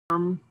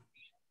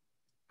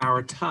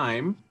our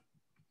time.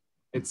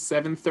 It's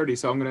 7:30,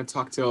 so I'm going to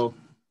talk till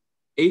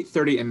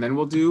 8:30, and then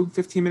we'll do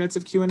 15 minutes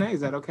of Q&A. Is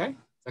that okay? Is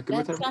that good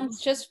with everyone?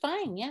 Sounds just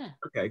fine, yeah.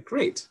 Okay,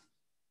 great.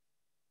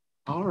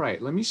 All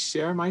right, let me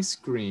share my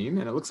screen,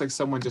 and it looks like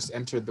someone just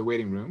entered the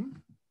waiting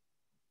room.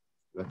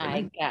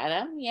 I got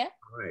them, yeah.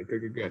 All right,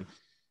 good.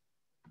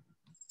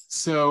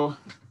 So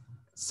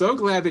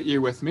glad that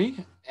you're with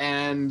me,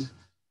 and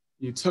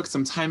you took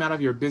some time out of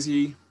your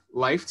busy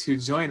life to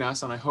join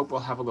us, and I hope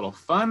we'll have a little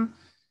fun.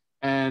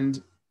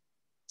 And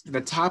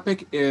the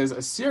topic is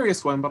a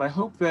serious one, but I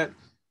hope that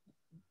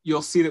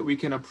you'll see that we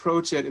can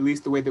approach it, at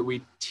least the way that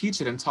we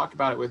teach it and talk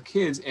about it with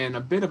kids, in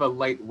a bit of a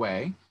light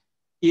way,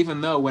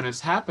 even though when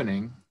it's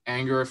happening,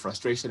 anger,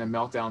 frustration, and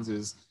meltdowns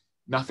is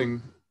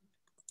nothing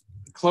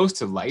close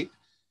to light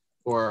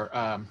or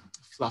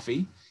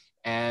fluffy.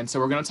 And so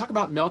we're going to talk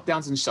about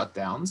meltdowns and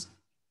shutdowns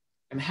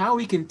and how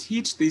we can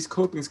teach these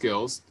coping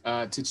skills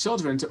to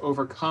children to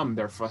overcome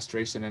their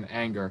frustration and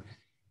anger.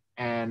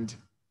 And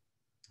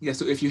yeah,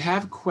 so if you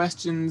have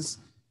questions,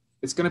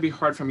 it's going to be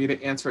hard for me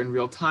to answer in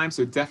real time,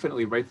 so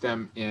definitely write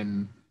them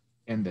in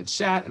the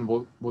chat, and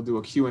we'll do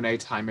a Q&A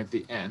time at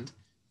the end.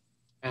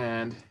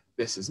 And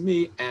this is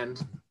me,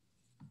 and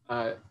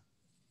we're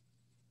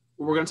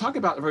going to talk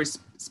about very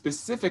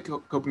specific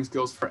coping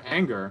skills for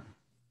anger.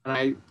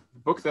 And the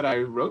book that I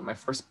wrote, my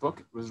first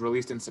book, was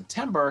released in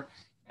September,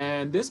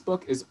 and this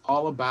book is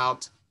all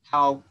about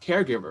how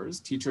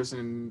caregivers, teachers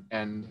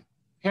and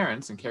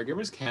parents and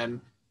caregivers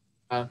can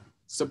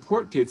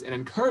support kids and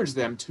encourage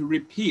them to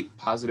repeat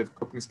positive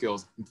coping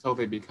skills until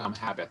they become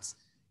habits.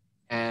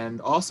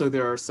 And also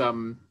there are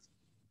some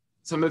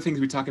of the things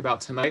we talk about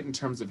tonight in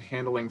terms of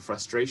handling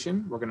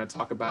frustration. We're going to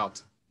talk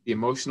about the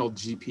emotional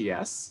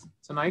GPS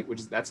tonight,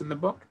 that's in the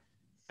book.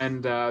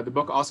 And the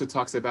book also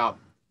talks about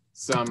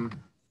some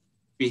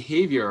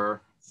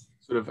behavior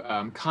sort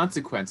of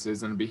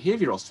consequences and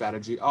behavioral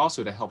strategy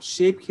also to help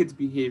shape kids'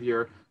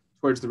 behavior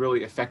towards the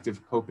really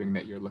effective coping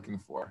that you're looking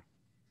for.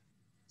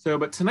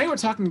 But tonight we're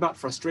talking about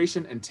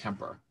frustration and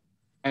temper.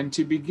 And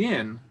to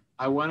begin,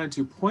 I wanted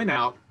to point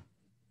out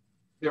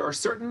there are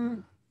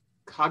certain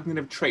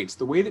cognitive traits,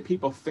 the way that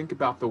people think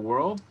about the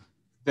world,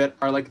 that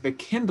are like the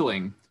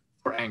kindling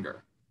for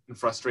anger and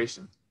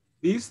frustration.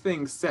 These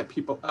things set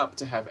people up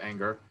to have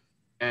anger.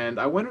 And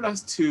I wanted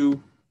us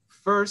to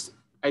first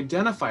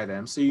identify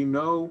them so you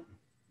know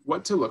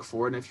what to look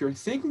for. And if you're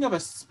thinking of a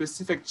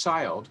specific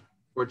child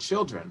or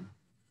children,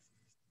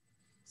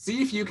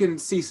 see if you can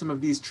see some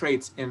of these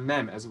traits in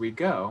them as we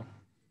go.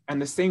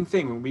 And the same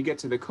thing when we get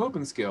to the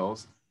coping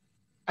skills.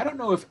 I don't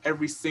know if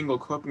every single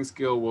coping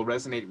skill will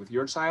resonate with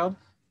your child,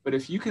 but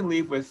if you can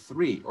leave with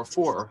 3 or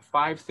 4 or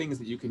 5 things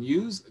that you can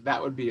use,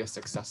 that would be a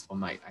successful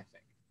night, I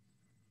think.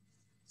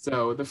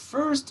 So the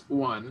first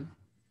one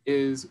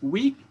is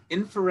weak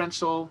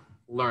inferential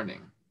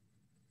learning.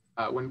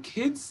 When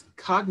kids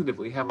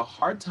cognitively have a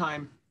hard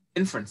time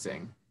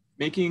inferencing,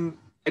 making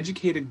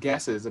educated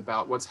guesses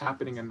about what's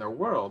happening in their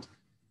world,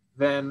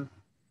 then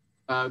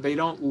they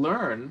don't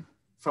learn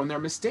from their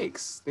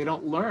mistakes. They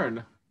don't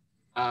learn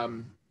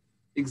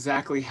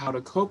exactly how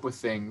to cope with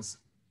things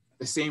at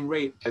the same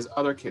rate as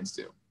other kids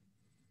do.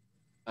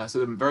 So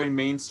the very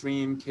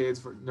mainstream kids,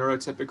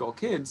 neurotypical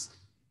kids,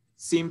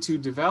 seem to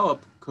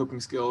develop coping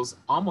skills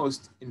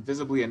almost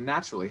invisibly and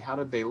naturally. How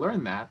did they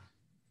learn that?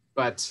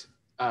 But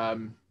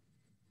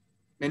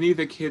many of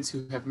the kids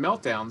who have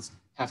meltdowns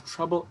have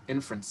trouble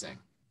inferencing.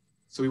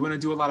 So we want to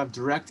do a lot of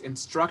direct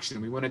instruction.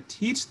 We want to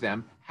teach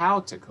them how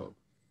to cope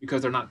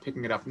because they're not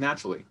picking it up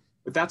naturally.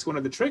 But that's one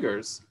of the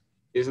triggers,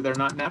 is that they're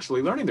not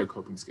naturally learning their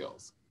coping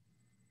skills.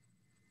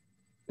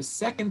 The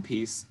second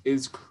piece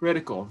is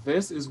critical.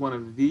 This is one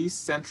of the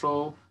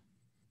central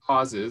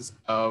causes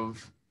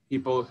of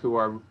people who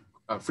are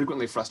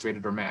frequently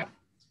frustrated or mad.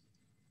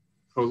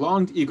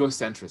 Prolonged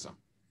egocentrism.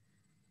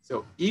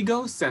 So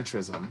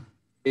egocentrism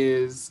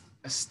is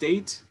a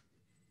state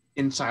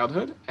in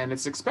childhood, and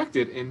it's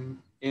expected in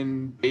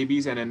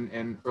babies and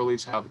in early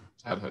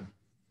childhood.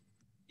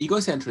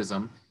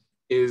 Egocentrism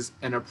is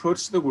an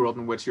approach to the world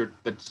in which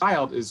the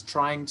child is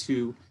trying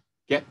to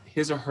get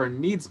his or her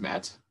needs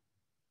met,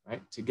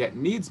 right? To get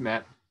needs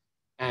met,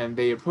 and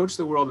they approach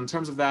the world in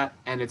terms of that,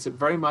 and it's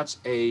very much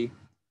a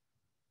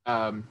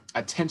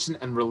tension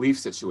and relief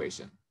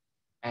situation.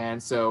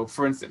 And so,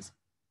 for instance,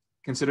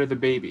 consider the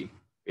baby.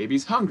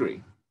 Baby's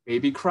hungry,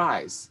 baby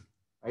cries,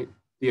 right?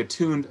 The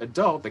attuned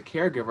adult, the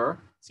caregiver,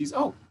 sees,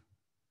 oh,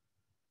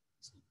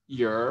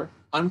 you're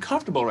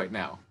uncomfortable right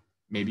now.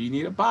 Maybe you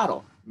need a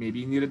bottle. Maybe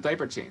you need a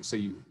diaper change. So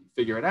you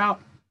figure it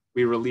out.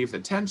 We relieve the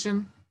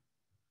tension.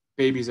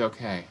 Baby's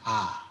okay.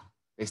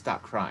 They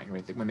stop crying,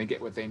 right? When they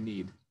get what they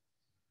need.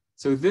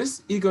 So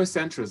this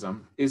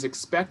egocentrism is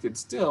expected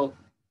still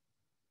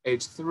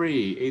age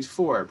 3, age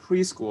 4,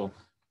 preschool,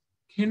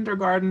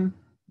 kindergarten.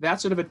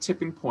 That's sort of a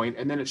tipping point.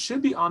 And then it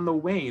should be on the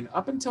wane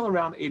up until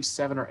around age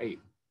 7 or 8,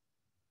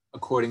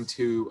 according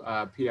to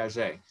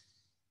Piaget.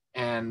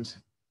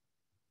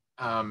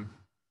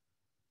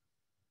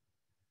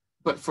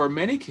 But for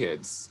many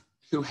kids,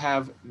 who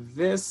have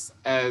this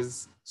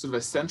as sort of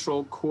a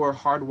central core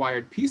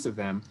hardwired piece of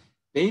them,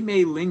 they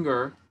may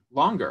linger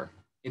longer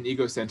in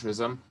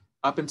egocentrism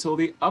up until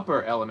the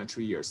upper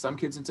elementary years. Some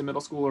kids into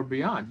middle school or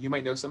beyond. You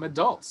might know some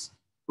adults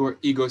who are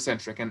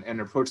egocentric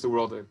and approach the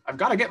world, I've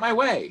got to get my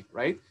way,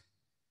 right?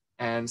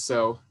 And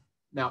so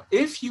now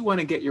if you want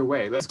to get your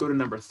way, let's go to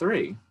number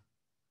 3.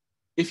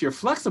 If you're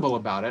flexible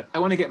about it, I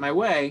want to get my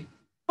way,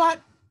 but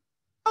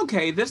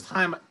okay, this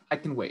time I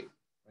can wait,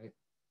 right?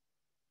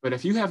 But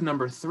if you have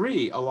number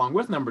 3 along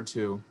with number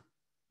 2,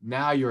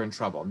 now you're in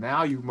trouble.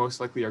 Now you most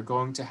likely are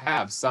going to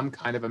have some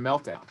kind of a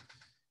meltdown.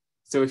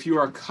 So if you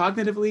are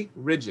cognitively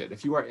rigid,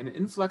 if you are an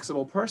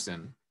inflexible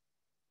person,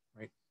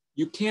 right,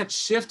 you can't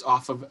shift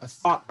off of a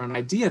thought or an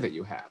idea that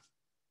you have.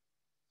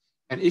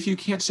 And if you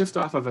can't shift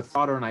off of a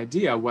thought or an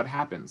idea, what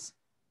happens?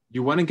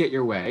 You want to get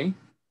your way.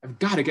 I've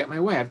got to get my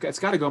way. It's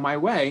got to go my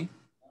way.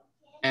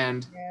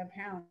 And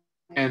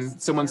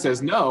someone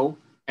says no,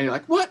 and you're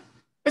like, what?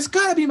 It's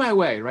got to be my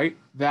way, right?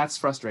 That's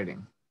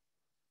frustrating.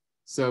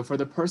 So for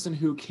the person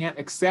who can't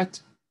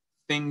accept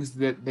things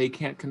that they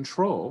can't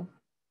control,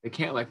 they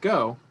can't let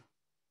go,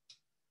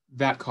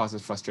 that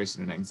causes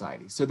frustration and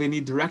anxiety. So they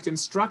need direct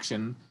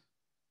instruction.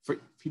 For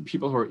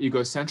people who are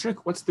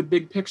egocentric, what's the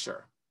big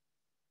picture?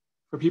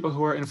 For people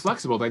who are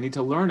inflexible, they need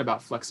to learn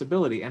about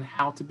flexibility and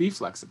how to be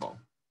flexible.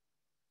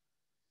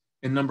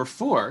 And number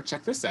 4,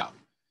 check this out.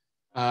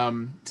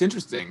 It's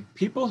interesting.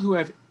 People who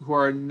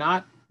are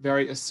not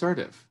very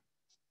assertive,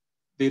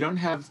 they don't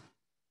have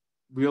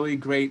really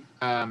great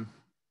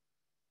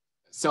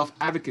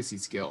self-advocacy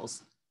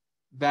skills.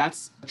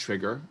 That's a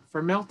trigger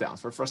for meltdowns,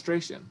 for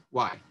frustration.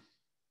 Why?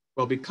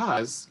 Well,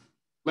 because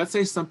let's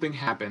say something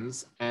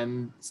happens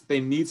and they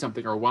need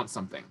something or want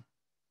something,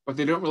 but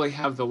they don't really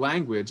have the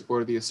language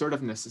or the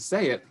assertiveness to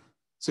say it,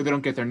 so they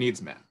don't get their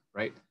needs met,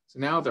 right? So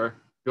now they're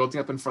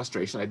building up in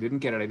frustration. I didn't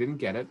get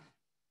it.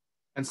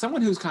 And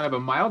someone who's kind of a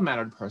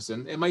mild-mannered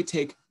person, it might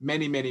take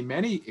many, many,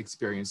 many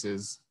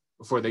experiences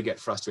before they get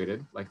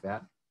frustrated like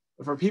that.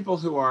 But for people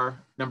who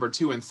are number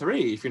 2 and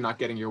 3, if you're not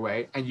getting your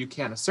way and you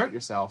can't assert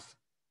yourself,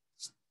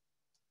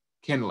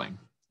 kindling,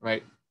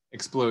 right?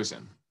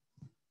 Explosion.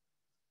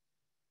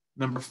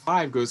 Number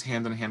 5 goes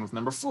hand in hand with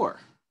number 4.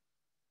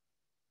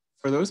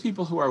 For those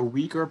people who are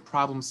weaker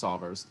problem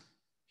solvers,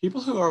 people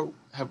who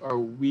are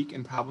weak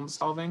in problem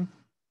solving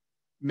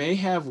may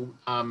have,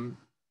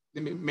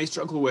 they may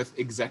struggle with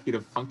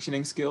executive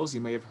functioning skills.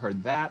 You may have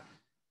heard that.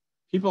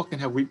 People can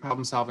have weak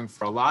problem solving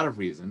for a lot of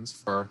reasons,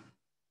 for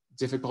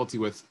difficulty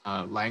with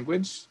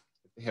language.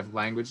 They have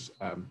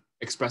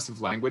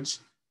expressive language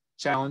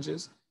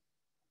challenges.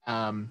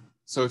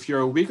 So if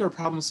you're a weaker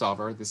problem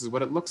solver, this is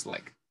what it looks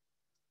like.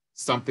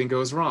 Something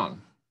goes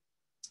wrong,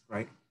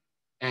 right?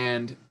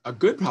 And a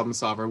good problem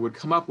solver would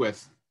come up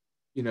with,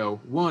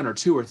 1 or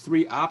 2 or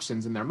 3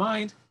 options in their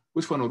mind.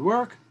 Which one would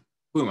work?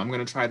 Boom, I'm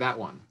going to try that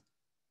one.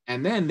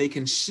 And then they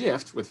can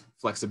shift with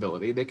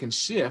flexibility. They can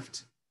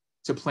shift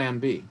to plan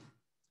B.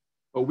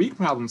 But weak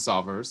problem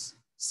solvers,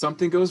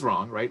 something goes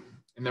wrong, right,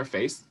 in their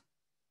face,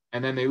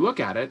 and then they look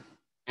at it,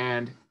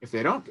 and if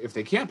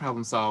they can't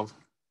problem solve,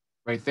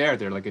 right there,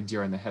 they're like a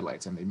deer in the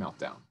headlights and they melt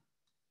down.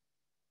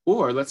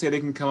 Or let's say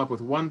they can come up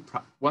with one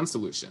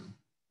solution,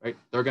 right?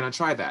 They're going to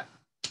try that.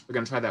 They're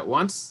going to try that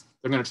once.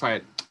 They're going to try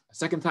it a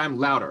second time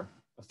louder,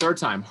 a third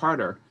time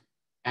harder.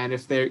 And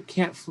if they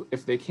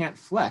can't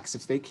flex,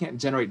 if they can't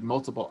generate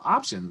multiple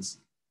options,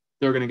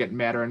 they're going to get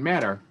madder and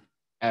madder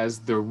as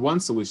their one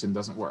solution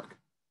doesn't work,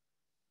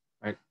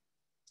 right?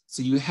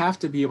 So you have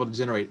to be able to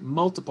generate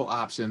multiple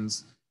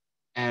options,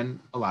 and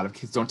a lot of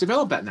kids don't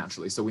develop that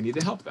naturally, so we need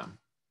to help them.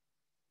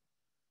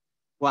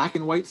 Black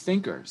and white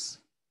thinkers,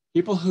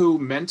 people who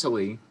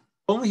mentally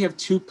only have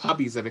 2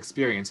 puppies of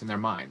experience in their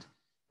mind.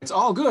 It's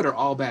all good or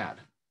all bad,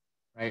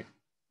 right?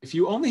 If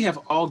you only have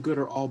all good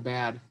or all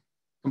bad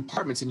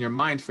compartments in your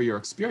mind for your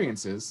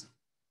experiences,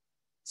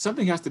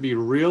 something has to be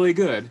really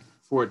good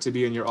for it to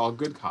be in your all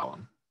good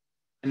column.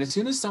 And as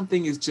soon as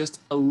something is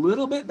just a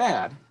little bit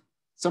bad,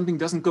 something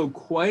doesn't go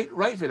quite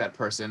right for that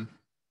person,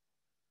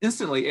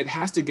 instantly it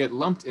has to get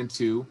lumped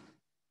into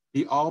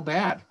the all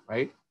bad,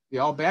 right? The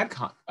all bad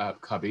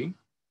cubby.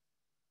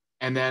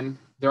 And then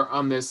they're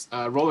on this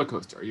roller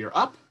coaster. You're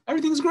up,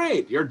 everything's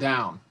great. You're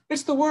down,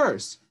 it's the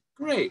worst.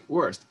 Great,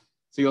 worst.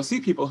 So you'll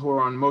see people who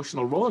are on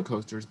emotional roller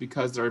coasters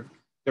because their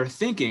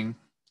thinking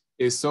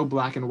is so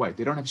black and white.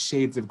 They don't have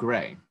shades of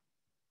gray.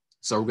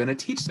 So we're going to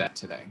teach that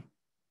today.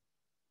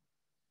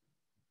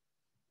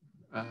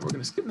 We're going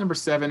to skip number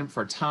 7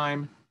 for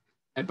time.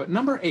 But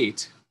number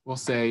 8, we'll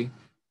say,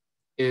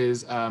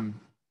 is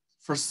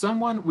for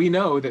someone, we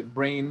know that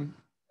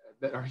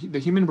the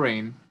human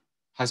brain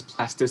has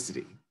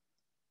plasticity.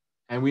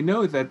 And we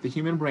know that the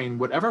human brain,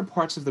 whatever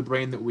parts of the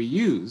brain that we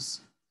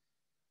use,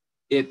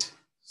 it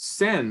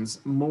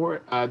sends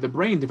more, the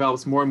brain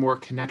develops more and more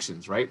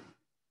connections, right?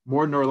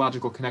 More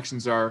neurological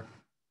connections are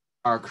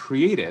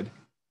created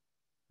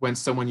when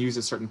someone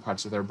uses certain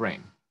parts of their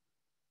brain.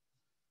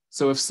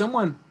 So if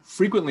someone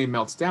frequently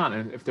melts down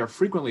and if they're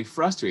frequently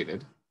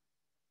frustrated,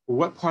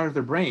 what part of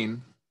their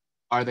brain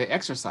are they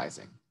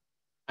exercising?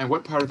 And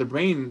what part of the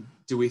brain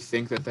do we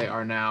think that they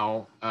are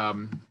now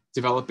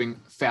developing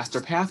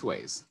faster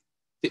pathways?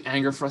 The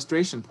anger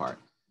frustration part.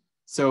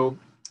 So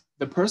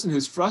the person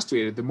who's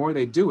frustrated, the more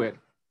they do it,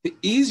 the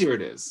easier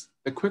it is,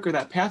 the quicker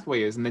that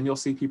pathway is. And then you'll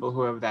see people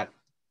who have that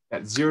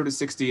 0 to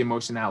 60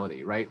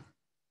 emotionality, right?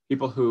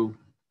 People who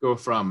go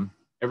from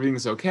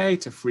everything's okay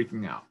to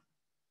freaking out.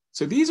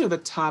 So these are the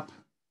top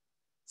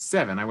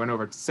 7. I went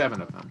over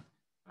 7 of them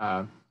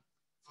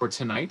for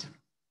tonight.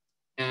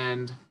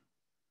 And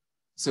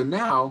so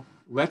now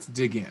let's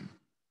dig in.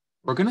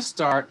 We're going to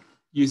start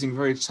using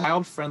very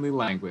child-friendly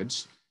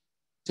language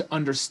to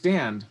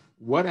understand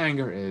what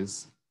anger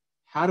is,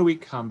 how do we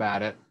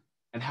combat it,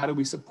 and how do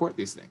we support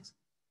these things.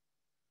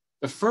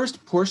 The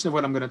first portion of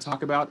what I'm going to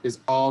talk about is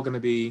all going to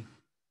be,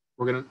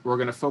 we're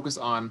going to focus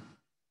on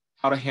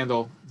how to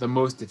handle the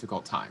most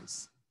difficult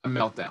times, a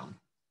meltdown.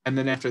 And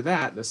then after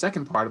that, the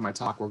second part of my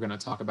talk, we're going to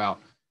talk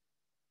about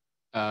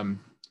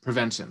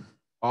prevention,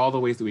 all the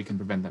ways that we can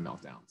prevent the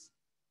meltdowns.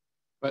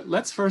 But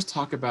let's first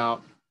talk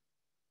about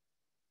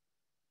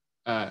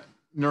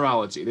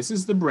neurology. This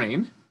is the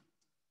brain,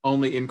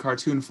 only in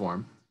cartoon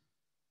form.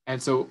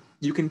 And so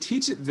you can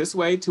teach it this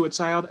way to a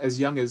child as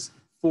young as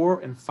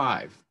 4 and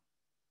 5.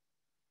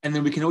 And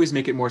then we can always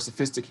make it more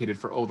sophisticated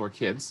for older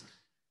kids.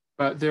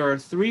 But there are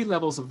 3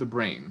 levels of the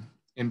brain.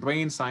 In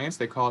brain science,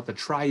 they call it the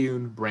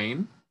triune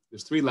brain.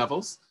 There's 3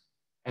 levels.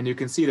 And you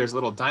can see there's a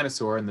little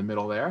dinosaur in the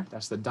middle there.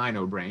 That's the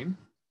dino brain.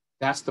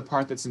 That's the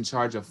part that's in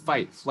charge of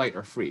fight, flight,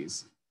 or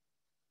freeze.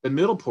 The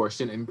middle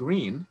portion in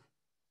green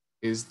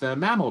is the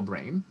mammal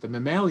brain, the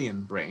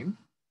mammalian brain,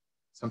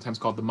 sometimes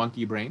called the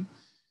monkey brain.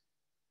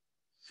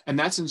 And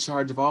that's in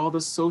charge of all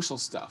the social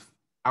stuff,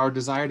 our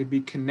desire to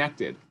be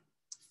connected.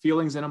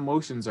 Feelings and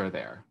emotions are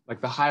there,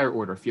 like the higher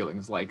order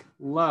feelings like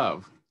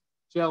love,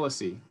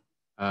 jealousy,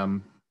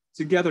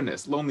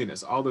 togetherness,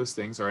 loneliness, all those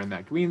things are in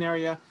that green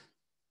area.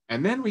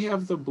 And then we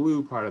have the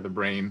blue part of the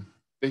brain,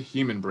 the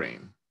human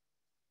brain,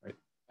 right?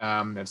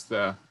 That's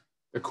the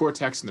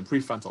cortex and the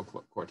prefrontal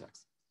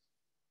cortex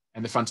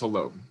and the frontal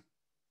lobe.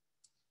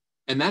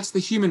 And that's the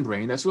human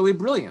brain. That's really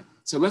brilliant.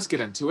 So let's get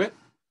into it.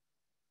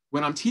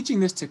 When I'm teaching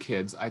this to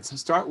kids, I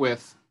start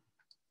with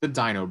the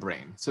dino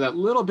brain. So that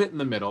little bit in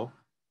the middle,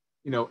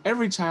 you know,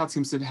 every child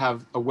seems to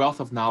have a wealth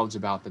of knowledge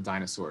about the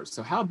dinosaurs.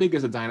 So how big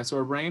is a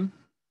dinosaur brain?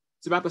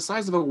 It's about the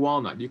size of a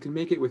walnut. You can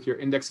make it with your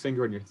index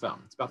finger and your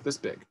thumb. It's about this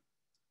big,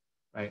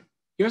 right?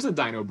 Here's a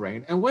dino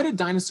brain. And what did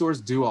dinosaurs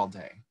do all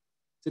day?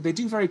 Did they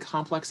do very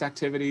complex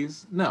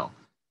activities? No.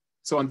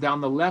 So on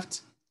down the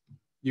left,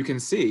 you can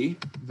see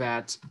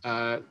that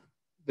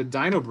the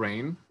dino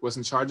brain was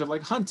in charge of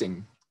like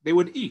hunting. They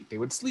would eat, they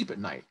would sleep at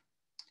night.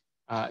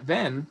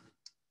 Then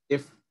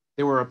if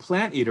they were a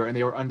plant eater and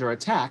they were under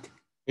attack,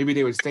 maybe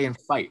they would stay and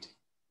fight,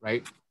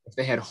 right? If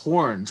they had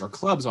horns or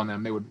clubs on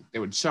them, they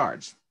would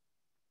charge.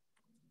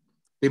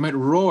 They might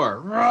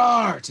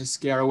roar to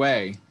scare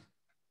away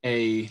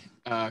a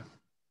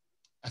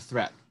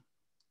threat.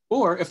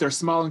 Or if they're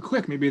small and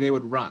quick, maybe they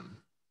would run.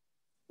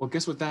 Well,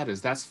 guess what that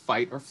is? That's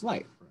fight or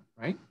flight,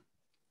 right?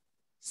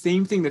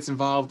 Same thing that's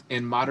involved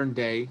in modern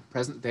day,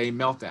 present day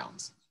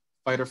meltdowns,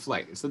 fight or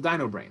flight. It's the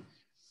dino brain.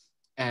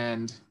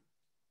 And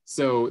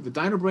so the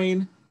dino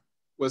brain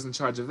was in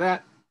charge of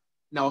that.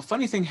 Now, a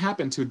funny thing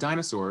happened to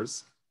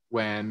dinosaurs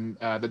when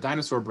the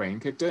dinosaur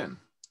brain kicked in.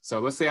 So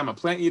let's say I'm a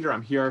plant eater,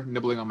 I'm here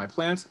nibbling on my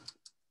plant,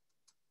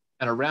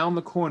 and around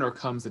the corner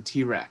comes the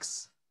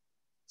T-Rex.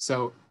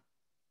 So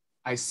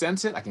I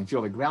sense it, I can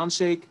feel the ground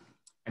shake,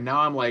 and now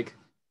I'm like,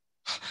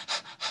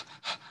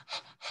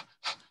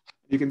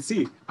 you can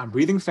see I'm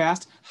breathing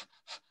fast,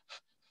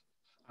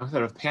 I'm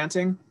sort of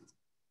panting.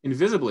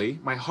 Invisibly,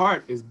 my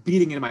heart is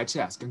beating in my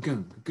chest.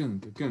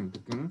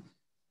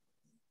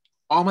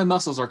 All my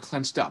muscles are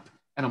clenched up,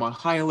 and I'm on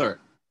high alert.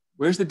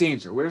 Where's the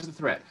danger? Where's the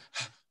threat?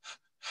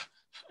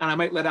 And I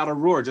might let out a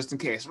roar just in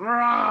case.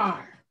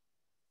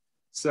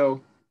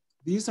 So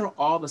these are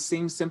all the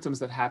same symptoms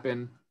that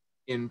happen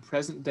in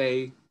present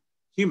day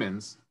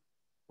humans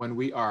when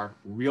we are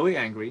really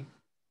angry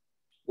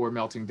or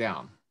melting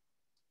down.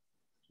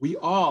 We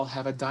all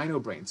have a dino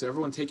brain. So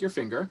everyone take your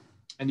finger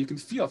and you can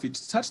feel, if you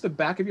just touch the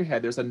back of your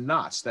head, there's a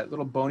notch, that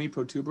little bony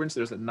protuberance,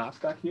 there's a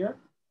notch back here.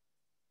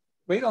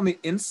 Right on the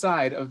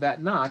inside of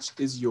that notch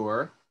is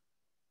your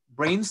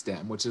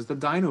brainstem, which is the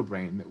dino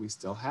brain that we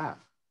still have.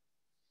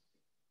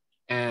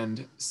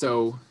 And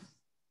so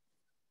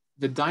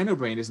the dino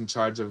brain is in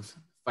charge of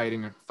fight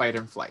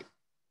and flight.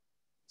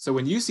 So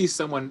when you see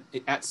someone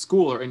at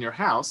school or in your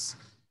house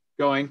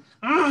going,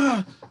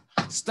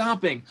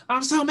 stomping,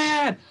 I'm so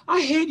mad,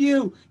 I hate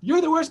you, you're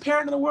the worst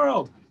parent in the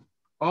world.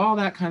 All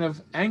that kind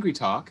of angry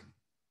talk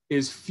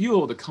is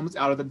fuel that comes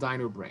out of the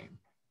dino brain.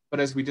 But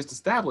as we just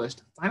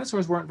established,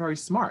 dinosaurs weren't very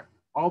smart.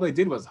 All they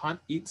did was hunt,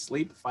 eat,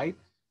 sleep, fight.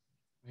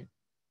 Right?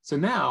 So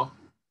now,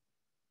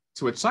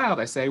 to a child,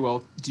 I say,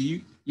 well,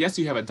 yes,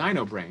 you have a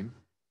dino brain,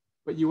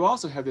 but you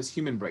also have this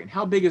human brain.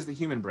 How big is the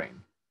human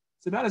brain?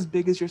 It's about as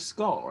big as your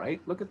skull,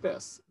 right? Look at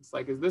this. It's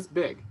like, is this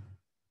big?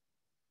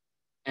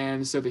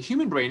 And so the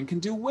human brain can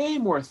do way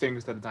more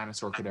things than a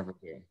dinosaur could ever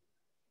do.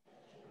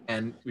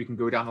 And we can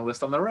go down the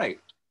list on the right.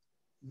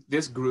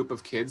 This group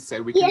of kids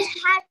said we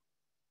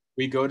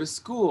go to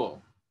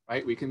school,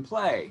 right? We can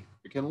play,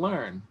 we can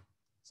learn.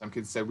 Some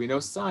kids said we know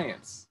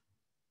science,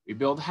 we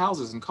build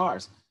houses and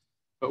cars.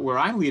 But where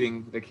I'm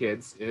leading the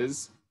kids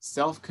is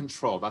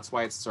self-control. That's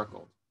why it's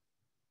circled.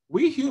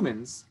 We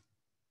humans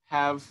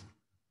have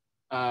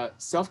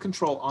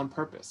self-control on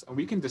purpose, and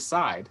we can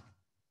decide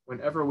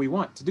whenever we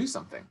want to do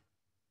something.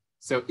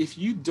 So if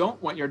you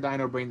don't want your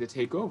dino brain to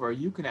take over,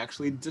 you can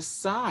actually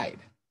decide.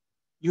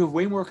 You have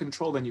way more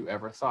control than you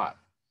ever thought.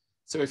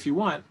 So if you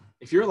want,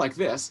 if you're like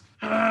this,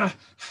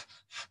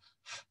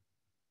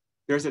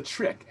 there's a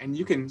trick, and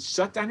you can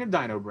shut down your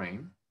dino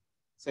brain,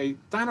 say,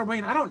 dino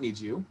brain, I don't need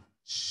you.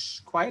 Shh,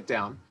 quiet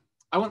down.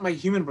 I want my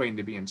human brain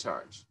to be in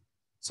charge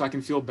so I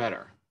can feel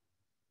better.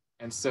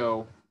 And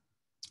so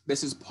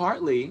this is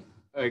partly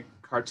a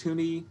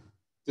cartoony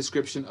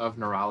description of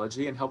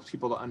neurology and helps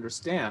people to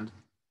understand,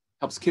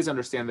 helps kids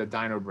understand the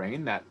dino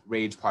brain, that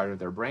rage part of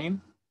their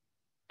brain.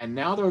 And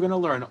now they're going to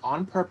learn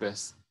on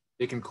purpose,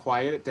 they can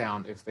quiet it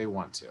down if they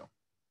want to.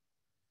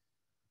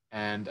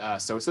 And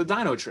so it's a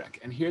dino trick.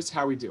 And here's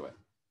how we do it.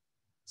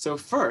 So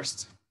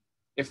first,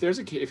 if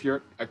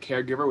you're a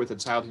caregiver with a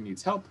child who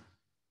needs help,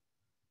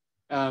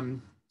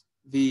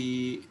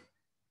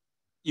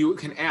 you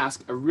can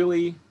ask a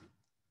really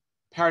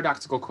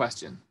paradoxical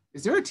question.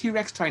 Is there a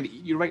T-Rex trying to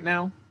eat you right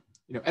now?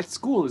 You know, at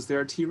school, is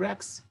there a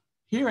T-Rex?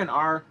 Here in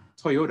our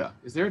Toyota,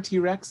 is there a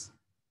T-Rex?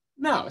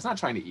 No, it's not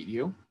trying to eat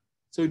you.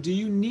 So do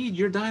you need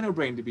your dino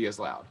brain to be as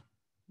loud?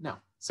 No.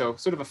 So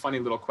sort of a funny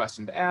little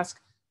question to ask.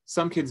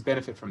 Some kids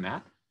benefit from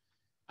that.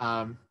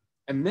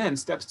 And then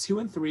steps 2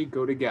 and 3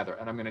 go together,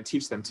 and I'm going to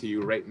teach them to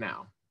you right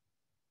now.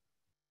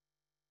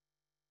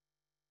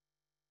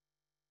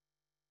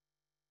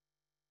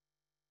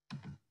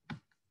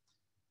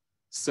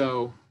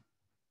 So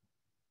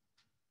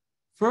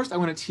first, I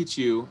want to teach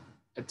you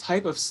a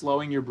type of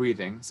slowing your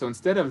breathing. So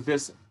instead of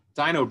this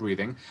dino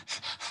breathing,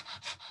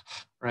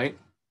 right,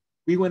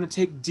 we want to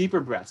take deeper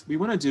breaths. We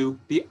want to do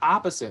the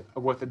opposite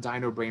of what the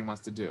dino brain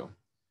wants to do.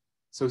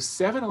 So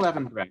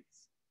 7-11 breaths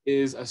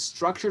is a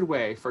structured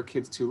way for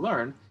kids to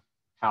learn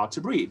how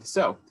to breathe.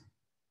 So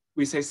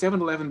we say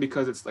 7-11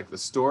 because it's like the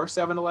store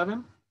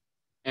 7-Eleven,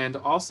 and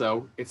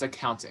also it's a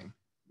counting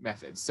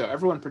method. So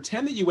everyone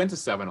pretend that you went to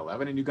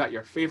 7-Eleven and you got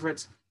your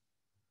favorite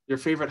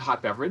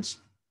hot beverage.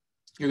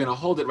 You're going to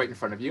hold it right in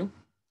front of you.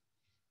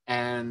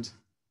 And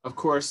of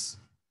course,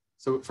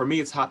 so for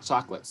me, it's hot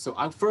chocolate. So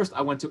first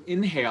I want to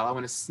inhale, I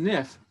want to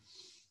sniff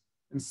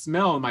and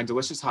smell my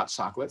delicious hot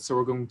chocolate. So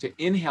we're going to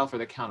inhale for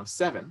the count of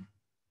 7.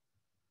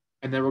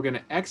 And then we're going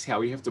to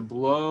exhale. You have to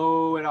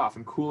blow it off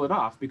and cool it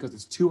off because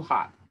it's too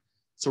hot.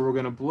 So we're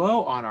going to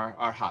blow on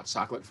our hot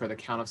chocolate for the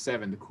count of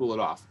 7 to cool it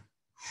off.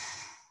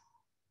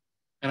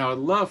 And I would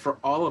love for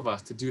all of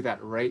us to do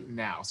that right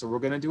now. So we're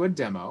going to do a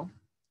demo.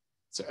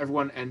 So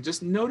everyone, and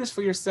just notice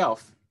for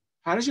yourself,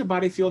 how does your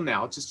body feel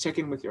now? Just check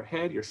in with your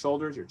head, your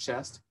shoulders, your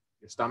chest,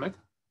 your stomach.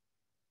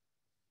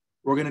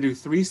 We're going to do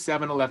 3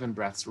 7-11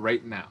 breaths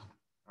right now.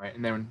 All right,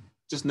 and then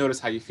just notice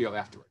how you feel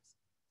afterwards.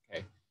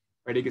 Okay,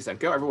 ready, get set,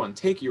 go. Everyone,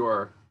 take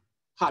your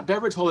hot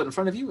beverage, hold it in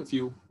front of you if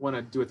you want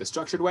to do it the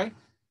structured way.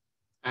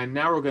 And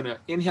now we're going to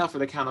inhale for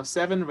the count of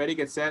 7. Ready,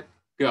 get set,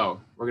 go.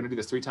 We're going to do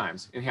this 3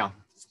 times. Inhale.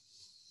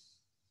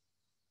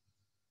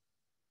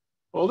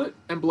 Hold it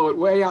and blow it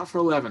way out for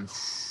 11.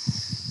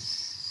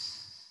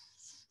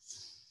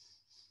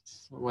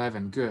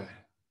 11, good.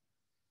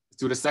 Let's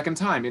do it a second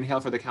time. Inhale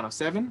for the count of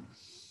 7.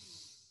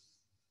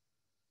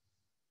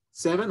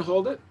 7,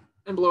 hold it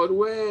and blow it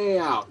way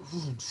out.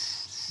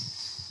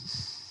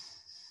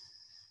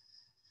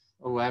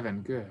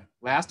 11, good.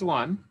 Last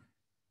one.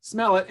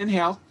 Smell it,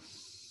 inhale.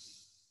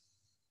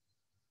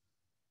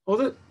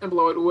 Hold it and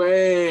blow it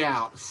way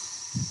out.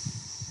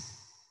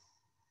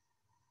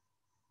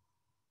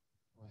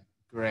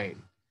 Great.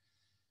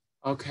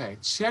 Okay,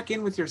 check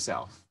in with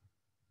yourself.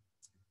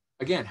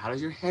 Again, how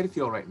does your head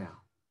feel right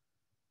now?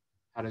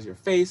 How does your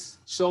face,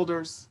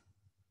 shoulders,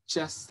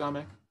 chest,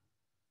 stomach,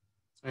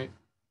 right?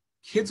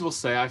 Kids will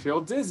say, I feel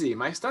dizzy.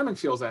 My stomach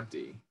feels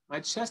empty. My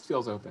chest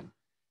feels open.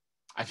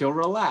 I feel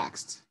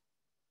relaxed.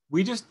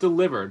 We just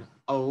delivered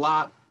a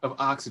lot of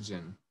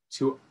oxygen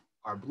to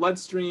our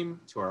bloodstream,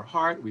 to our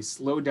heart. We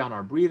slowed down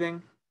our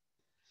breathing.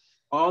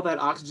 All that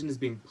oxygen is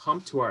being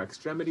pumped to our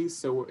extremities,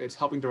 so it's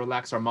helping to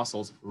relax our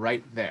muscles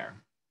right there.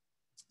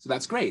 So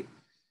that's great.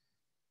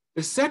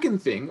 The second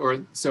thing,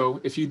 so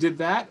if you did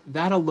that,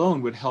 that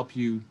alone would help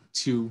you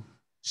to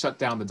shut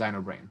down the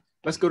dino brain.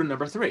 Let's go to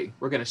number 3.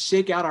 We're going to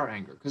shake out our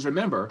anger, because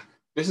remember,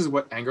 this is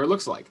what anger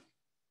looks like.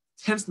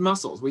 Tensed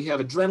muscles. We have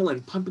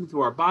adrenaline pumping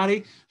through our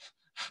body.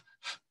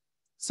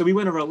 So we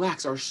want to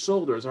relax our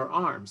shoulders, our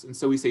arms. And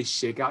so we say,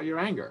 shake out your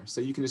anger.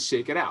 So you can just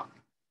shake it out.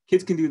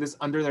 Kids can do this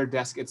under their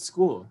desk at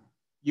school.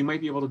 You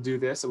might be able to do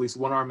this at least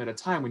one arm at a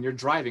time when you're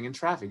driving in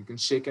traffic. You can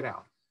shake it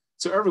out.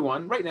 So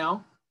everyone, right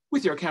now,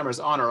 with your cameras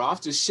on or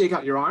off, just shake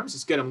out your arms,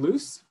 just get them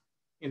loose.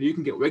 And you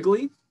can get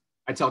wiggly.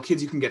 I tell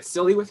kids you can get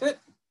silly with it.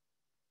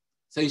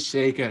 Say,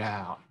 shake it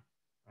out,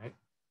 right?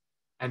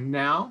 And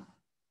now,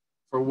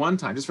 for one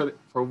time, just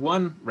for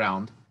one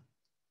round,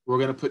 we're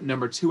going to put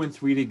number 2 and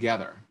 3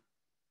 together.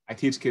 I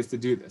teach kids to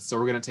do this. So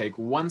we're going to take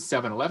 1,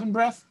 7, 11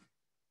 breath,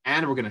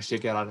 and we're going to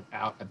shake it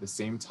out at the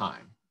same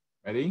time.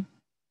 Ready?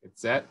 Get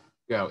set,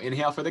 go.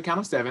 Inhale for the count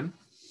of 7.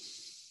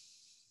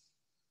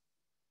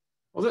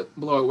 Hold it,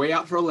 blow it way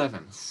out for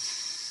 11.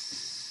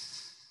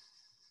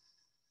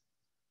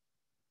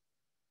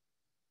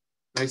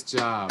 Nice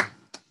job.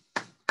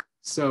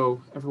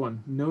 So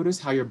everyone, notice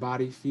how your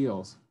body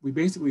feels. We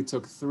basically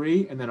took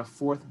 3 and then a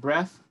 4th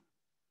breath,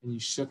 and you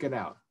shook it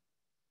out.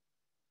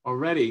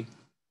 Already,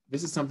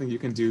 this is something you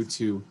can do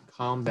to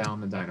calm down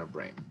the dino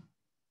brain.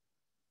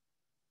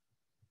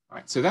 All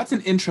right, so that's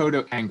an intro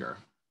to anger.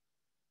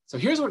 So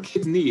here's what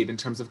kids need in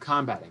terms of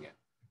combating it.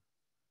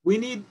 We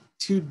need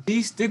to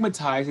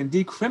destigmatize and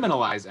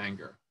decriminalize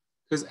anger,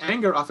 because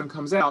anger often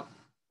comes out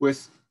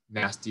with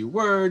nasty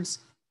words,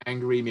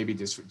 angry, maybe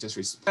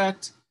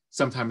disrespect.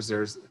 Sometimes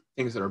there's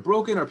things that are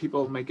broken or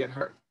people might get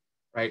hurt,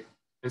 right?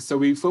 And so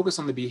we focus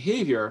on the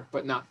behavior,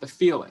 but not the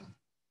feeling.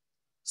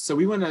 So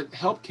we want to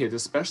help kids,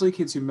 especially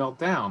kids who melt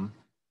down,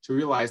 to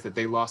realize that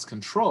they lost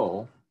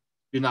control.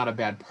 You're not a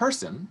bad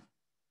person,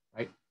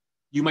 right?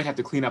 You might have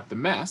to clean up the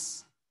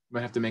mess, you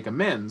might have to make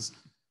amends,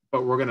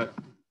 but we're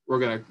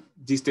gonna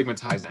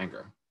destigmatize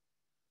anger.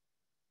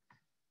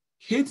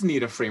 Kids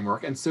need a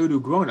framework, and so do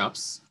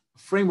grown-ups, a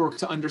framework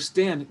to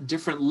understand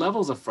different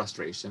levels of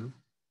frustration,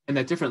 and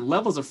that different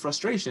levels of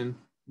frustration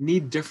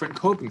need different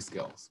coping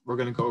skills. We're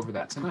gonna go over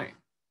that tonight.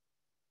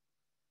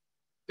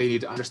 They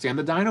need to understand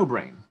the dino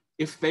brain.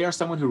 If they are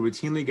someone who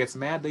routinely gets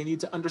mad, they need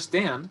to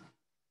understand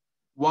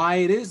why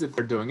it is that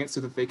they're doing it so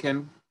that they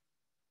can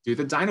do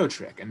the dino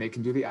trick and they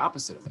can do the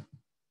opposite of it.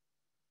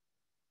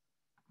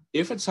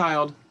 If a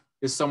child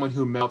is someone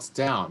who melts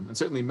down, and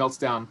certainly melts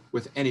down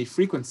with any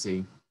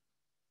frequency,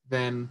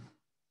 then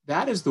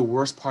that is the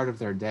worst part of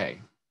their day.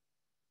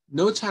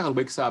 No child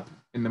wakes up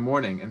in the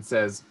morning and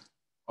says,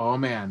 oh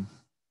man,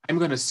 I'm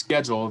gonna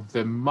schedule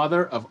the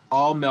mother of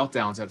all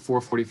meltdowns at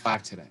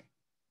 4:45 today,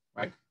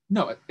 right?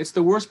 No, it's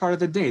the worst part of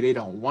the day. They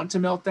don't want to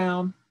melt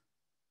down,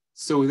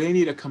 so they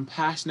need a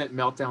compassionate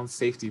meltdown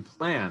safety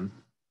plan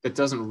that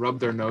doesn't rub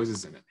their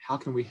noses in it. How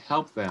can we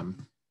help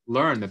them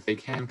learn that they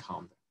can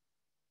calm down?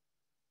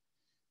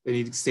 They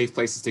need safe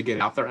places to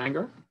get out their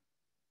anger,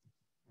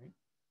 right?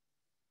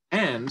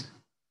 And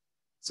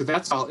so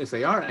that's all if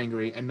they are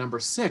angry. And number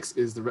 6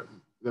 is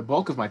the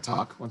bulk of my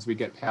talk once we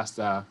get past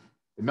the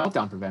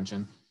meltdown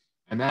prevention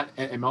and the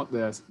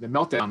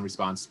meltdown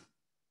response,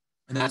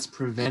 and that's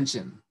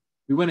prevention.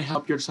 We want to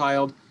help your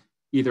child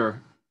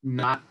either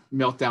not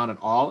melt down at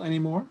all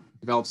anymore,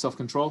 develop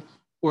self-control,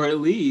 or at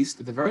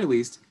the very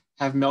least,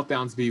 have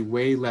meltdowns be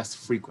way less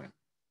frequent,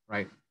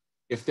 right?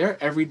 If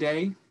they're every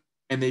day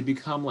and they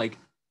become like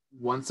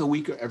once a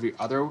week or every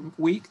other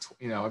week,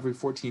 every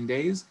 14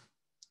 days,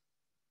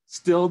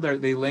 still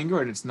they linger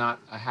and it's not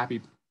a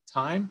happy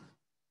time,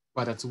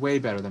 but it's way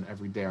better than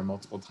every day or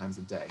multiple times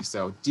a day.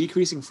 So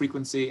decreasing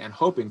frequency and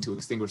hoping to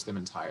extinguish them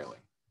entirely.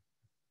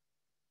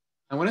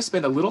 I want to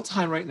spend a little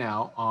time right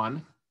now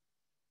on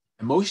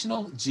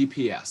emotional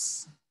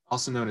GPS,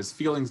 also known as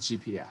feelings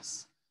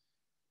GPS.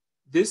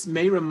 This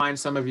may remind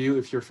some of you,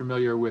 if you're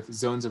familiar with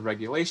zones of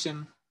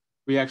regulation.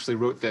 We actually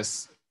wrote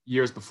this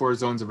years before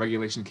zones of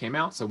regulation came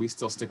out, so we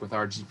still stick with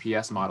our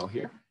GPS model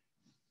here.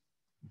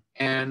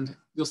 And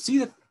you'll see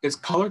that it's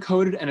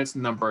color-coded and it's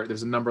numbered.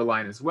 There's a number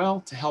line as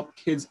well to help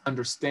kids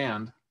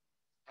understand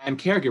and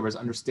caregivers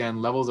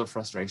understand levels of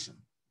frustration.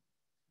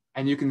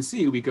 And you can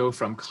see we go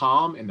from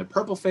calm in the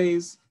purple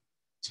phase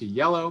to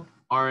yellow,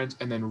 orange,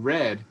 and then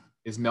red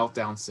is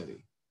meltdown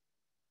city.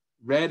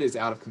 Red is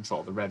out of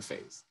control, the red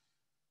phase.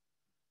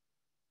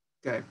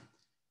 Okay,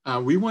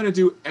 we want to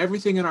do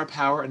everything in our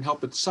power and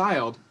help the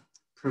child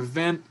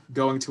prevent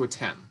going to a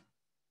 10,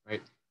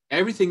 right?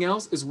 Everything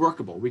else is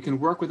workable. We can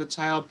work with a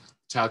child.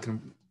 The child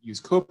can use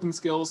coping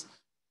skills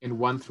in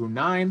 1 through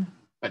 9,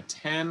 but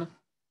 10,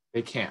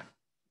 they can't.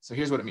 So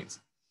here's what it means.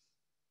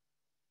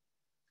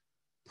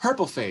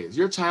 Purple phase,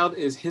 your child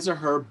is his or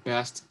her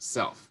best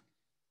self.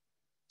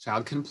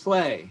 Child can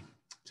play,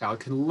 child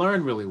can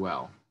learn really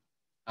well.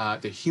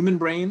 The human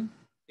brain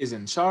is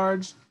in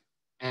charge.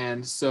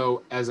 And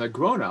so as a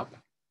grown-up,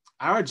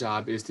 our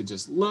job is to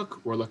just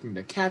look, we're looking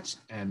to catch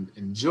and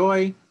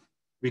enjoy.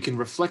 We can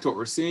reflect what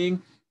we're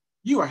seeing.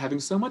 You are having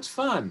so much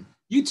fun.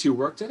 You two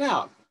worked it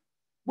out.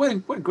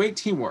 What great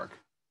teamwork,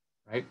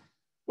 right?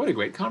 What a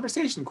great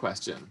conversation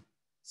question.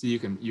 So you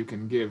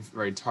can give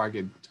very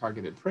targeted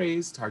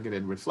praise,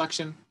 targeted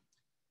reflection.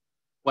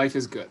 Life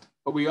is good.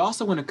 But we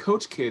also want to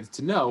coach kids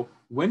to know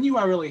when you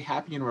are really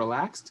happy and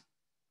relaxed,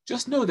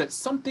 just know that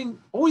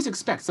always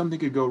expect something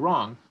could go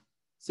wrong.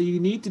 So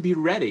you need to be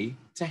ready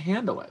to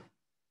handle it.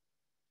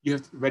 You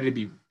have to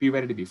be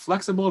ready to be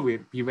flexible,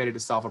 be ready to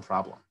solve a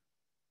problem.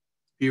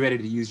 Be ready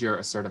to use your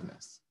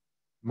assertiveness.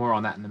 More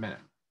on that in a minute.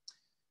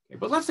 Okay,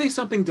 but let's say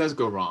something does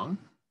go wrong.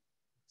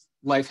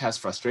 Life has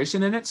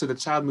frustration in it, so the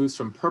child moves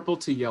from purple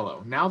to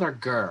yellow. Now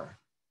they're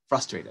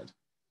frustrated,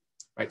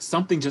 right?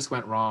 Something just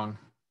went wrong.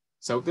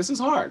 So this is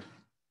hard,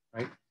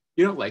 right?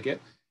 You don't like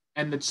it.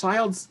 And the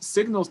child's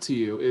signals to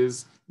you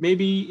is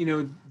maybe, you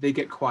know, they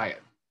get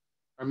quiet,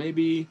 or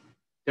maybe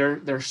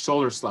their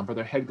shoulders slump or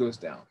their head goes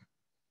down.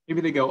 Maybe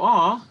they go,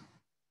 "Aw."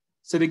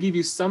 So they give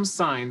you some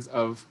signs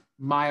of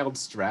mild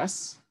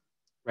stress,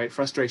 right?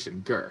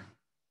 Frustration, grr.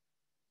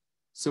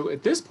 So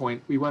at this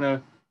point, we want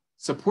to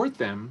support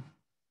them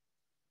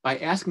by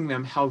asking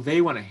them how they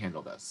want to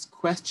handle this.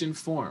 Question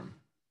form.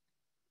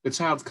 The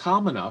child's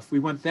calm enough, we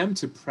want them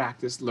to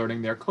practice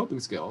learning their coping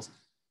skills.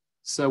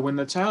 So when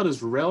the child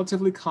is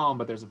relatively calm,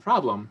 but there's a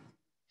problem,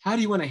 how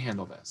do you want to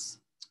handle this?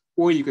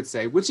 Or you could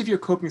say, which of your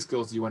coping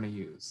skills do you want to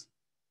use?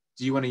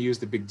 Do you want to use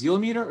the big deal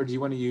meter, or do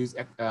you want to use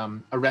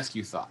a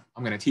rescue thought?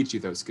 I'm going to teach you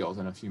those skills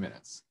in a few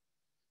minutes,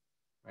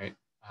 right?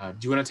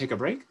 Do you want to take a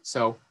break?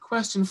 So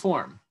question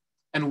form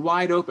and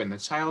wide open. The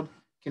child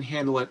can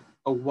handle it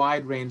a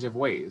wide range of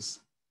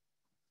ways.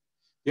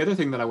 The other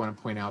thing that I want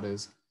to point out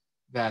is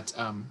that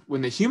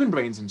when the human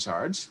brain's in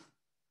charge,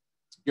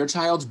 your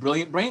child's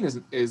brilliant brain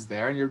is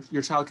there, and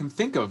your child can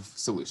think of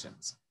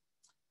solutions.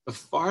 The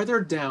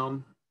farther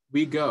down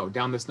we go,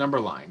 down this number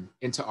line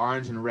into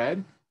orange and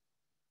red,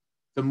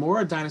 the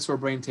more a dinosaur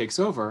brain takes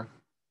over,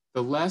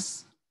 the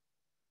less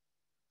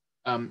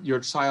your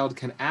child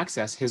can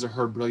access his or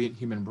her brilliant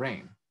human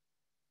brain.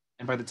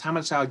 And by the time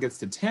a child gets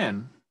to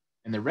 10,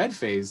 in the red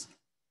phase,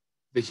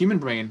 the human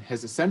brain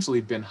has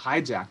essentially been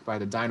hijacked by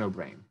the dino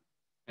brain.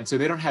 And so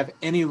they don't have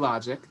any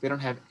logic, they don't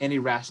have any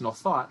rational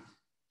thought,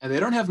 and they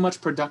don't have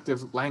much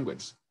productive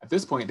language. At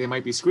this point, they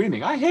might be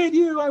screaming, "I hate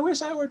you, I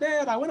wish I were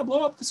dead, I want to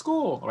blow up the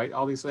school," right?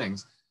 All these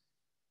things.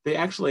 They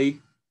actually,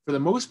 for the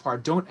most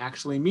part, don't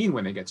actually mean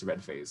when they get to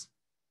red phase.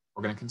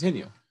 We're going to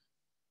continue.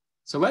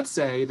 So let's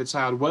say the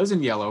child was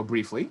in yellow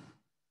briefly,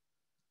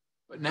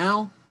 but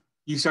now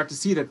you start to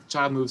see that the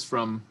child moves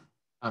from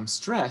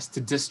stress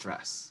to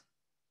distress.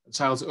 The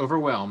child's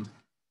overwhelmed,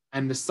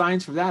 and the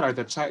signs for that are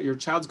that your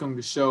child's going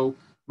to show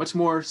much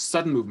more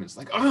sudden movements,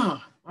 like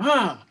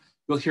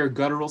You'll hear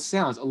guttural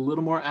sounds, a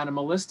little more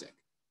animalistic.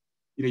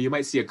 You know, you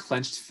might see a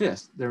clenched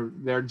fist.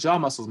 Their jaw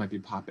muscles might be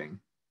popping.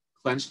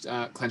 Clenched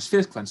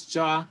fist, clenched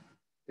jaw.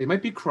 They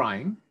might be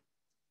crying,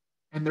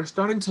 and they're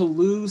starting to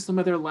lose some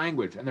of their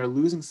language, and they're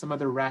losing some of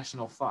their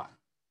rational thought.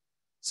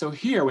 So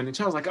here, when the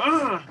child's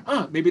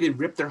like, maybe they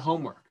rip their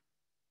homework,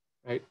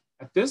 right?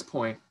 At this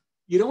point,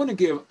 you don't want to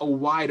give a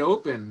wide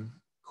open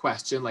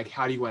question, like,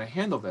 how do you want to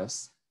handle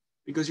this?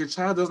 Because your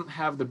child doesn't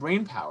have the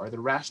brain power, the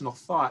rational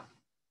thought,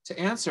 to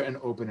answer an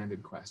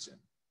open-ended question.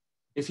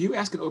 If you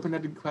ask an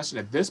open-ended question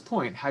at this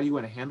point, how do you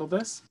want to handle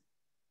this?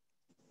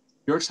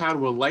 Your child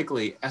will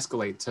likely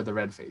escalate to the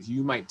red phase.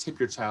 You might tip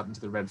your child into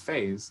the red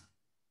phase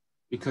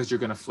because you're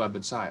going to flood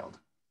the child.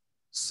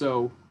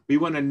 So we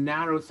want to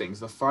narrow things.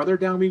 The farther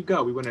down we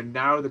go, we want to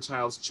narrow the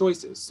child's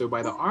choices. So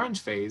by the orange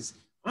phase,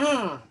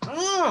 I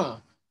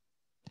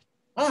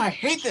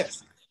hate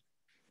this.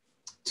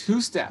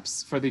 2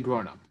 steps for the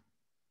grown-up.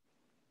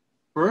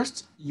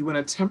 First, you want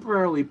to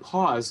temporarily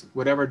pause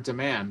whatever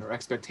demand or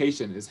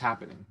expectation is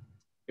happening.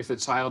 If you're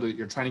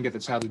trying to get the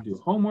child to do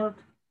homework,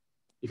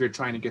 if you're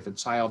trying to get the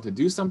child to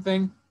do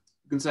something,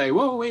 you can say,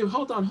 whoa, wait,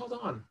 hold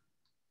on.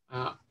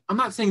 I'm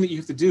not saying that you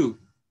have to do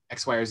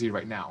X, Y, or Z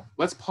right now.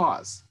 Let's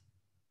pause.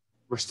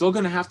 We're still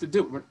going to have to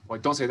do it. Well,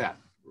 don't say that.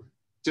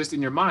 Just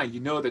in your mind, you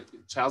know that the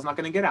child's not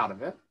going to get out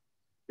of it.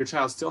 Your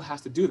child still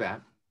has to do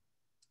that.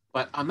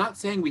 But I'm not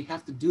saying we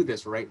have to do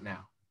this right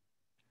now.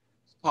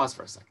 Just pause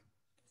for a second.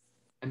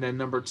 And then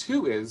number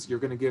 2 is you're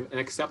going to give an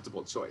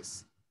acceptable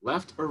choice,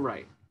 left or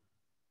right.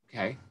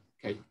 Okay,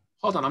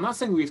 hold on. I'm not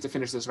saying we have to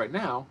finish this right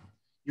now.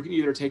 You can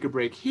either take a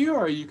break here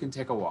or you can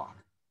take a walk.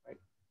 Right?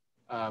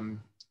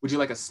 Would you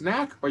like a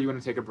snack or you want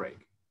to take a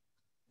break?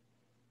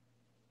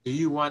 Do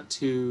you want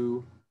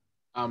to,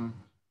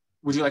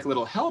 would you like a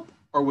little help,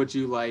 or would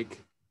you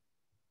like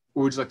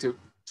to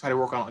try to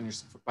work on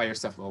it by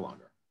yourself a little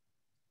longer?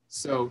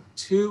 So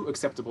 2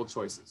 acceptable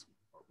choices.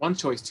 1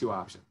 choice, 2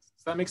 options.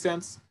 Does that make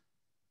sense?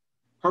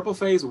 Purple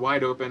phase,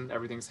 wide open,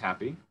 everything's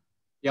happy.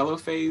 Yellow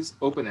phase,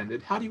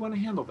 open-ended. How do you want to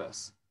handle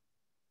this?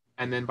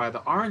 And then by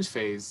the orange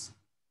phase,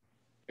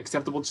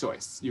 acceptable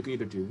choice. You can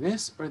either do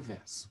this or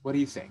this. What do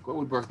you think? What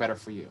would work better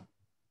for you?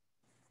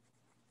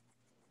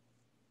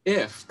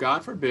 If,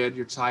 God forbid,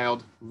 your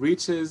child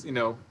reaches,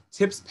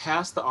 tips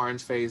past the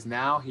orange phase,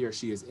 now he or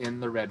she is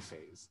in the red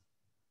phase.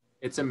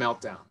 It's a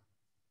meltdown.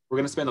 We're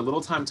going to spend a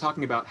little time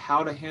talking about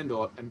how to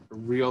handle a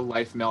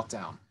real-life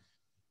meltdown.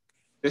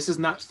 This is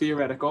not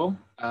theoretical.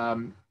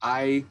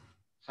 I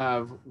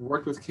have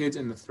worked with kids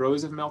in the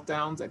throes of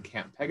meltdowns at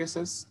Camp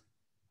Pegasus.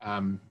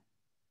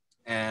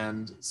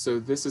 And so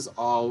this is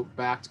all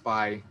backed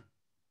by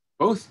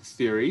both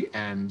theory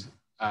and,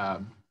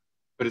 but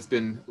it's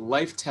been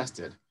life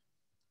tested.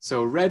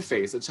 So red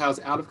phase, the child's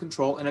out of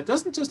control, and it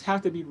doesn't just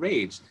have to be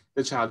rage.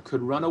 The child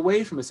could run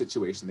away from a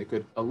situation. They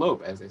could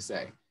elope, as they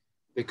say.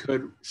 They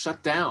could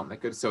shut down.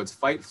 So it's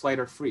fight, flight,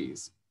 or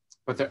freeze,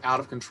 but they're out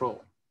of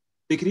control.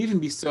 They could even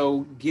be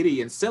so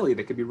giddy and silly,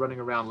 they could be running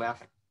around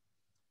laughing.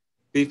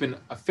 They've been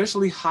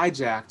officially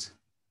hijacked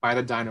by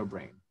the dino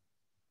brain.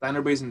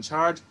 Dino brain's in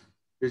charge.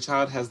 Your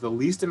child has the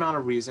least amount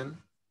of reason.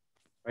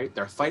 right?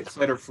 Their fight,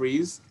 flight, or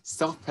freeze,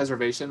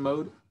 self-preservation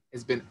mode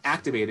has been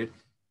activated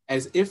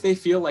as if they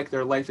feel like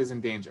their life is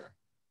in danger.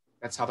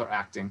 That's how they're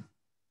acting.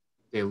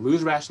 They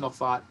lose rational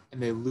thought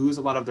and they lose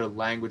a lot of their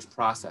language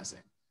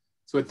processing.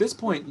 So at this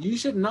point, you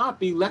should not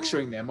be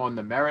lecturing them on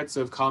the merits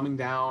of calming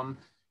down,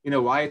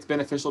 why it's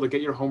beneficial to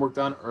get your homework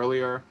done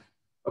earlier,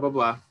 blah, blah,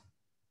 blah.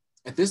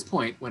 At this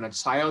point, when a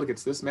child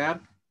gets this mad,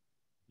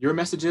 your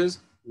message is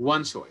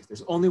one choice.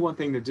 There's only one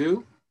thing to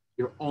do.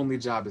 Your only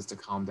job is to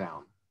calm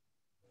down.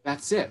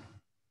 That's it.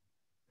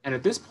 And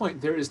at this point,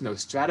 there is no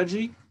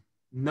strategy.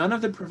 None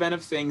of the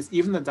preventive things,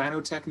 even the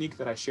dino technique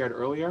that I shared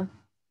earlier,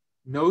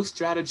 no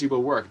strategy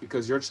will work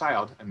because your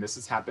child, and this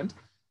has happened,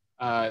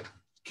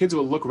 kids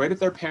will look right at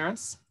their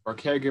parents or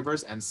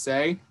caregivers and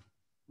say,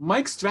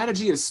 Mike's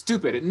strategy is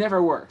stupid. It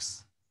never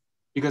works.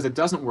 Because it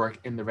doesn't work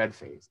in the red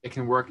phase. It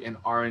can work in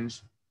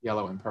orange,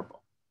 yellow, and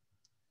purple.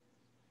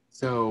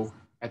 So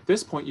at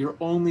this point, your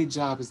only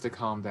job is to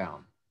calm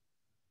down.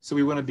 So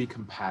we want to be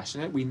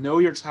compassionate. We know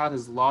your child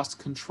has lost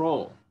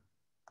control.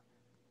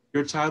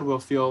 Your child will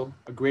feel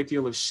a great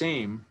deal of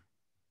shame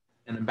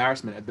and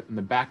embarrassment in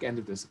the back end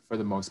of this for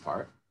the most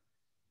part.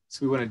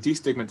 So we want to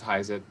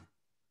destigmatize it.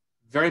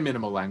 Very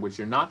minimal language.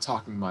 You're not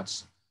talking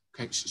much.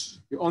 Okay, shh.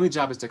 Your only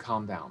job is to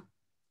calm down.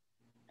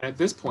 And at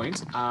this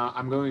point,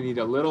 I'm going to need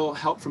a little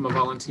help from a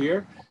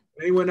volunteer.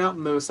 Anyone out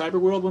in the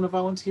cyber world want to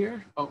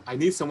volunteer? Oh, I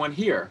need someone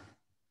here.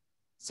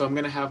 So I'm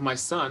going to have my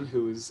son,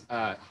 who's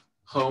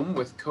home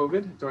with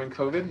COVID, during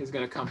COVID, he's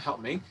going to come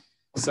help me.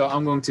 So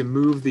I'm going to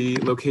move the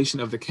location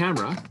of the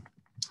camera.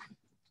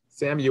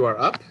 Sam, you are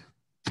up.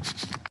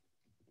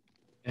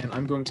 And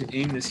I'm going to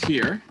aim this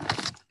here.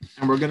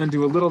 And we're going to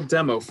do a little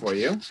demo for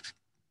you.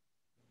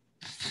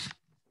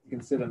 You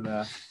can sit in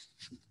the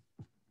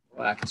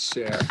black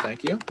chair.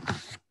 Thank you.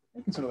 I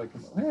can sort of like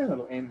come over here, a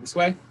little aim this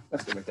way.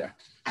 That's good right there.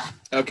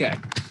 Okay,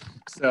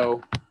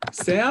 so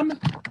Sam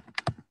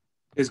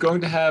is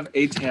going to have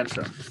a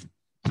tantrum,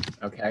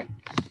 okay?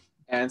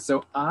 And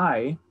so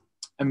I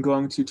am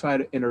going to try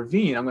to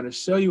intervene. I'm going to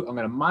show you, I'm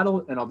going to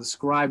model, and I'll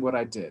describe what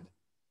I did.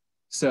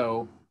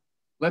 So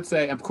let's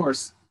say, of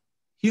course,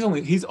 he's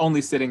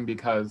only sitting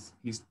because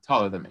he's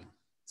taller than me.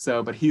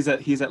 So, but he's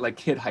at like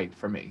kid height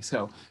for me.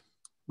 So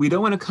we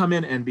don't want to come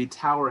in and be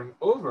towering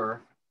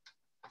over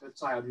the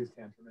child who's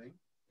tantruming,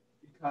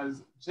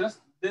 because just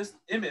this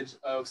image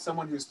of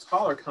someone who's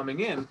taller coming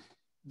in,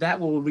 that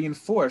will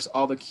reinforce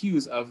all the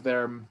cues of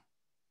their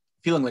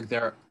feeling like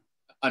they're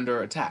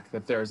under attack,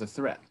 that there is a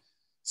threat.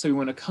 So you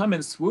want to come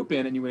and swoop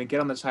in and you want to get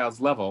on the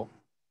child's level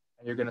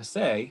and you're going to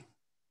say,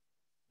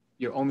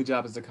 your only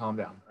job is to calm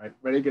down. All right,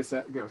 ready, get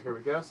set, go. Here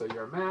we go. So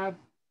you're mad.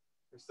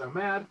 You're so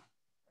mad.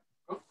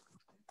 Oh.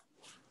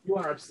 You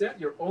are upset.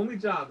 Your only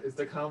job is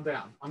to calm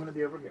down. I'm going to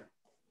be over here.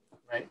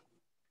 Right?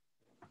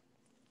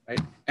 Right?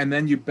 And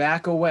then you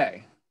back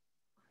away.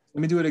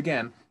 Let me do it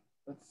again.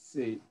 Let's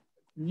see.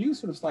 Can you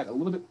sort of slide a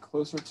little bit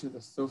closer to the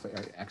sofa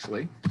area,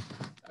 actually?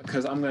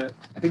 Because I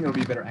think it'll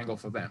be a better angle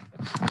for them.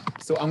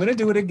 So I'm gonna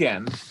do it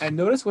again. And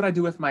notice what I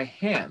do with my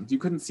hand. You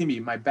couldn't see me,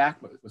 my back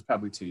was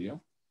probably to you.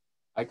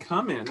 I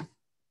come in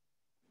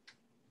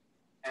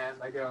and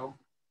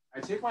I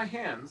take my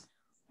hands,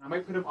 and I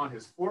might put them on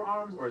his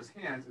forearms or his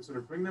hands and sort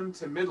of bring them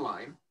to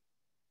midline.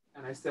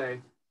 And I say,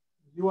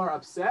 you are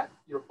upset,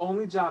 your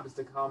only job is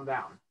to calm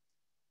down,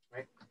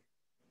 right?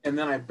 And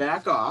then I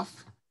back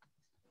off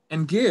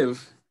and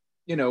give,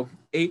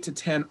 8 to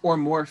 10 or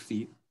more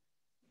feet.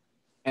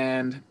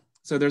 And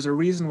so there's a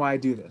reason why I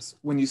do this.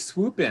 When you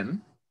swoop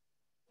in,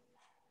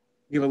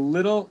 give a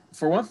little,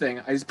 for one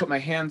thing, I just put my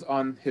hands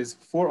on his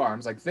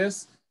forearms like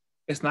this.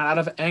 It's not out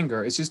of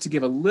anger. It's just to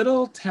give a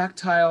little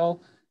tactile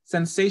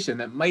sensation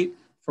that might,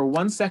 for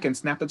 1 second,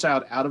 snap the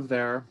child out of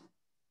their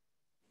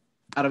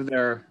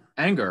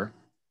anger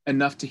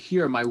enough to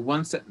hear my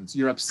one sentence.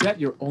 You're upset.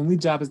 Your only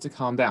job is to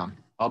calm down.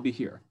 I'll be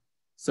here.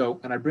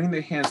 So, and I bring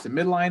the hands to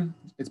midline.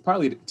 It's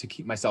partly to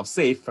keep myself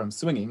safe from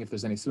swinging, if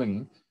there's any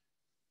swinging.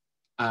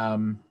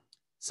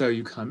 So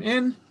you come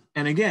in,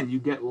 and again, you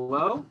get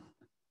low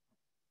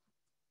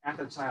at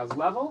the child's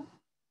level.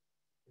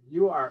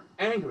 You are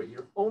angry.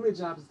 Your only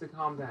job is to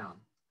calm down.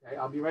 Okay,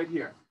 I'll be right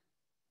here.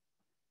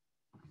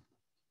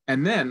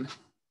 And then,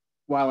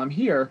 while I'm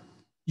here,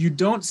 you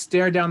don't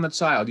stare down the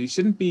child. You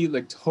shouldn't be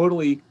like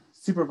totally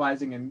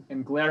supervising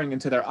and glaring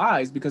into their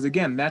eyes, because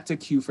again, that's a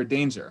cue for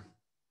danger.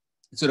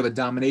 It's sort of a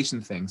domination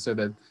thing, so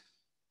that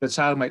the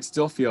child might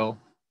still feel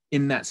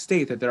in that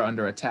state that they're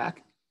under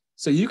attack.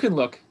 So you can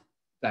look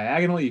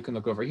diagonally, you can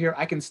look over here.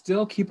 I can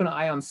still keep an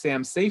eye on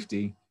Sam's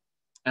safety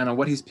and on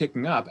what he's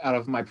picking up out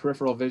of my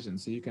peripheral vision.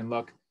 So you can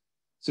look,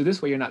 so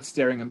this way you're not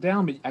staring him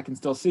down, but I can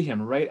still see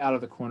him right out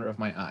of the corner of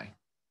my eye,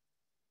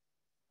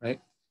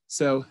 right?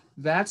 So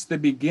that's the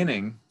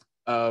beginning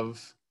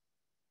of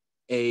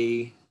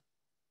a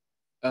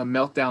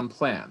meltdown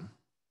plan.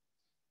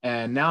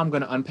 And now I'm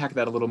going to unpack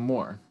that a little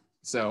more.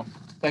 So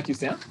thank you,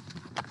 Sam.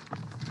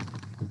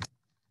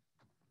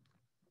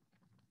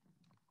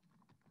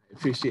 I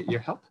appreciate your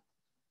help.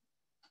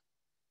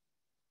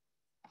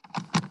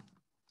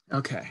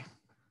 Okay.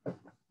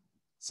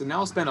 So now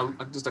I'll spend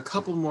just a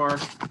couple more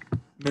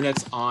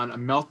minutes on a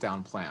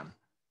meltdown plan.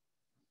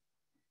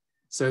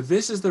 So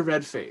this is the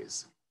red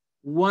phase.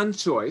 One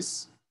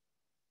choice,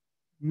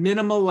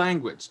 minimal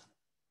language.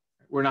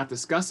 We're not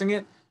discussing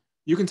it.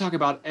 You can talk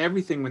about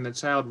everything when the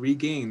child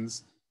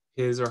regains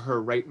his or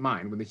her right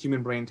mind, when the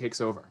human brain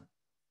takes over,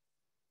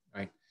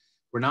 right?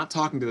 We're not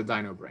talking to the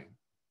dino brain.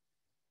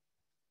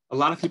 A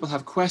lot of people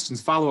have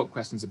questions, follow-up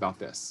questions about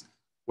this.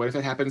 What if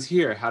it happens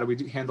here? How do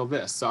we handle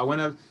this? So I want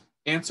to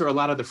answer a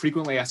lot of the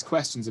frequently asked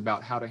questions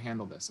about how to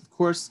handle this. Of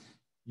course,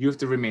 you have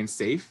to remain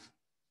safe.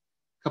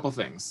 A couple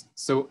things.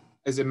 So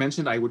as I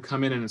mentioned, I would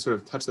come in and sort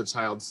of touch the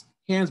child's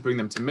hands, bring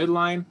them to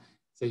midline,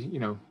 say, you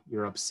know,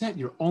 you're upset.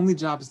 Your only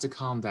job is to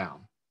calm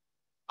down.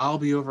 I'll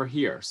be over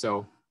here.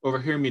 So over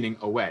here meaning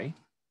away,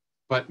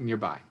 but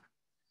nearby.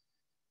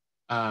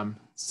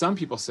 Some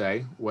people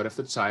say, what if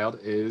the child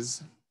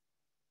is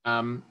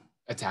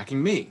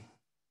attacking me?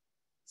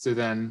 So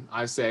then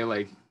I say,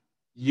 like,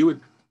 you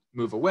would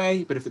move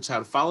away, but if the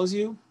child follows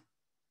you,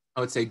 I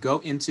would say go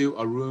into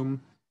a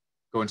room,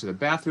 go into the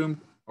bathroom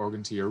or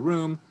into your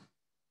room,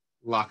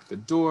 lock the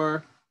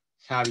door,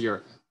 have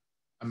a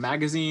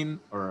magazine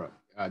or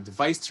a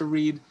device to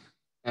read,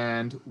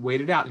 and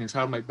wait it out. And your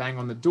child might bang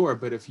on the door,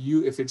 but if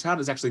your child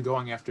is actually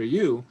going after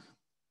you,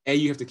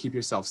 you have to keep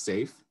yourself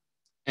safe,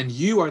 and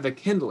you are the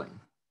kindling.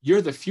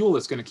 You're the fuel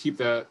that's going to keep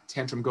the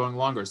tantrum going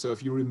longer. So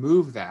if you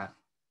remove that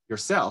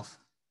yourself,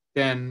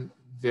 then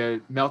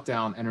the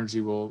meltdown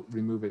energy will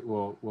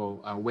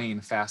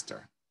wane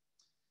faster.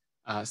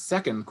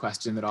 Second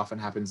question that often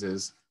happens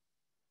is,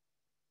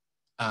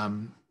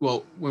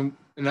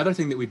 another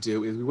thing that we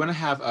do is we want to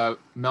have a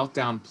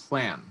meltdown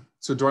plan.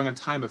 So during a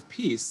time of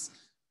peace,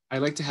 I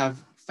like to have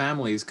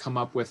families come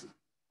up with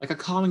like a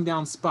calming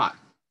down spot.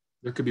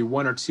 There could be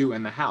one or two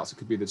in the house. It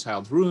could be the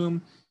child's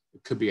room.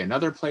 It could be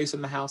another place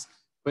in the house,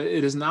 but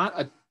it is not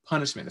a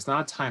punishment. It's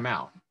not a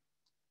timeout.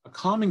 A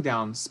calm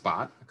down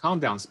spot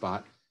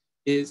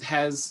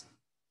has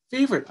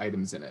favorite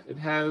items in it. It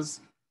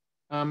has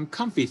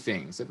comfy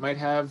things. It might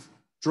have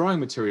drawing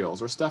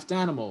materials or stuffed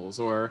animals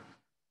or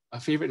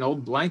an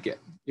old blanket.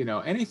 You know,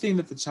 anything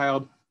that the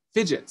child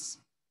fidgets.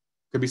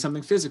 Could be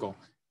something physical.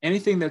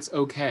 Anything that's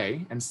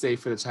okay and safe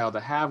for the child to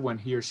have when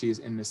he or she is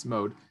in this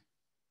mode.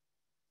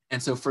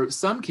 And so for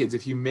some kids,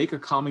 if you make a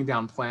calming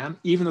down plan,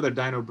 even though their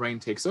dino brain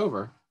takes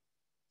over,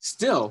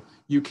 still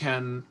you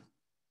can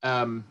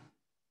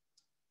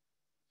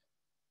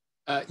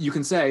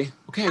say,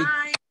 okay,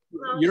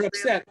 you're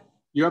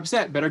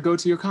upset, better go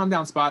to your calm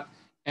down spot.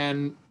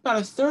 And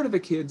about a third of the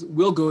kids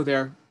will go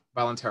there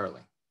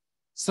voluntarily.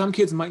 Some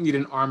kids might need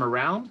an arm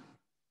around,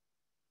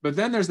 but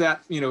then there's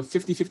that,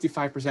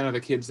 50-55% of the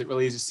kids that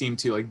really just seem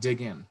to like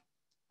dig in.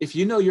 If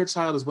you know your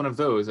child is one of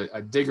those,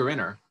 a digger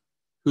inner,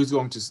 who's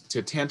going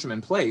to tantrum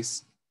in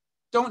place,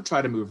 don't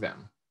try to move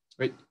them,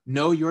 right?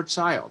 Know your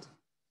child.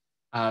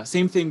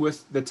 Same thing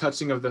with the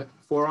touching of the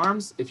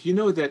forearms. If you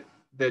know that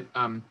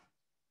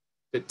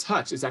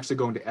touch is actually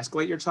going to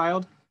escalate your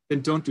child,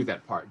 then don't do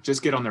that part.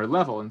 Just get on their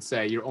level and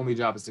say, your only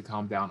job is to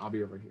calm down, I'll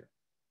be over here.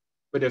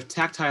 But if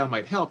tactile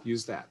might help,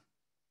 use that.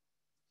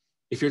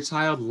 If your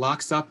child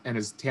locks up and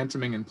is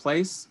tantruming in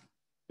place,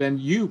 then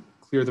you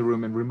clear the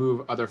room and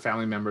remove other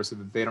family members so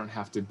that they don't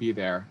have to be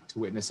there to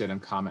witness it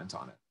and comment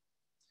on it,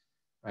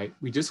 right?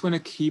 We just want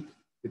to keep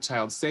the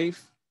child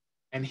safe.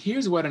 And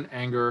here's what an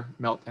anger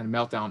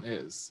meltdown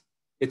is.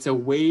 It's a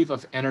wave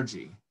of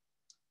energy.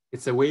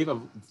 It's a wave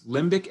of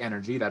limbic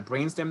energy, that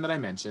brainstem that I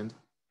mentioned,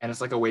 and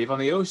it's like a wave on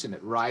the ocean.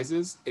 It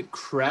rises, it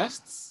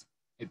crests,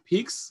 it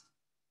peaks,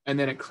 and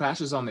then it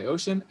crashes on the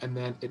ocean, and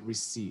then it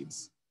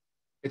recedes.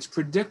 It's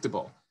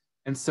predictable.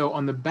 And so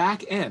on the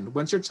back end,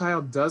 once your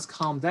child does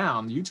calm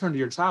down, you turn to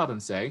your child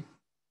and say,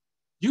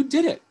 you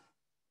did it.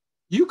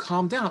 You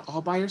calmed down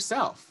all by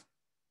yourself.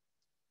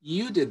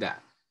 You did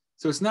that.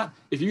 So it's not,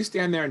 if you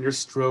stand there and you're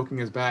stroking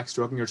his back,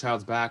 stroking your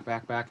child's back,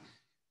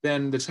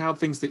 then the child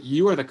thinks that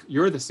you're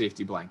the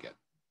safety blanket,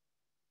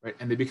 right?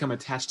 And they become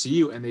attached to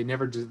you and they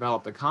never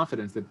develop the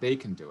confidence that they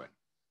can do it.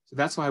 So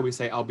that's why we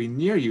say, I'll be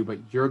near you, but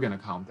you're gonna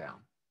calm down.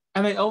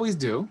 And they always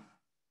do.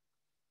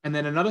 And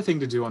then another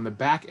thing to do on the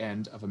back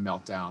end of a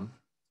meltdown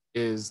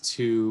is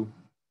to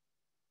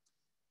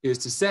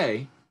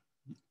say,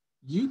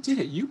 you did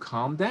it, you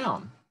calmed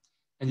down.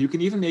 And you can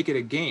even make it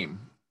a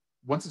game.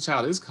 Once the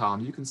child is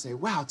calm, you can say,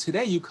 wow,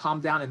 today you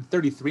calmed down in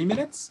 33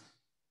 minutes.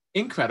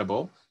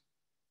 Incredible.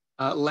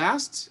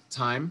 Last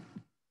time,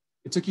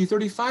 it took you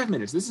 35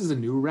 minutes. This is a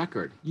new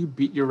record. You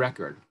beat your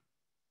record.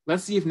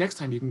 Let's see if next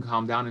time you can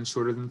calm down in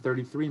shorter than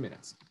 33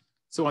 minutes.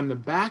 So on the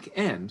back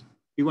end,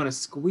 we want to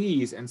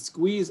squeeze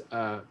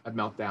a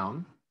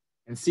meltdown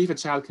and see if a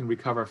child can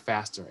recover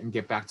faster and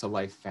get back to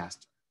life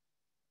faster.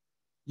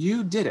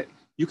 You did it.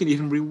 You can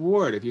even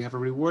reward if you have a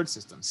reward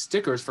system.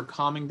 Stickers for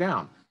calming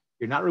down.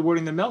 You're not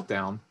rewarding the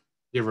meltdown,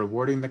 you're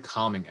rewarding the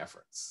calming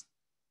efforts.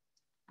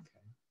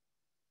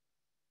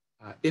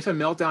 Okay. If a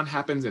meltdown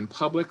happens in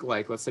public,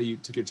 like let's say you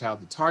took your child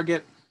to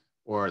Target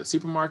or the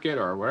supermarket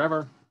or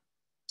wherever,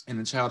 and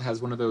the child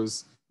has one of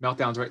those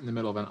meltdowns right in the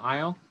middle of an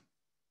aisle,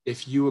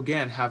 if you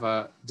again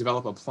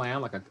develop a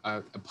plan, like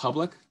a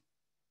public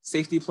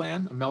safety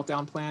plan, a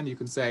meltdown plan. You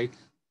can say,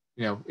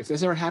 if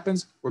this ever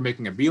happens, we're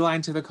making a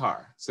beeline to the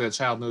car so the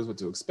child knows what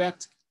to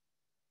expect.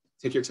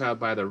 Take your child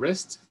by the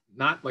wrist,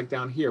 not like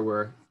down here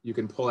where you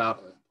can pull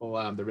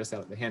the wrist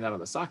out, the hand out of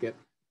the socket,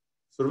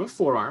 sort of a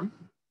forearm,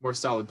 more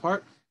solid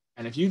part.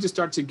 And if you just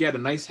start to get a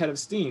nice head of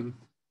steam,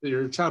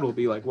 your child will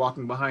be like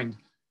walking behind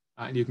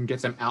and you can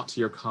get them out to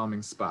your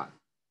calming spot.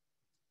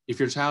 If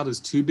your child is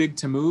too big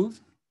to move,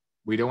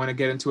 we don't want to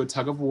get into a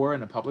tug of war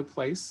in a public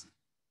place.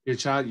 The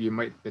child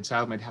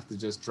might have to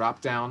just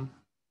drop down,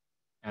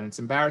 and it's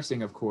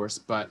embarrassing, of course,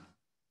 but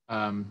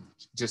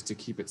just to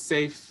keep it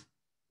safe,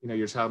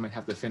 your child might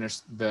have to finish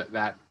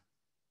that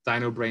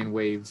dino brain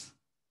wave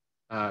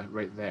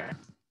right there.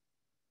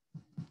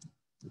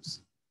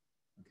 Oops.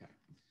 Okay.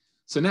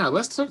 So now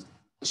let's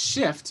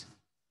shift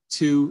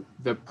to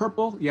the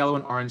purple, yellow,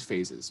 and orange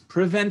phases.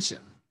 Prevention.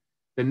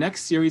 The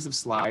next series of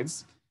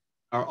slides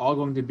are all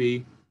going to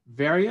be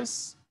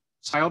various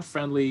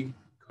child-friendly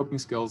coping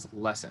skills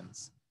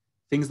lessons,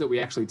 things that we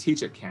actually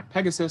teach at Camp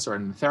Pegasus or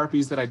in the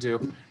therapies that I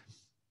do.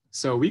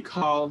 So we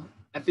call,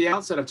 at the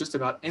outset of just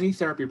about any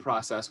therapy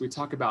process, we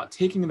talk about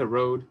taking the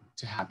road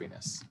to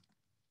happiness.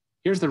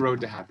 Here's the road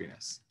to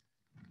happiness.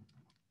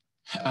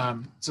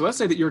 So let's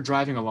say that you're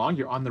driving along,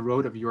 you're on the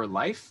road of your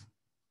life,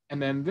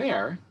 and then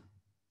there,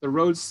 the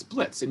road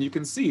splits, and you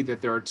can see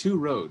that there are two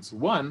roads.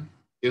 One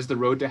is the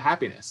road to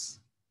happiness,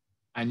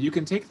 and you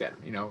can take that.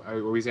 I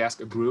always ask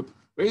a group,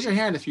 raise your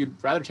hand if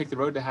you'd rather take the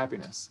road to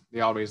happiness.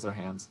 They all raise their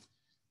hands.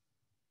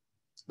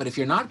 But if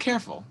you're not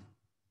careful,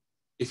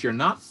 if you're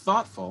not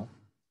thoughtful,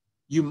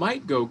 you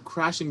might go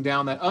crashing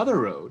down that other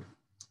road,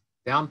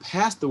 down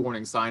past the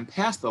warning sign,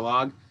 past the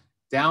log,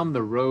 down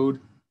the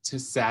road to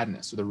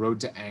sadness or the road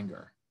to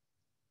anger,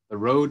 the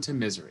road to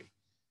misery.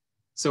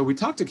 So we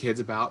talk to kids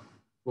about,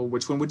 well,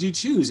 which one would you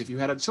choose if you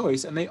had a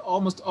choice? And they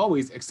almost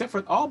always, except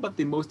for all but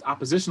the most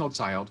oppositional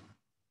child,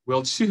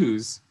 will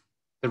choose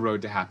the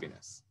road to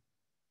happiness.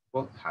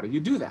 Well, how do you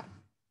do that?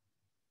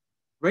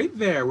 Right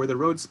there where the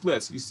road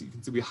splits, you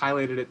can see we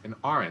highlighted it in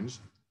orange.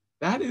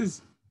 That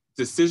is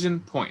decision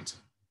point.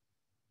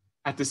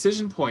 At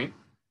decision point,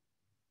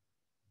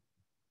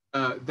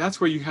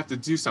 that's where you have to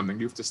do something.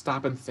 You have to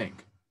stop and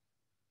think.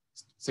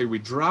 So we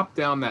drop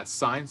down that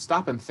sign,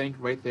 stop and think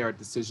right there at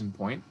decision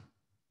point.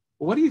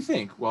 Well, what do you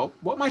think? Well,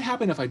 what might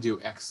happen if I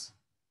do X?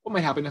 What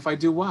might happen if I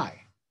do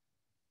Y?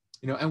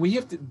 And we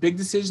have big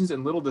decisions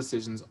and little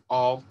decisions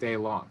all day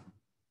long.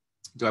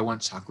 Do I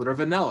want chocolate or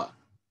vanilla?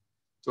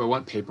 Do I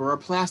want paper or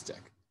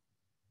plastic?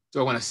 Do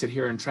I want to sit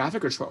here in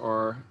traffic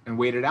and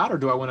wait it out, or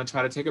do I want to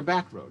try to take a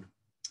back road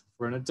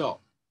for an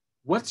adult?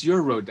 What's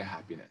your road to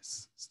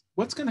happiness?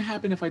 What's going to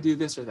happen if I do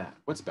this or that?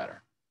 What's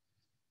better?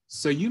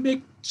 So you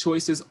make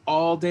choices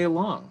all day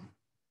long.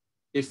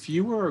 If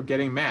you were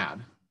getting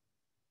mad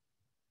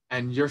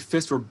and your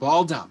fists were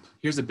balled up,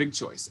 here's a big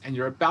choice, and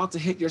you're about to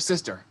hit your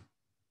sister,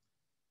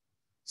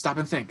 stop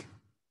and think.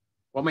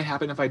 What might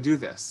happen if I do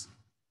this?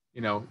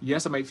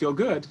 Yes, it might feel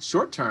good,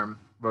 short-term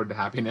road to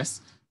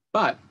happiness,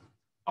 but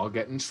I'll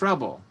get in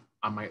trouble.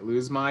 I might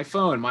lose my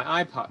phone,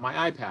 my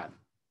iPad.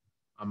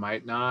 I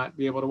might not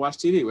be able to watch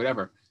TV,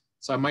 whatever.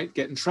 So I might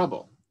get in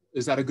trouble.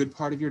 Is that a good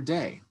part of your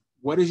day?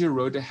 What is your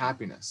road to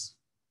happiness?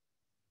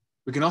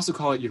 We can also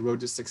call it your road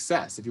to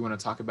success if you want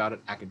to talk about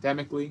it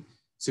academically.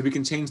 So we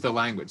can change the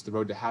language, the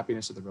road to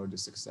happiness or the road to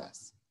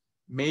success.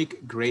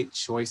 Make great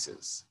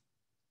choices.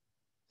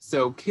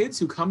 So kids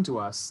who come to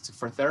us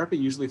for therapy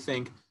usually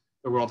think,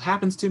 the world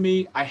happens to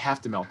me, I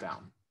have to melt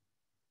down,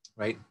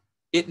 right?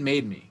 It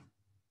made me.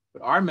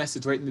 But our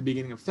message right in the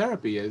beginning of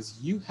therapy is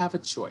you have a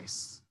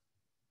choice.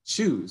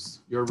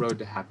 Choose your road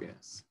to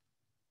happiness.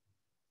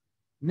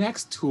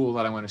 Next tool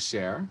that I want to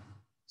share,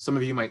 some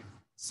of you might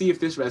see if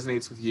this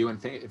resonates with you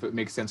and think if it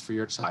makes sense for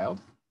your child.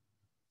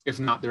 If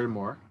not, there are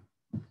more.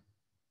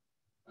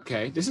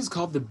 Okay, this is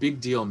called the big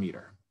deal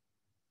meter.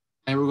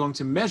 And we're going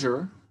to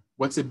measure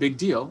what's a big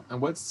deal and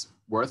what's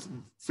worth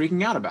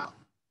freaking out about.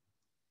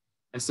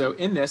 And so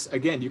in this,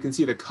 again, you can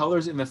see the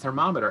colors in the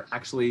thermometer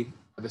actually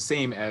are the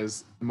same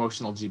as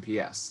emotional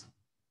GPS.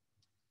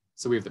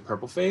 So we have the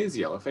purple phase,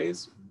 yellow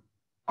phase,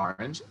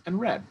 orange, and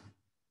red,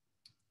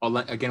 all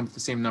again with the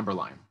same number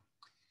line.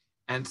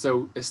 And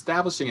so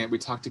establishing it, we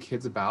talk to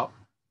kids about,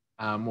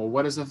 well,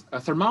 what does a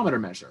thermometer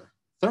measure?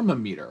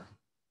 Thermometer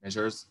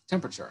measures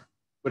temperature.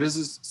 What does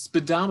a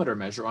speedometer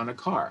measure on a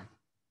car?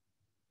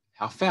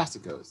 How fast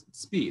it goes,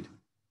 speed.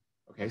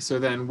 Okay, so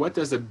then what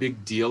does a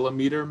big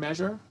deal-o-meter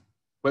measure?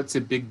 What's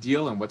a big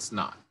deal and what's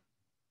not?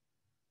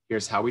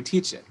 Here's how we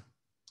teach it.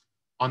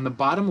 On the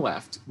bottom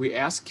left, we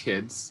ask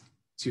kids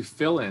to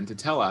fill in, to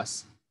tell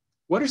us,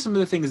 what are some of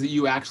the things that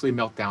you actually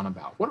melt down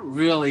about? What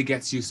really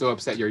gets you so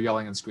upset you're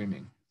yelling and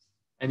screaming?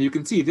 And you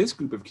can see this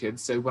group of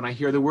kids said, when I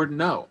hear the word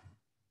no,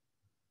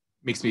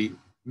 makes me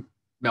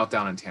melt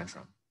down and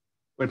tantrum.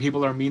 When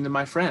people are mean to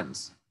my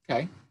friends,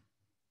 okay.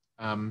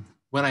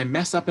 When I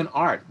mess up in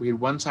art, we had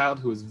one child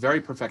who was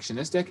very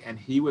perfectionistic and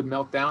he would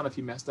melt down if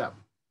he messed up,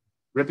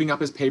 ripping up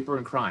his paper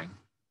and crying.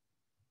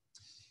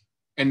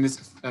 And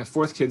this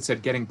fourth kid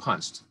said getting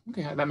punched.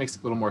 Okay, that makes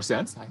a little more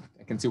sense.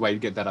 I can see why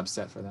you'd get that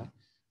upset for that.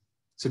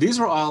 So these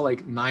were all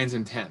like 9s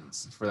and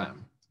 10s for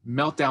them.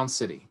 Meltdown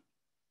City.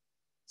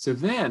 So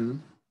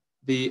then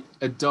the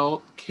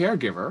adult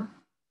caregiver,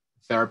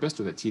 therapist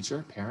or the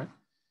teacher, parent,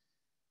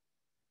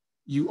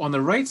 you on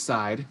the right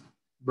side,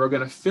 we're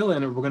going to fill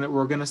in,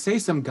 we're going to say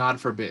some God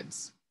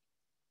forbids.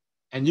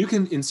 And you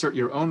can insert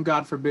your own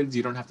God forbids.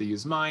 You don't have to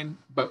use mine.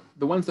 But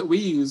the ones that we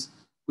use,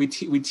 we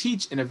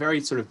teach in a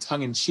very sort of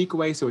tongue-in-cheek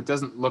way, so it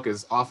doesn't look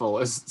as awful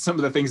as some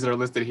of the things that are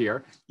listed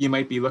here. You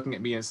might be looking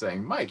at me and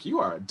saying, Mike, you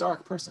are a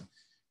dark person.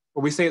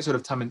 But we say it sort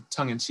of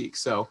tongue-in-cheek.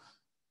 So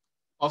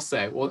I'll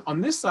say, well,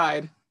 on this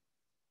side,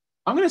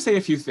 I'm going to say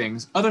a few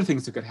things, other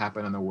things that could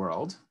happen in the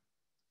world.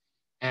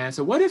 And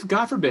so what if,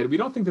 God forbid, we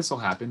don't think this will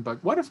happen,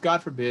 but what if,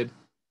 God forbid,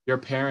 your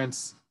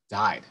parents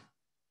died?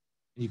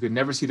 You could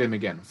never see them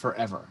again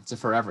forever. It's a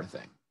forever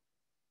thing.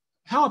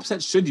 How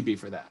upset should you be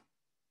for that?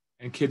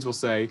 And kids will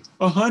say,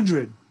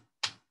 100.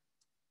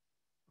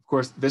 Of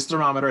course, this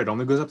thermometer, it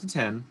only goes up to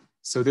 10.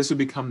 So this would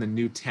become the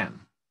new 10.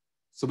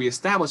 So we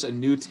establish a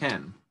new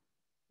 10.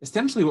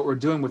 Essentially what we're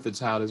doing with the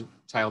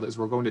child is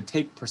we're going to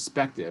take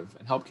perspective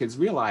and help kids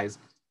realize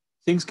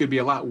things could be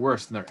a lot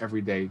worse than their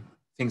everyday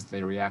things that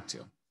they react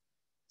to.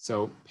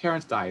 So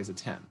parents die is a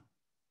 10.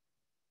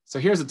 So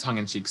here's a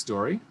tongue-in-cheek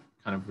story,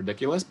 kind of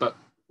ridiculous, but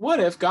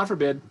what if, God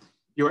forbid,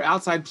 you were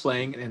outside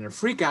playing and in a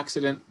freak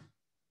accident,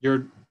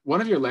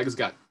 one of your legs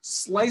got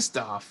sliced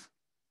off,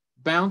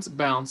 bounce,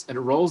 and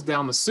it rolls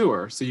down the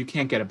sewer so you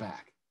can't get it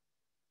back.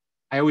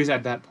 I always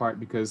add that part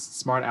because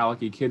smart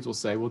alecky kids will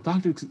say, well,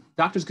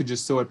 doctors could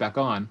just sew it back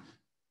on.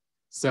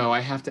 So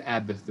I have to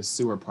add the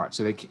sewer part.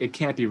 So it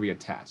can't be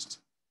reattached.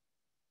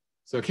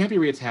 So it can't be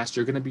reattached.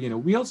 You're going to be in a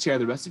wheelchair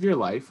the rest of your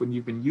life when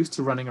you've been used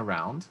to running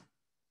around.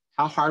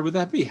 How hard would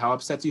that be? How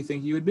upset do you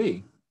think you would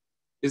be?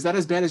 Is that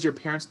as bad as your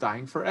parents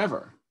dying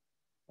forever?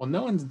 Well,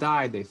 no one's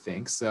died, they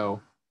think,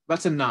 so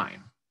that's a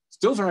 9.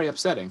 Still very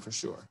upsetting for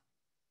sure.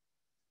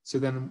 So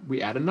then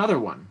we add another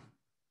one.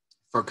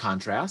 For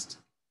contrast,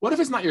 what if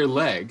it's not your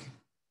leg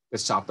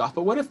that's chopped off,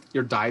 but what if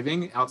you're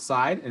diving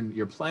outside and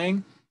you're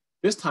playing?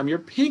 This time your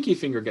pinky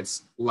finger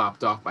gets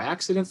lopped off by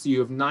accident, so you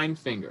have 9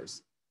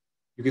 fingers.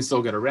 You can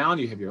still get around,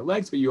 you have your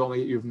legs, but you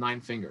have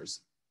 9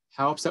 fingers.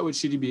 How upset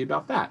should you be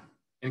about that?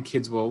 And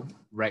kids will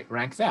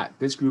rank that.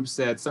 This group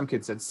said, some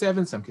kids said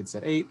 7, some kids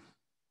said 8.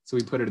 So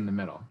we put it in the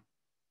middle.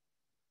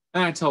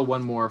 And I tell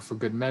one more for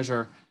good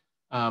measure.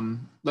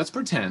 Let's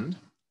pretend,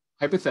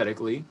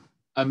 hypothetically,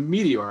 a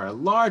meteor, a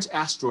large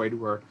asteroid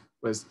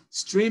was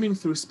streaming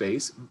through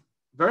space,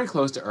 very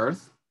close to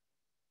Earth,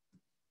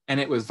 and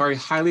it was very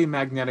highly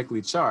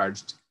magnetically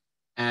charged,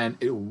 and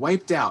it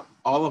wiped out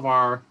all of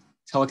our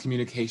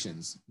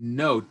telecommunications.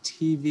 No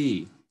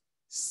TV,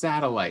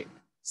 satellite,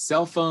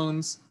 cell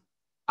phones,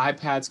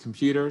 iPads,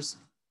 computers,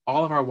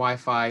 all of our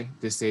Wi-Fi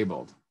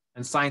disabled.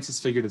 And scientists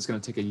figured it's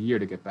going to take a year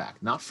to get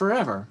back. Not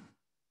forever,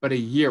 but a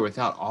year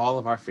without all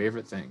of our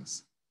favorite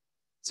things.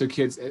 So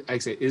kids, I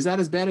say, is that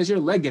as bad as your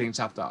leg getting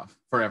chopped off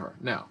forever?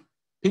 No.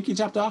 Pinky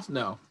chopped off?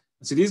 No.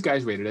 And so these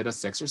guys rated it a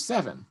 6 or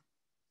 7.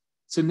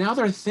 So now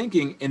they're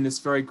thinking in this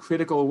very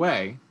critical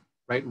way,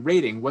 right?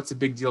 Rating what's a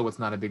big deal, what's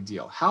not a big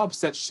deal. How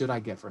upset should I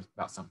get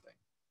about something?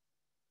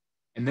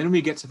 And then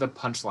we get to the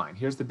punchline.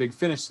 Here's the big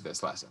finish to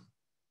this lesson.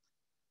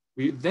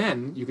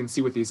 Then, you can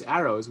see with these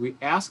arrows, we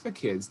ask the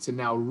kids to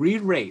now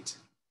re-rate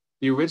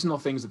the original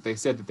things that they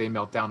said that they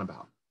melt down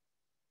about.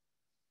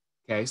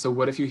 Okay, so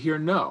what if you hear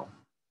no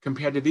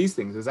compared to these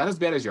things? Is that as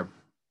bad as your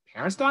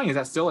parents dying? Is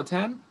that still a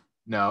 10?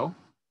 No.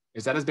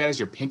 Is that as bad as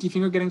your pinky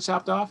finger getting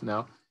chopped off?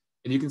 No.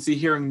 And you can see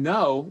hearing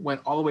no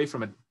went all the way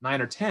from a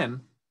 9 or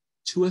 10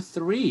 to a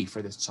 3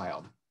 for this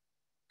child.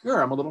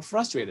 Grr, I'm a little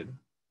frustrated.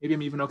 Maybe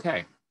I'm even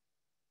okay.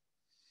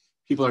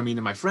 People are mean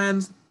to my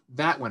friends.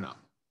 That went up.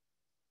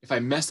 If I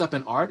mess up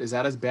in art, is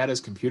that as bad as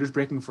computers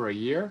breaking for a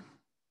year?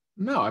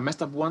 No, I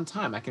messed up one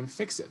time. I can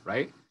fix it,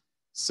 right?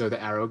 So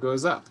the arrow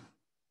goes up.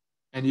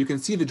 And you can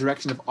see the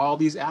direction of all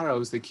these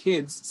arrows. The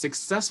kids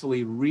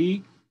successfully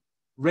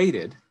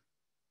re-rated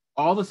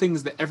all the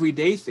things, the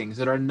everyday things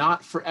that are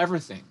not forever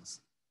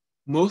things.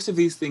 Most of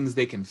these things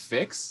they can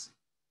fix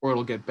or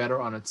it'll get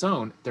better on its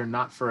own. They're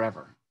not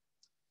forever.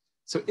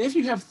 So if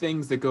you have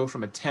things that go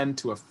from a 10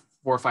 to a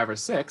 4, 5, or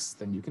 6,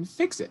 then you can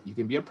fix it. You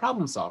can be a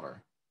problem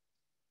solver.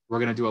 We're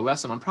going to do a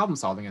lesson on problem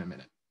solving in a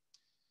minute.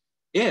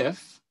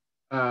 If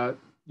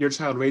your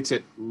child rates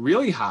it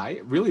really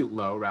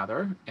low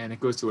rather, and it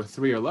goes to a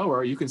 3 or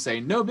lower, you can say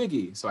no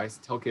biggie. So I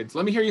tell kids,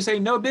 let me hear you say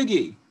no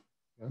biggie.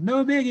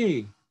 No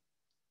biggie.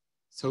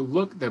 So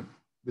look, the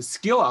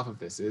skill off of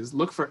this is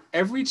look for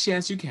every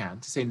chance you can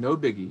to say no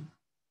biggie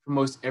for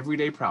most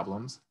everyday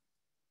problems.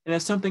 And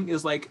if something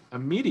is like a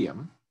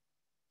medium,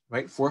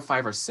 right, 4,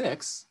 5, or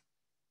 6,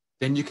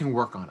 then you can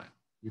work on it.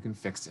 You can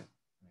fix it.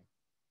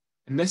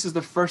 And this is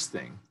the first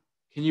thing.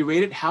 Can you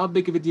rate it? How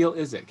big of a deal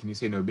is it? Can you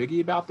say no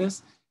biggie about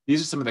this?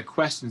 These are some of the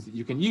questions that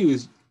you can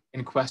use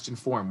in question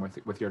form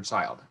with your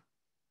child.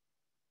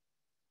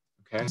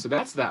 Okay, so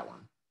that's that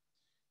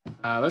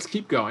one. Let's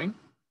keep going.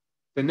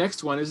 The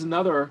next one is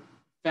another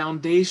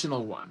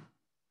foundational one.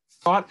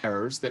 Thought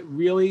errors that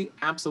really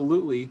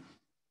absolutely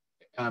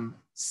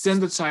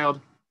send the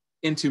child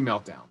into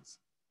meltdowns.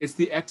 It's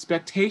the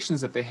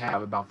expectations that they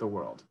have about the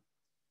world.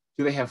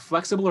 Do they have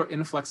flexible or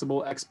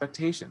inflexible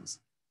expectations?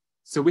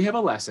 So we have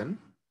a lesson.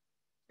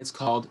 It's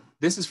called,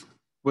 this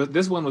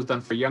one was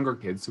done for younger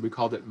kids, so we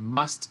called it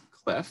Must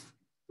Cliff,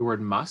 the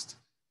word must,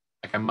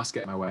 like I must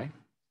get my way.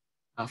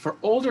 For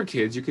older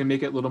kids, you can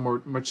make it a little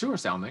more mature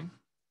sounding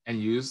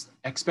and use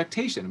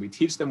expectation. We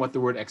teach them what the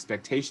word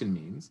expectation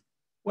means.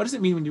 What does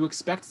it mean when you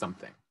expect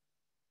something?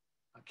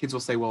 Kids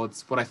will say, well,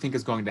 it's what I think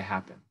is going to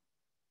happen,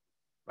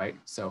 right?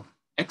 So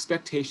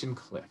expectation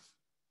cliff.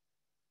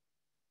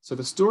 So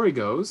the story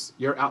goes,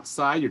 you're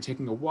outside, you're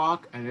taking a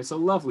walk, and it's a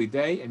lovely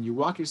day, and you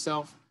walk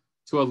yourself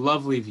to a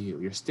lovely view.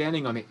 You're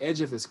standing on the edge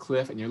of this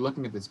cliff, and you're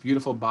looking at this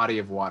beautiful body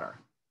of water.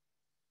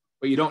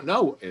 What you don't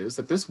know is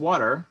that this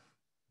water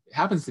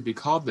happens to be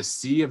called the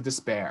Sea of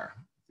Despair,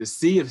 the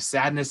Sea of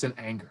Sadness and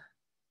Anger.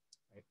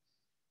 Right?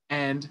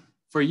 And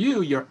for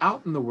you, you're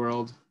out in the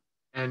world,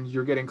 and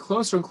you're getting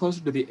closer and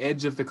closer to the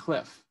edge of the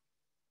cliff.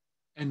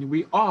 And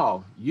we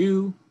all,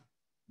 you,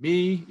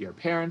 me, your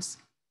parents,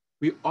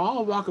 we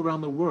all walk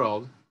around the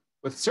world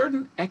with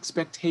certain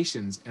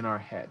expectations in our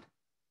head.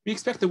 We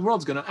expect the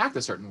world's going to act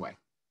a certain way.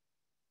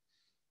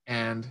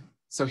 And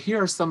so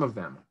here are some of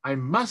them. I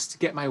must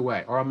get my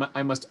way, or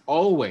I must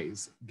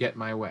always get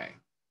my way.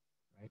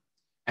 Right?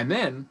 And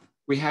then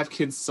we have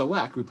kids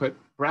select, we put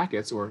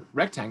brackets or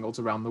rectangles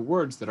around the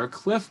words that are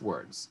cliff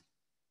words.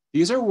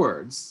 These are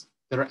words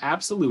that are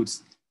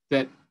absolutes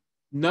that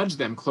nudge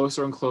them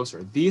closer and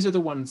closer. These are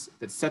the ones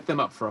that set them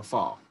up for a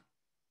fall.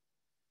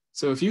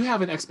 So if you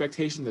have an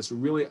expectation that's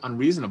really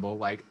unreasonable,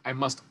 like I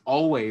must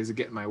always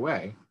get my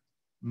way,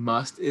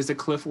 must is a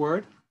cliff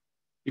word,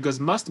 because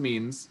must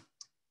means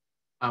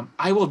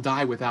I will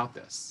die without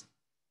this.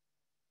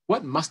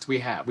 What must we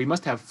have? We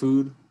must have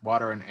food,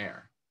 water, and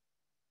air.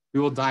 We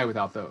will die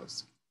without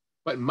those.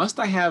 But must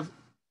I have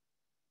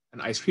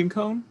an ice cream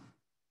cone?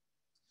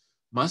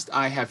 Must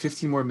I have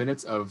 15 more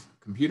minutes of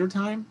computer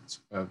time,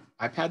 of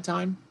iPad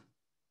time?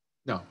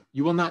 No,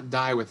 you will not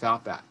die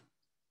without that.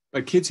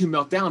 But kids who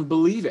melt down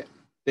believe it.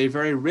 They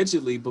very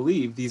rigidly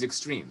believe these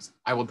extremes.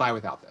 I will die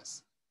without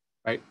this,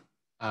 right?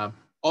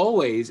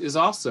 Always is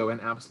also an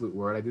absolute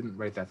word. I didn't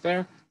write that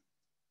there.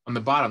 On the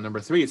bottom,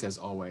 number 3, it says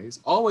always.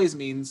 Always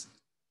means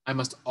I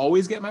must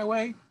always get my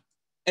way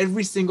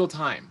every single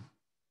time.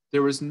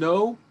 There is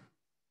no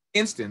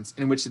instance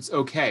in which it's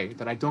okay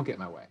that I don't get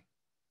my way.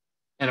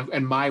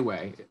 And my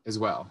way as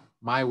well.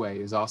 My way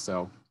is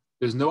also,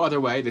 there's no other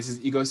way. This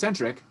is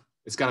egocentric.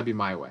 It's got to be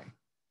my way.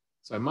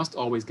 So I must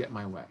always get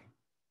my way.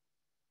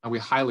 And we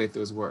highlight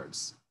those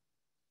words.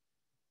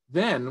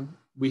 Then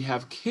we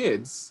have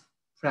kids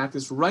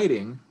practice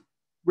writing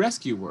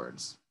rescue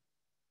words.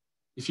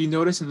 If you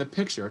notice in the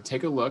picture,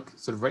 take a look,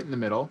 sort of right in the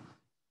middle,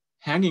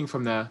 hanging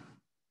from the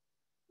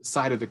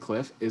side of the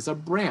cliff is a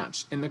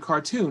branch. In the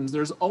cartoons,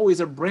 there's always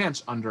a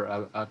branch under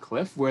a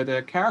cliff where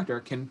the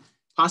character can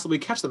possibly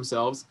catch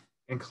themselves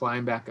and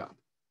climb back up.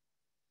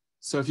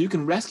 So if you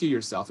can rescue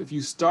yourself, if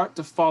you start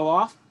to fall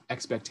off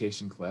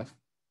expectation cliff,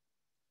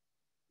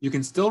 you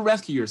can still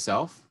rescue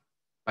yourself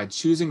by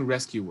choosing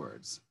rescue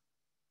words.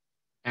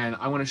 And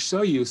I want to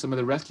show you some of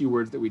the rescue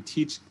words that we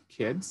teach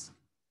kids.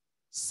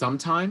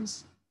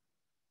 Sometimes,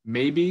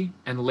 maybe,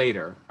 and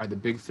later are the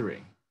big 3.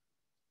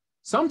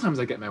 Sometimes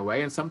I get my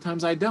way and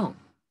sometimes I don't.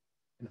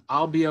 And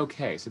I'll be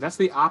okay. So that's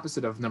the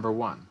opposite of number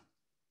 1.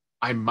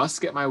 I must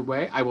get my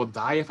way. I will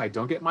die if I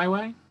don't get my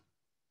way.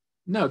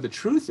 No, the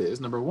truth is,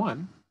 number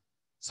 1,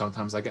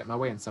 sometimes I get my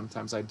way and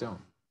sometimes I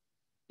don't.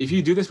 If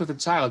you do this with a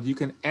child, you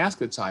can ask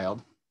the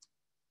child,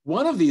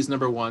 one of these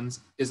number 1s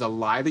is a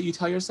lie that you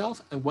tell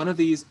yourself, and one of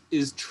these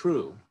is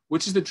true.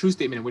 Which is the true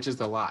statement and which is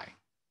the lie?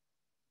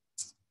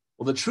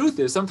 Well, the truth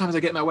is sometimes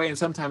I get my way and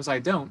sometimes I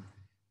don't,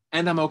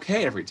 and I'm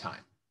okay every time.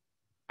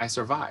 I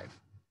survive.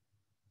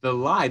 The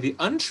lie, the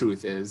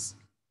untruth is,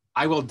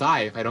 I will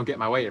die if I don't get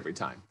my way every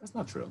time. That's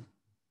not true.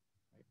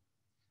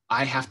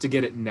 I have to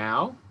get it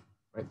now,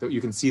 right? You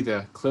can see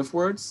the cliff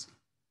words.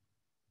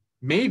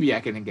 Maybe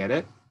I can get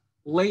it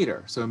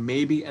later. So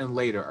maybe and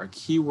later are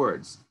key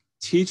words.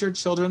 Teach your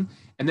children.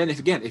 And then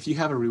if you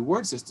have a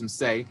reward system,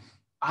 say,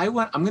 I'm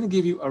going to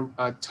give you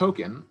a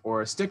token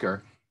or a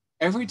sticker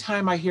every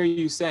time I hear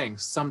you saying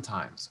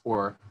sometimes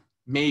or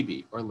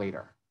maybe or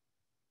later.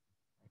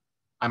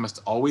 I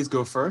must always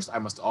go first. I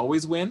must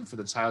always win for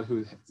the child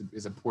who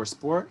is a poor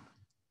sport.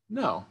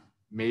 No,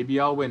 maybe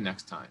I'll win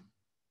next time.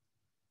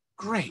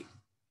 Great.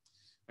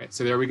 Right,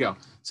 so there we go.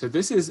 So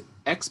this is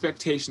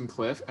expectation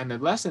cliff, and the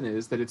lesson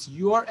is that it's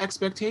your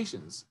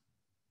expectations.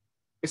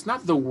 It's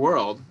not the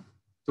world.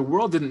 The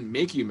world didn't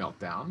make you melt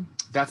down.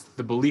 That's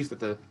the belief that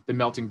the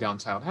melting down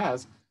child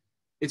has.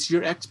 It's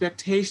your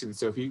expectations.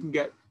 So if you can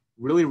get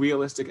really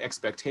realistic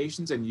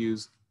expectations and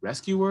use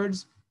rescue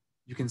words,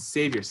 you can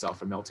save yourself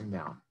from melting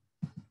down.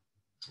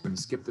 I'm going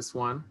to skip this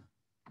one.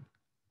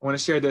 I want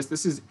to share this.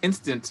 This is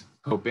instant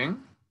coping.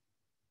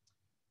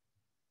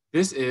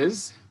 This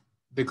is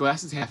the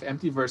glass is half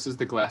empty versus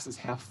the glass is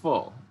half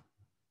full.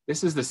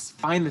 This is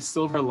find the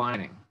silver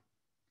lining.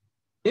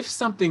 If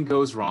something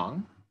goes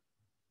wrong,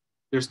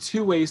 there's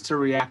 2 ways to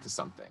react to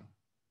something.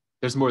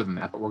 There's more than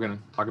that, but we're going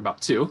to talk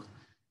about two.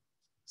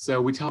 So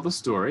we tell the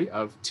story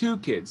of two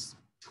kids,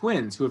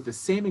 twins who have the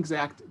same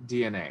exact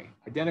DNA,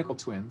 identical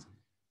twins,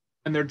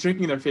 and they're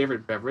drinking their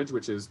favorite beverage,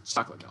 which is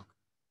chocolate milk.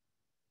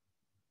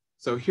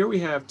 So here we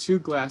have two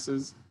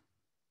glasses,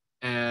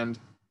 and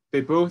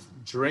they both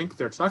drink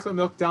their chocolate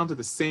milk down to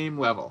the same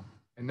level.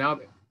 And now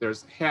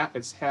there's half,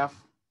 it's half,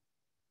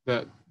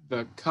 the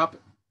cup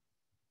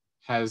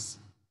is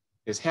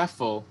half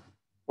full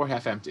or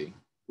half empty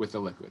with the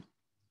liquid.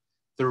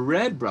 The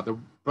red brother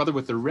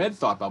with the red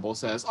thought bubble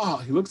says, oh,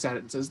 he looks at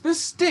it and says, this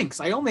stinks.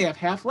 I only have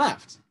half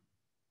left.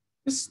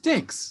 This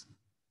stinks,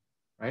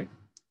 right?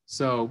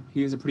 So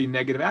he has a pretty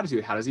negative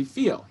attitude. How does he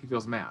feel? He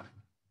feels mad.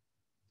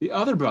 The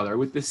other brother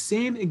with the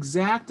same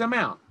exact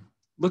amount,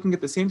 looking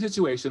at the same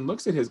situation,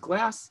 looks at his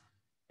glass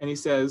and he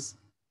says,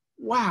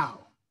 wow,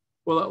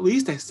 well, at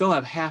least I still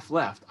have half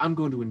left. I'm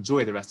going to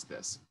enjoy the rest of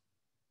this.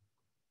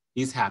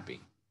 He's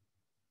happy.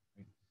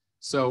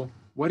 So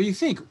what do you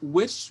think?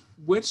 Which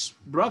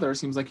brother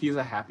seems like he's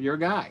a happier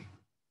guy?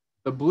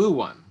 The blue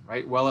one,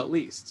 right? Well, at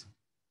least.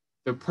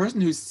 The person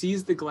who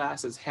sees the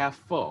glass as half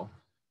full.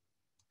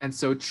 And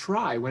so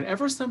try,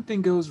 whenever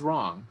something goes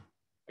wrong,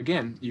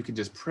 again, you can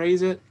just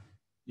praise it.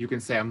 You can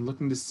say, I'm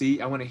looking to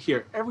see, I want to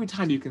hear. Every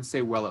time you can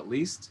say, well, at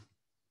least.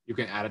 You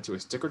can add it to a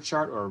sticker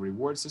chart or a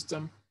reward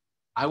system.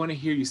 I want to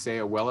hear you say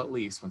a well, at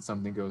least when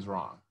something goes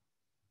wrong.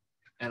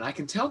 And I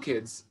can tell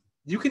kids,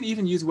 you can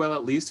even use well,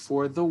 at least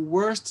for the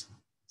worst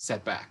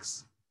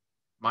setbacks.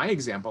 My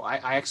example, I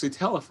actually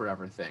tell a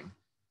forever thing.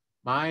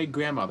 My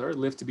grandmother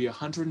lived to be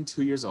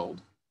 102 years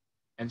old,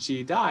 and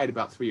she died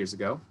about 3 years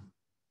ago.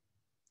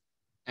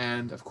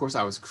 And of course,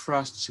 I was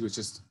crushed. She was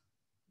just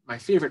my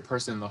favorite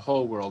person in the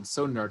whole world,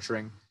 so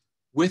nurturing.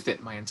 With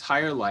it, my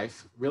entire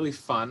life, really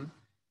fun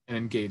and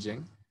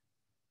engaging.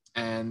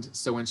 And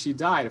so when she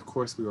died, of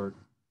course, we were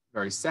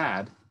very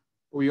sad.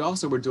 But we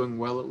also were doing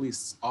well, at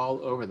least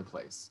all over the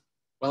place.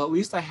 Well, at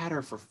least I had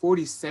her for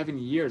 47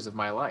 years of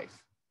my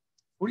life.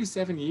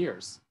 47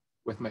 years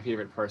with my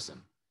favorite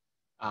person.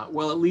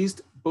 Well, at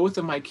least both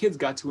of my kids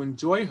got to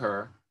enjoy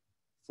her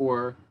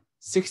for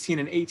 16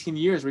 and 18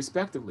 years,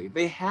 respectively.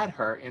 They had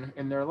her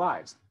in their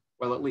lives,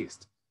 well, at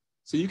least.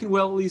 So you can,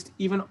 well, at least,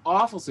 even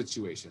awful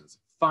situations,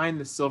 find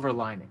the silver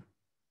lining.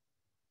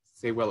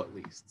 Say, well, at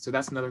least. So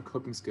that's another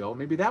coping skill.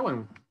 Maybe that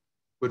one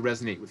would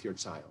resonate with your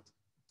child.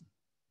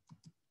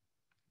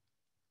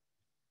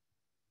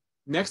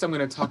 Next, I'm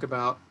going to talk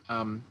about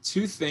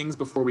two things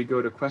before we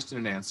go to question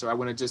and answer. I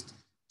want to just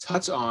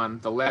touch on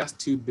the last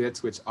two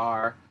bits, which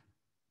are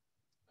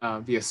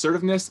the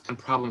assertiveness and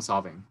problem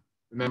solving.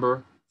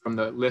 Remember from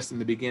the list in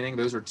the beginning,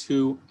 those are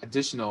two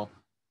additional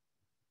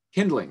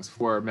kindlings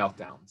for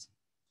meltdowns.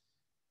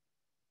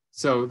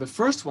 So the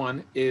first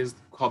one is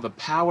called the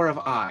power of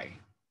I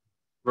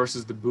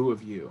versus the boo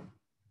of you.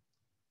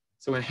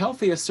 So in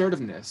healthy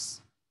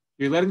assertiveness,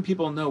 you're letting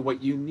people know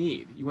what you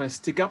need. You want to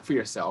stick up for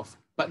yourself,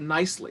 but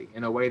nicely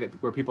in a way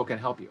where people can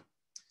help you.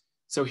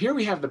 So here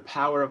we have the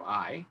power of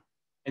I,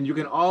 and you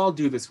can all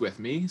do this with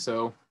me.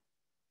 So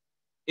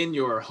in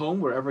your home,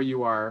 wherever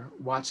you are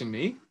watching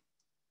me,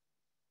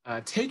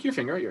 take your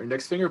finger, your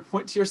index finger,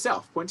 point to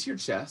yourself, point to your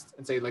chest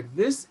and say, like,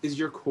 this is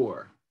your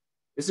core.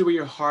 This is where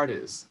your heart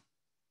is.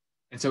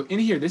 And so in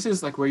here, this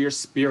is like where your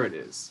spirit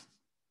is,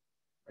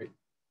 right?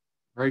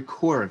 Very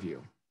core of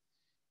you.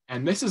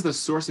 And this is the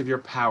source of your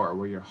power,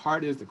 where your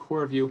heart is, the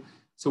core of you.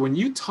 So when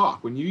you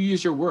talk, when you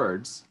use your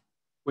words,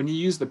 when you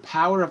use the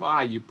power of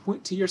I, you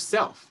point to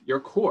yourself, your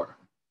core,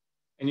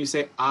 and you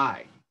say,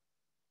 I.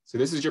 So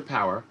this is your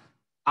power.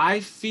 I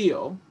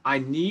feel, I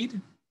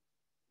need,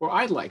 or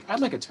I'd like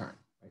a turn.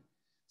 Right?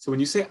 So when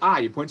you say I,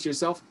 you point to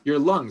yourself, your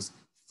lungs,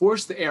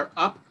 force the air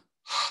up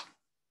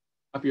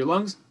your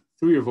lungs,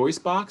 through your voice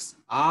box,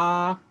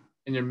 and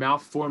your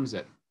mouth forms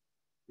it.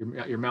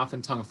 Your mouth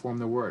and tongue form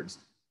the words.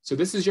 So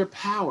this is your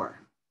power.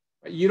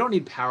 Right? You don't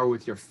need power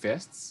with your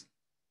fists.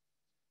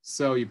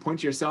 So you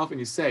point to yourself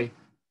and you say,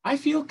 I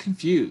feel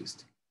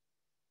confused.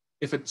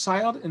 If a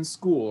child in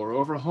school or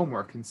over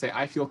homework can say,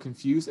 I feel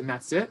confused, and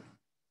that's it,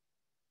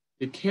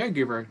 the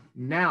caregiver,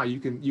 now you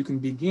can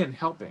begin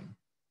helping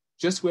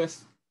just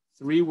with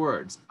 3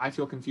 words. I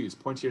feel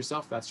confused. Point to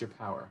yourself, that's your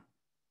power.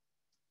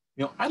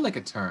 You know, I'd like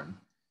a turn.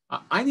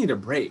 I need a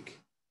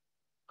break.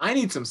 I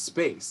need some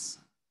space,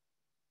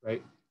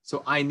 right?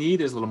 So I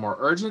need is a little more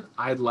urgent.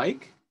 I'd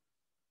like,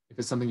 if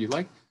it's something you'd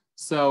like.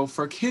 So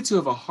for kids who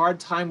have a hard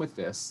time with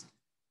this,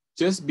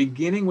 just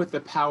beginning with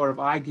the power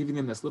of I, giving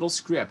them this little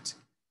script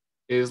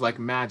is like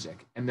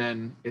magic. And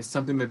then it's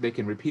something that they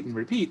can repeat and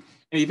repeat.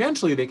 And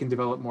eventually they can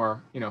develop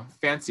more,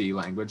 fancy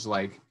language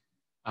like,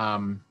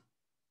 can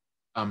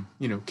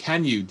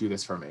you do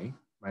this for me,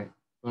 right?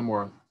 A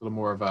little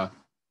more of a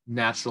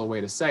natural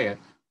way to say it.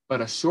 But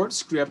a short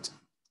script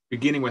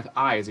beginning with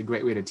I is a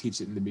great way to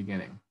teach it in the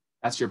beginning.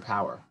 That's your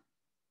power.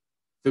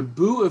 The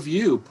boo of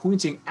you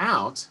pointing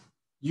out,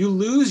 you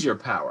lose your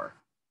power.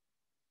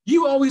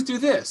 You always do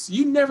this.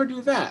 You never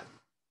do that.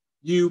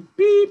 You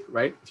beep,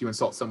 right? If you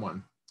insult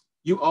someone.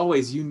 You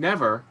always, you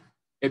never.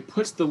 It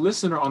puts the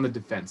listener on the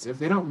defensive.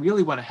 They don't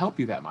really want to help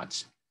you that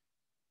much.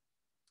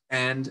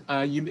 And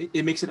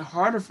it makes it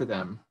harder for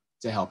them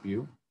to help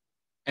you.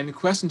 And the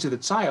question to the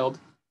child,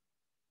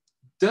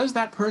 does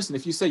that person,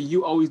 if you say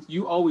you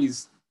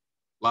always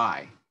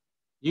lie,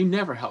 you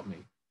never help me,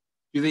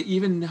 do they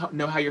even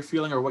know how you're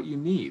feeling or what you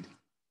need?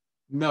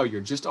 No,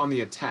 you're just on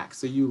the attack,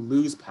 so you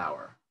lose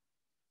power.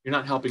 You're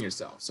not helping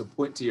yourself. So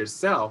point to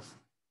yourself.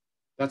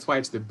 That's why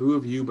it's the boo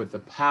of you, but the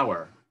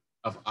power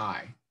of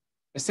I.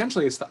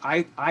 Essentially, it's the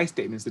I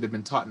statements that have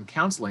been taught in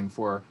counseling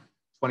for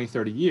 20,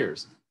 30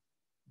 years.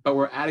 But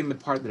we're adding the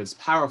part that is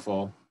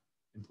powerful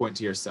and point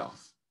to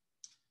yourself.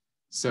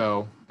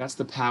 So that's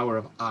the power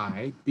of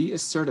I. Be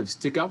assertive.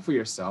 Stick up for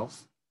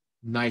yourself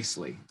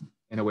nicely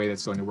in a way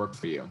that's going to work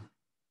for you.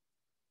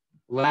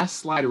 Last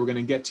slide we're going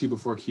to get to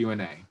before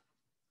Q&A.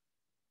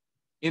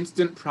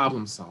 Instant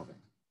problem solving.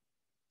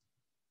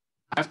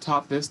 I've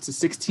taught this to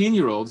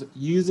 16-year-olds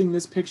using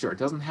this picture. It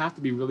doesn't have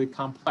to be really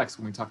complex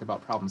when we talk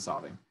about problem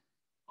solving.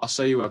 I'll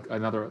show you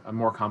a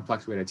more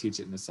complex way to teach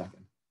it in a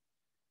second.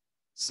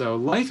 So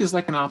life is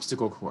like an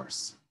obstacle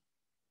course,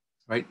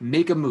 right?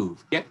 Make a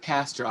move, get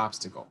past your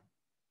obstacle.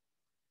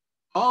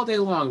 All day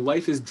long,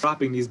 life is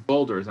dropping these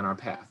boulders on our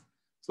path.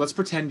 So let's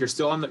pretend you're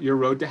still on your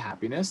road to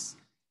happiness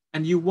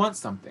and you want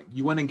something.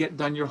 You want to get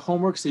done your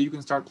homework so you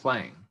can start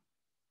playing,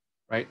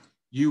 right?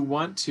 You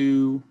want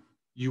to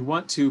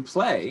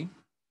play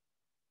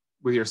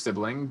with your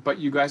sibling, but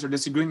you guys are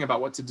disagreeing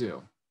about what to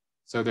do.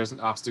 So there's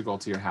an obstacle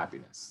to your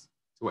happiness,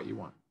 to what you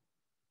want.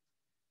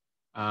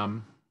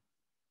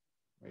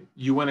 Right?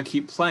 You want to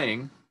keep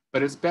playing,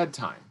 but it's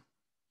bedtime.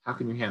 How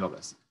can you handle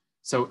this?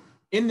 So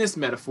in this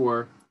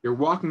metaphor, you're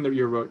walking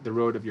the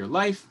road of your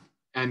life,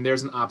 and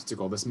there's an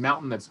obstacle, this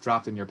mountain that's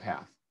dropped in your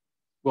path.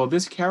 Well,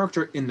 this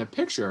character in the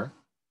picture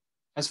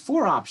has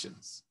 4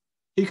 options.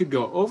 He could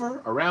go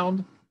over,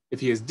 around. If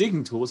he has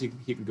digging tools, he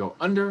could go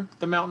under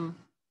the mountain.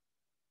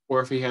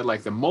 Or if he had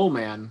like the mole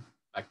man,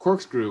 like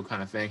corkscrew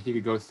kind of thing, he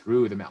could go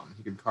through the mountain.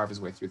 He could carve his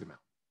way through the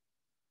mountain.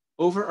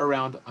 Over,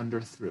 around,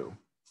 under, through.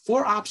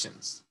 4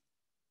 options.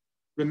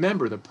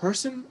 Remember, the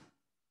person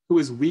who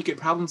is weak at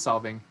problem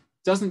solving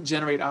doesn't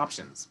generate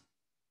options.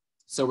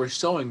 So we're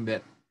showing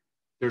that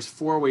there's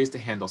 4 ways to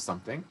handle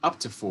something, up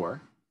to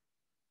 4.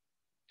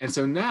 And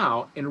so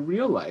now, in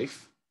real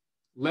life,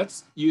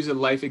 let's use a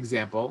life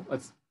example.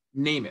 Let's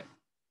name it.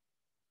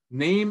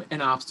 Name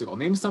an obstacle.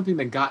 Name something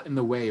that got in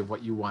the way of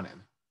what you wanted.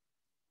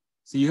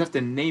 So you have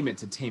to name it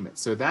to tame it.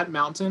 So that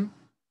mountain,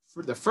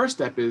 for the first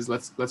step is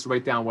let's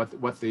write down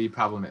what the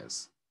problem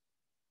is.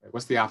 Right?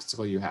 What's the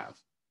obstacle you have?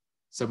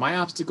 So my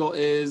obstacle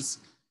is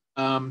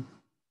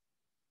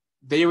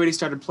they already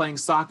started playing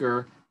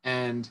soccer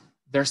and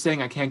they're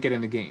saying I can't get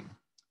in the game.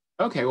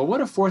 Okay, well,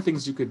 what are 4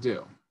 things you could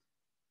do?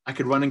 I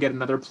could run and get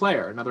another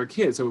player, another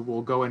kid, so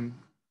we'll go and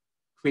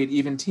create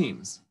even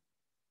teams.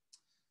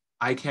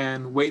 I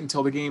can wait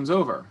until the game's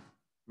over,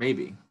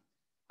 maybe.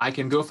 I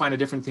can go find a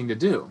different thing to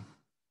do.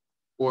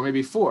 Or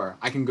maybe 4,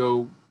 I can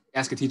go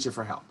ask a teacher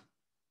for help,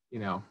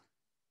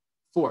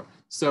 4.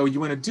 So you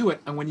want to do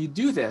it, and when you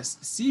do this,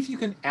 see if you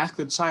can ask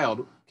the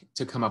child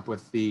to come up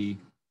with the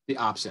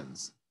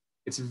options.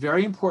 It's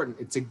very important.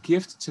 It's a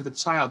gift to the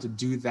child to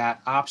do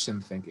that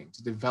option thinking,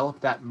 to develop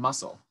that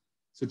muscle.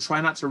 So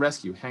try not to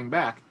rescue, hang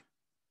back,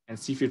 and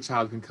see if your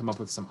child can come up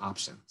with some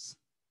options,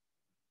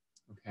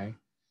 okay?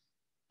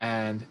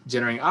 And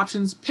generating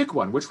options, pick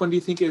one. Which one do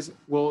you think is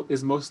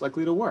most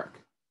likely to work?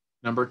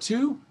 Number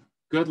 2,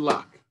 good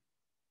luck.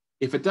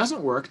 If it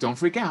doesn't work, don't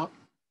freak out.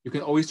 You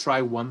can always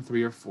try 1,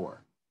 3, or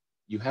 4.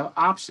 You have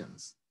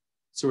options.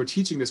 So we're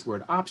teaching this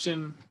word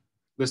option.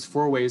 List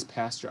 4 ways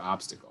past your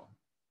obstacle.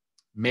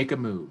 Make a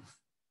move.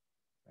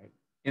 Right?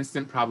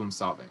 Instant problem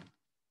solving.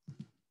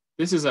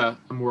 This is a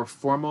more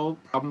formal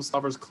problem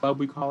solvers club,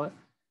 we call it.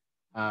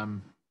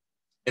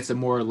 It's a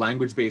more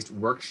language-based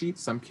worksheet.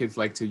 Some kids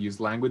like to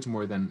use language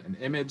more than an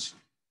image.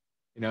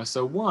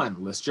 So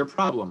 1, list your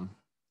problem.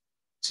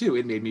 2,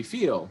 it made me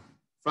feel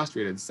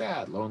frustrated,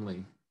 sad,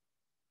 lonely.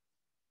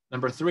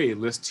 Number 3,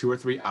 list 2 or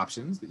 3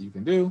 options that you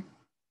can do.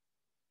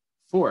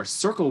 4,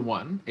 circle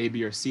 1, A,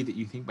 B, or C that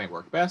you think might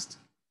work best.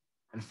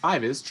 And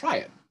 5 is try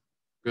it.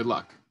 Good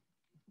luck.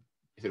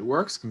 If it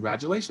works,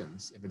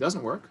 congratulations. If it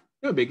doesn't work,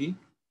 no biggie.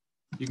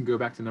 You can go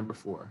back to number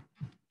 4.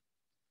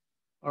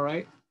 All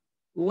right,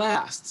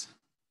 last.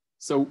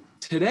 So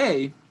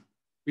today,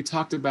 we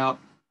talked about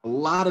a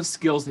lot of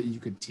skills that you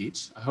could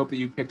teach. I hope that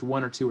you picked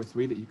 1 or 2 or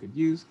 3 that you could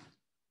use.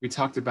 We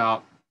talked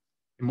about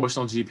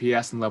emotional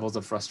GPS and levels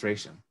of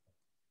frustration.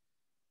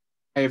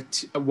 I have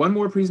one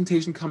more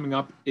presentation coming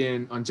up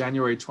on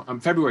February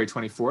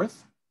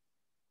 24th.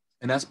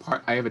 And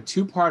I have a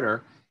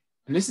 2-parter.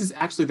 And this is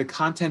actually the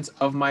contents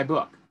of my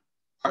book.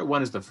 Part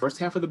 1 is the first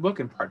half of the book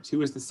and part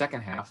 2 is the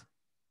second half.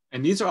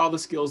 And these are all the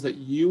skills that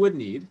you would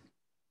need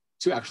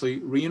to actually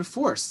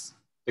reinforce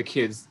the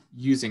kids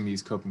using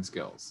these coping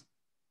skills.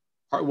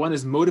 Part 1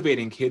 is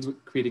motivating kids,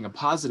 creating a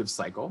positive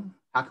cycle.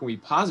 How can we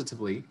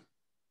positively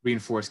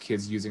reinforce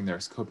kids using their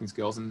coping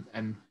skills?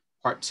 And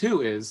part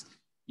 2 is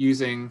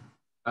using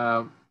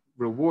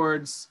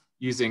rewards,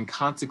 using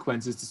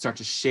consequences to start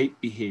to shape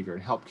behavior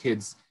and help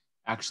kids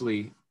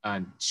actually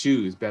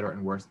choose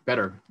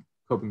better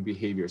coping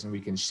behaviors, and we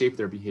can shape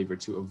their behavior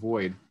to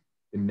avoid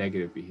the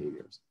negative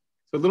behaviors.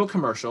 So a little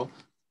commercial.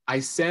 I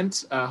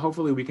sent,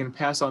 hopefully we can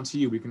pass on to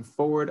you, we can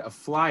forward a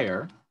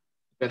flyer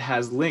that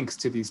has links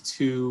to these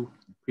 2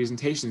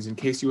 presentations in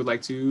case you would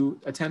like to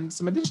attend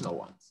some additional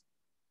ones.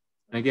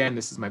 And again,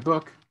 this is my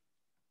book,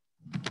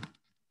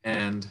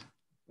 and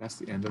that's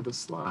the end of the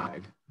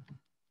slide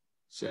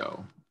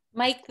show.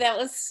 Mike, that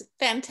was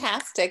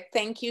fantastic.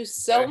 Thank you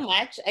so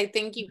much. I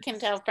think you can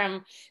tell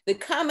from the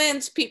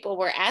comments, people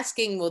were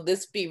asking, will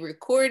this be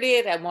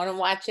recorded? I want to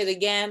watch it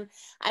again.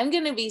 I'm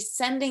going to be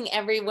sending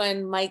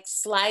everyone Mike's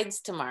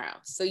slides tomorrow.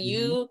 So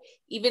you,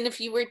 even if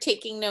you were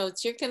taking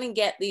notes, you're going to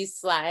get these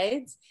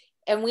slides,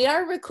 and we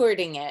are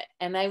recording it,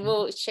 and I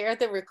will share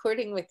the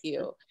recording with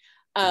you.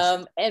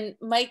 And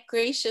Mike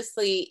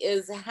graciously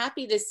is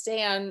happy to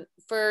stay on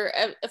for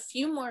a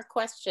few more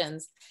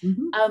questions.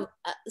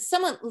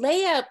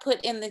 Leah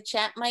put in the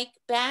chat, Mike,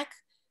 back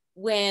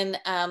when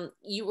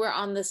you were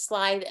on the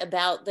slide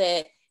about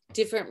the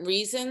different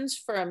reasons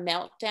for a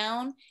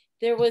meltdown.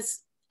 There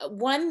was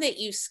one that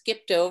you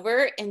skipped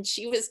over, and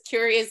she was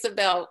curious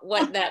about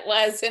what that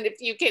was, and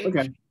if you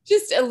can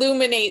just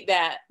illuminate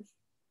that.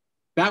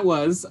 That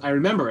was, I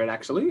remember it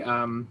actually.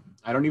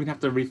 I don't even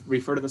have to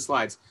refer to the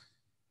slides.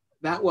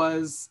 That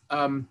was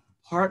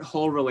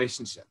part-whole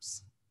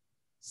relationships.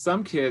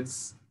 Some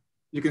kids,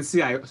 you can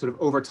see I sort of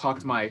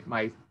overtalked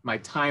my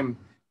time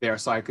there,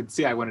 so I could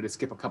see I wanted to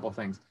skip a couple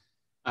things.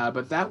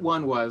 But that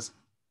one was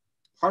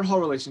part-whole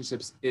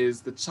relationships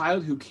is the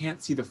child who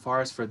can't see the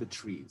forest for the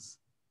trees.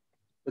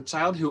 The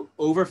child who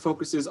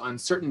over-focuses on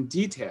certain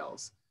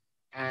details.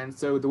 And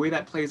so the way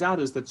that plays out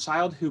is the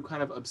child who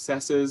kind of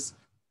obsesses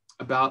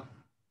about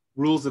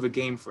rules of a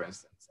game, for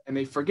instance. And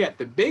they forget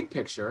the big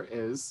picture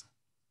is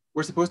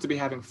we're supposed to be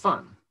having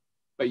fun.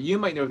 But you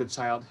might know the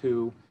child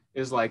who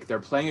is like, they're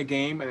playing a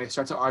game and they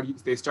start to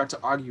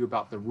argue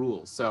about the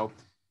rules. So,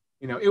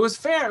 you know, it was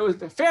fair, it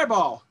was a fair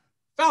ball,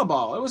 foul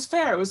ball, it was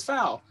fair, it was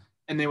foul.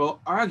 And they will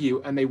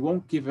argue and they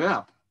won't give it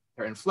up.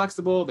 They're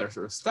inflexible, they're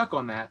sort of stuck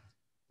on that.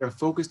 They're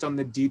focused on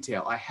the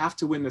detail. I have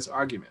to win this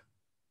argument.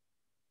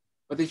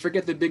 But they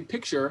forget the big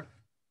picture.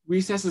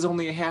 Recess is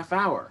only a half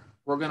hour.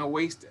 We're gonna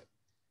waste it.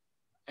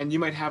 And you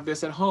might have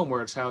this at home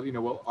where a child, you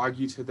know, will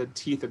argue to the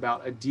teeth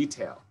about a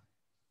detail.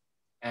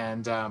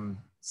 And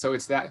so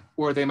it's that,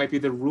 or they might be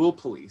the rule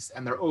police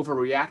and they're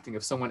overreacting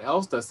if someone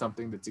else does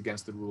something that's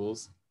against the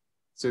rules.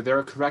 So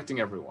they're correcting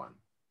everyone.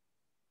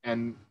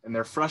 And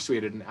they're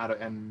frustrated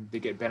and they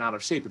get bent out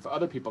of shape if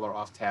other people are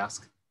off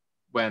task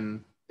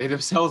when they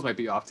themselves might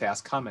be off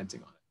task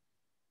commenting on it.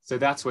 So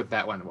that's what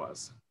that one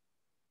was.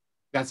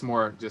 That's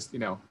more just, you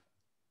know,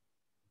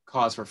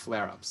 cause for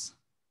flare-ups.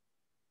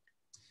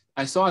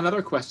 I saw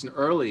another question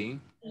early.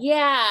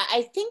 Yeah,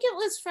 I think it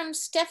was from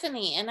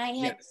Stephanie, and I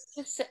had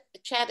just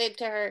chatted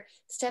to her.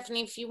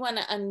 Stephanie, if you want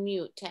to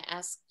unmute to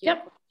ask your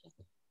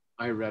question.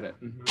 I read it.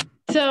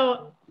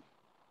 So,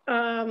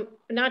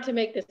 not to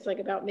make this like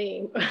about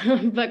me,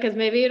 but because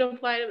maybe it'll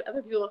apply to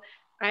other people.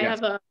 I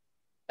have a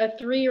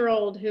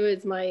 3-year-old who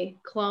is my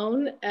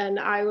clone, and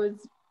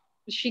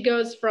she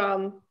goes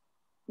from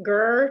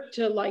grr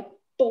to like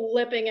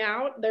flipping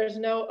out. There's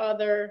no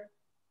other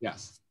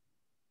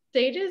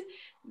stages.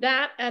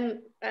 That and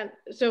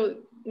so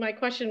my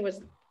question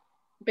was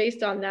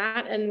based on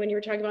that. And when you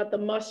were talking about the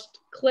must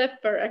clip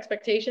or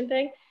expectation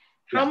thing,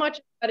 how much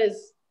of that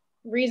is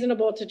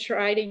reasonable to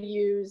try to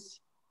use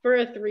for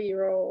a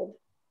 3-year-old?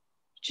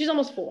 She's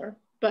almost 4,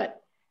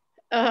 but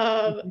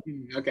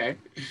okay.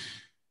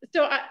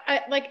 So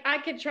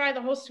I could try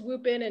the whole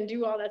swoop in and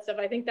do all that stuff.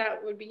 I think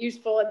that would be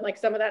useful, and like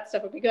some of that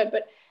stuff would be good.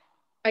 But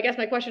I guess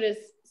my question is,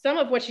 some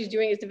of what she's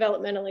doing is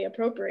developmentally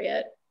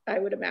appropriate, I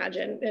would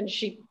imagine, and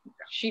she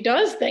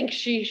does think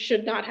she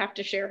should not have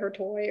to share her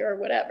toy or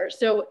whatever.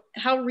 So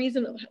how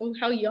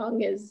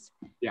young is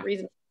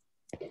reasonable?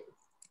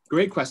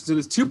 Great question. So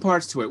there's 2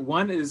 parts to it.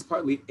 One is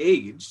partly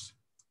age,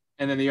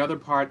 and then the other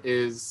part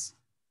is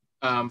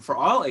for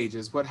all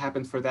ages, what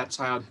happens for that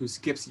child who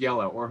skips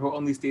yellow or who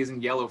only stays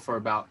in yellow for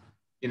about,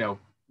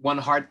 1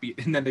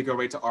 heartbeat and then they go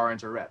right to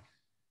orange or red.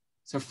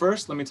 So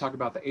first, let me talk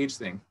about the age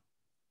thing.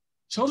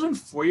 Children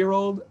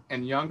 4-year-old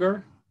and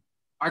younger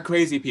are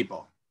crazy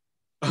people.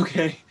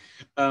 Okay,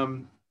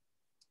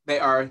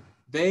 their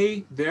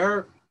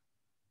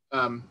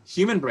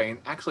human brain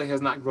actually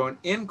has not grown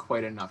in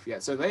quite enough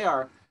yet. So they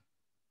are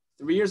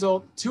 3 years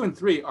old, 2 and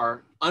 3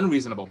 are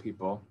unreasonable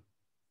people.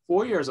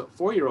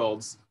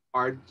 4-year-olds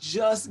are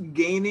just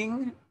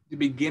gaining the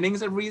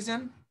beginnings of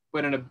reason,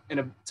 but in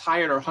a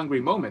tired or hungry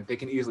moment, they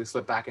can easily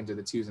slip back into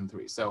the 2s and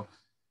 3s.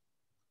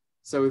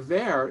 So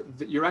there,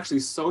 you're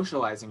actually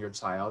socializing your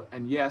child.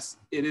 And yes,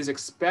 it is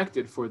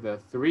expected for the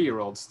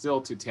 3-year-old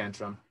still to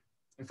tantrum.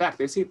 In fact,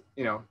 they see,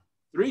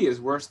 3 is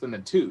worse than the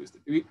 2s.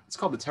 It's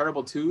called the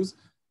terrible 2s,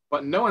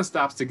 but no one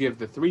stops to give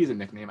the 3s a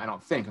nickname, I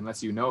don't think,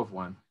 unless you know of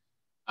one.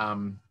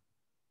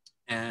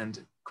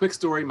 And quick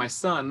story, my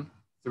son,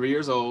 3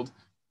 years old,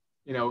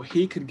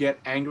 he could get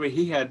angry.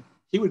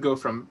 He would go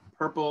from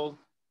purple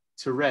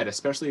to red,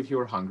 especially if he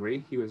were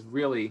hungry. He was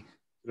really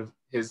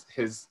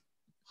his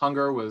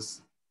hunger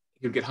was,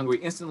 he would get hungry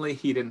instantly.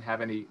 He didn't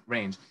have any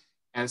range.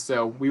 And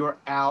so we were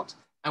out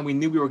and we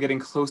knew we were getting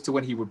close to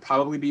when he would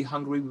probably be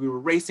hungry. We were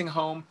racing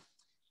home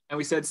and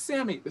we said,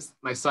 Sammy, this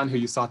my son who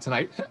you saw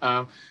tonight,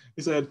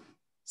 he said,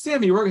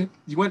 Sammy, you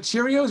want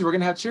Cheerios? We're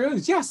gonna have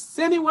Cheerios? Yes,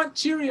 Sammy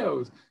wants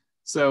Cheerios.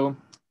 So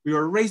we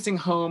were racing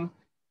home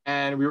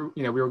and we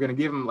were gonna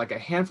give him like a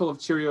handful of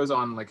Cheerios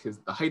on like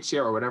the high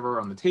chair or whatever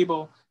on the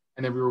table.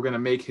 And then we were gonna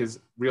make his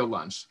real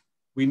lunch.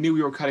 We knew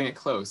we were cutting it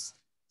close.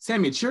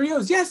 Sammy,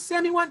 Cheerios? Yes,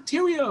 Sammy wants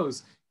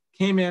Cheerios.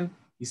 Came in,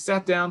 he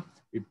sat down,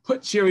 we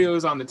put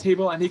Cheerios on the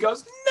table and he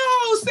goes,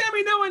 no,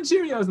 Sammy, no one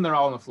Cheerios. And they're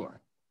all on the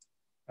floor,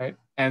 right?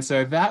 And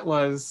so that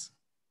was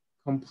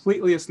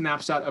completely a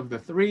snapshot of the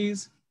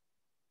threes.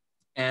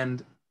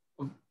 And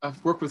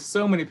I've worked with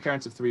so many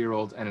parents of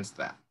 3-year-olds and it's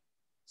that.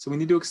 So we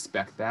need to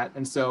expect that.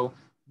 And so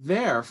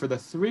there for the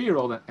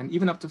 3-year-old and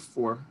even up to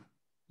 4,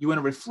 you want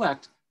to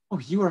reflect, oh,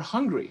 you are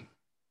hungry.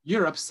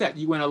 You're upset.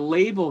 You want to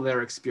label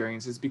their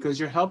experiences because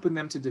you're helping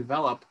them to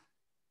develop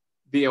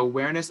the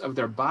awareness of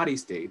their body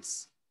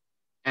states,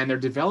 and they're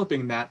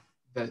developing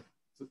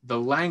the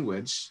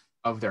language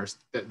of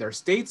their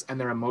states and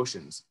their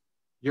emotions.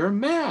 You're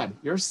mad,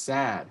 you're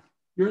sad,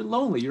 you're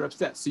lonely, you're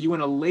upset. So you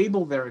want to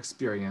label their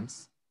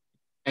experience,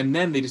 and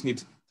then they just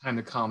need time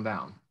to calm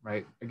down,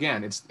 right?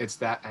 Again, it's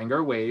that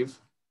anger wave.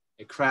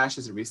 It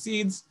crashes, it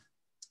recedes.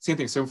 Same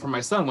thing. So for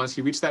my son, once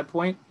he reached that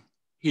point,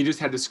 he just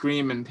had to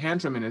scream and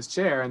tantrum in his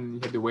chair and he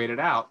had to wait it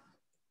out.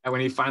 And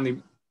when he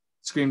finally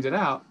screamed it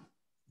out,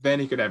 then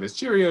he could have his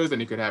Cheerios and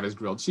he could have his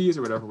grilled cheese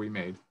or whatever we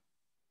made.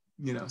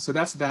 So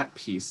that's that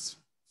piece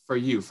for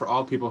you, for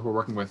all people who are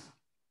working with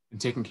and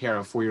taking care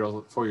of 4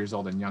 years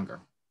old and younger.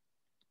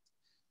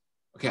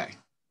 Okay,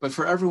 but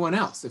for everyone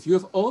else, if you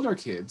have older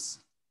kids,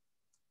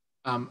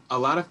 a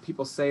lot of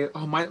people say,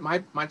 oh,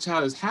 my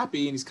child is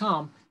happy and he's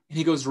calm, and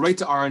he goes right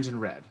to orange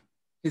and red.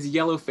 His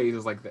yellow phase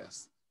is like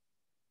this.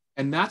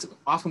 And that's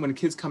often when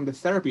kids come to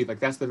therapy, like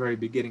that's the very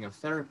beginning of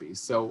therapy.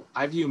 So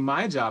I view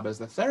my job as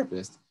the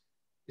therapist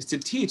is to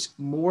teach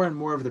more and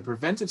more of the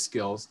preventive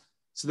skills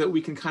so that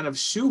we can kind of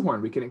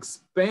shoehorn, we can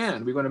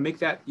expand, we want to make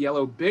that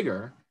yellow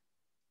bigger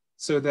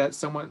so that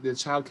the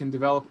child can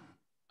develop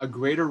a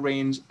greater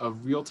range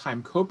of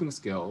real-time coping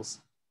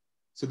skills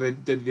so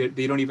that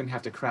they don't even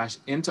have to crash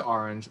into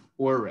orange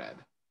or red.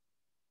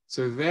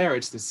 So there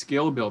it's the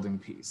skill building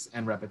piece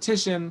and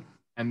repetition.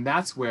 And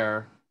that's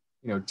where,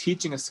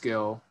 teaching a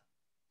skill,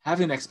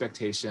 having an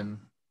expectation,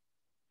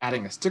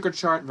 adding a sticker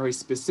chart very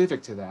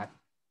specific to that.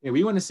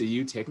 We want to see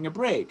you taking a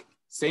break,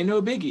 say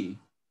no biggie,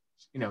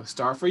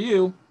 star for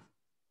you,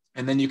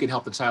 and then you can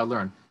help the child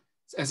learn.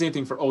 And same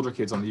thing for older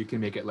kids, only you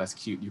can make it less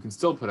cute. You can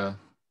still put an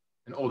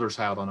older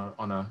child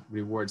on a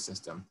reward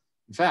system.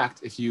 In fact,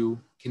 if you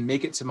can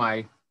make it to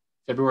my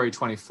February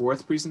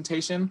 24th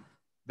presentation,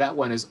 that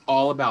one is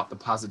all about the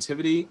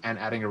positivity and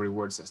adding a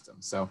reward system.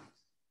 So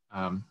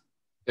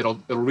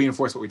it'll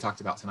reinforce what we talked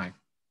about tonight.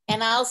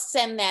 And I'll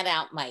send that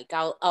out, Mike.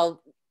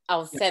 I'll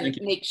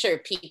make sure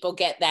people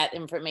get that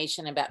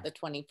information about the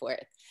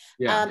 24th.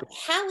 Yeah.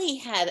 Hallie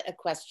had a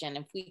question,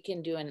 if we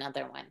can do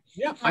another one.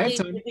 Yeah, Hallie, I have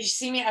time. Did you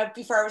see me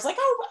before? I was like,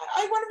 oh,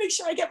 I want to make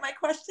sure I get my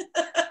question.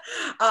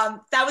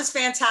 That was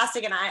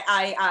fantastic. And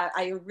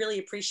I really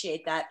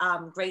appreciate that.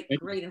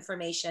 Great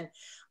information.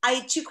 I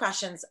had 2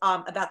 questions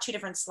about 2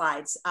 different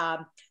slides.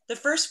 The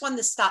first one,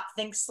 the stop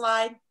think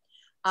slide,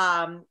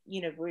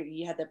 where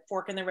you had the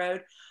fork in the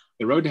road.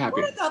 The road to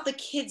happiness. What about the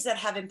kids that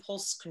have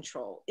impulse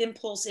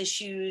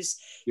issues?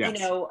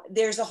 Yes.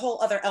 There's a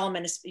whole other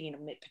element of,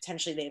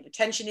 potentially they have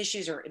attention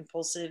issues or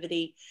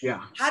impulsivity.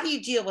 Yeah. How do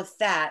you deal with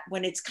that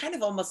when it's kind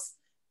of almost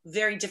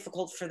very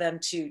difficult for them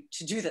to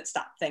do that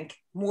stop think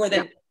more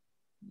than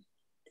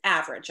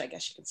average, I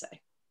guess you could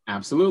say?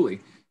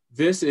 Absolutely.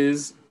 This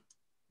is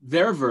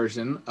their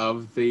version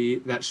of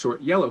that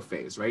short yellow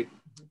phase, right?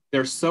 Mm-hmm.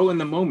 They're so in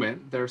the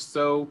moment. They're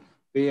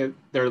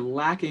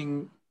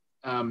lacking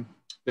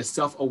the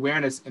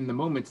self-awareness in the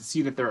moment to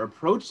see that they're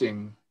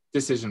approaching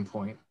decision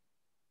point.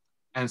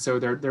 And so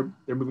they're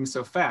moving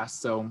so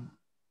fast. So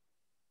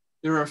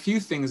there are a few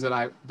things that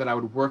I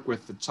would work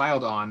with the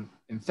child on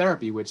in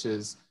therapy, which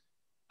is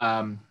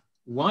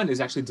one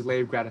is actually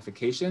delayed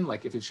gratification.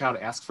 Like if your child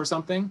asks for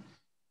something,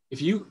 if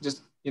you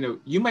just,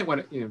 you might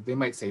want to, they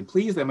might say,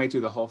 please, they might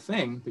do the whole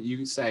thing, but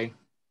you say,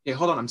 hey,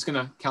 hold on, I'm just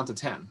gonna count to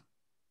 10.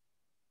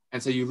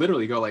 And so you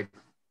literally go like,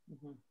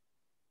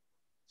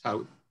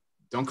 child,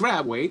 don't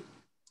grab, wait.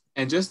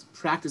 And just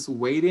practice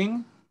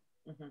waiting,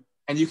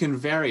 and you can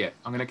vary it.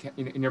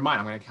 In your mind,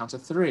 I'm gonna count to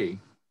 3.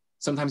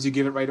 Sometimes you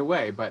give it right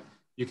away, but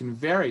you can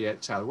vary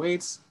it. Child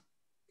waits,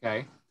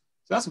 okay?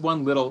 So that's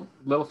one little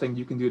thing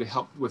you can do to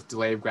help with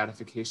delay of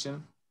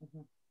gratification.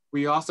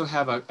 We also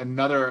have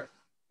another,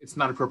 it's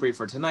not appropriate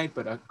for tonight,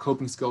 but a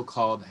coping skill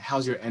called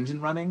How's Your Engine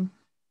Running?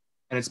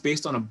 And it's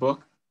based on a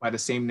book by the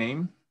same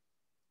name.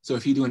 So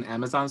if you do an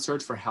Amazon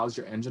search for How's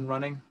Your Engine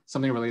Running,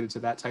 something related to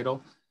that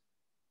title,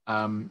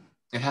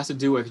 it has to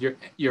do with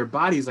your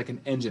body is like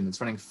an engine.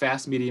 It's running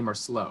fast, medium, or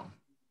slow.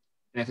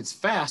 And if it's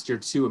fast, you're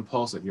too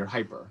impulsive, you're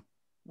hyper.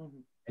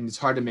 And it's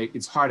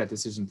hard at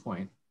decision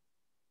point.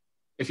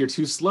 If you're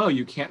too slow,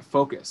 you can't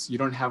focus. You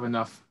don't have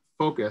enough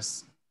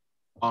focus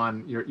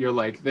on, you're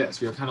like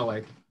this. You're kind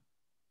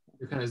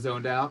of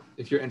zoned out.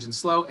 If your engine's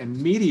slow, and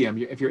medium,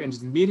 if your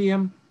engine's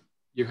medium,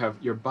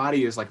 your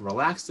body is like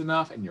relaxed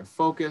enough and you're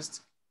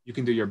focused, you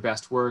can do your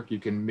best work, you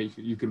can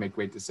make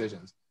great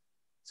decisions.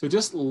 So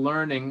just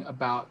learning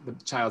about the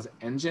child's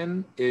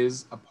engine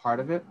is a part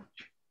of it.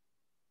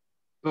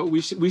 But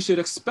we should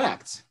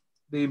expect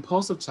the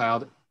impulsive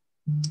child,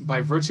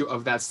 by virtue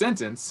of that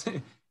sentence,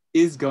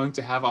 is going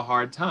to have a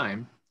hard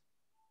time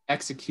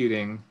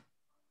executing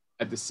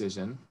a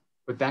decision.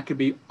 But that could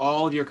be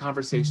all of your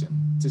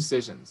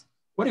decisions.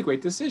 What a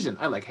great decision.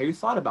 I like how you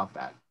thought about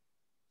that.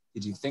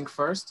 Did you think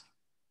first?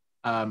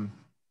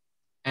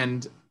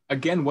 And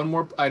again, one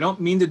more, I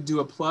don't mean to do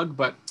a plug,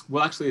 but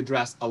we'll actually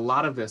address a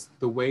lot of this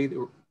the way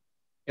that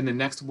in the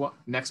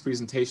next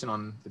presentation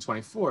on the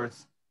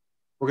 24th,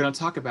 we're going to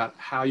talk about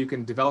how you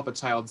can develop a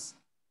child's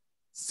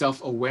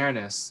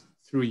self-awareness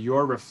through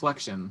your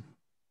reflection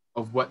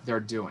of what they're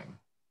doing,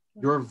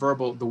 your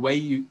verbal, the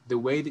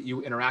way that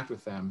you interact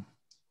with them.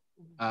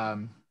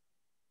 And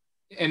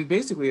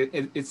basically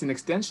it's an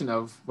extension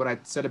of what I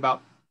said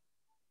about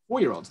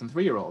 4-year-olds and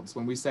 3-year-olds.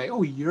 When we say,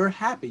 oh, you're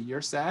happy,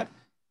 you're sad,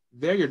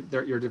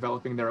 you're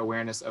developing their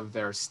awareness of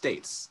their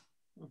states.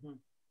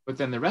 But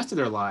then the rest of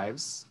their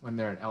lives, when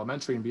they're in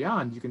elementary and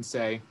beyond, you can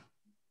say,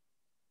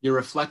 you're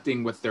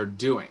reflecting what they're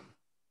doing.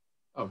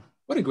 Oh,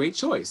 what a great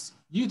choice.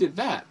 You did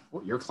that.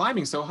 Well, you're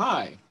climbing so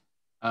high.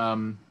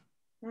 So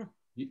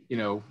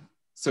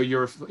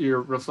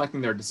you're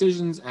reflecting their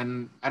decisions.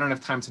 And I don't have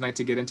time tonight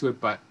to get into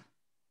it, but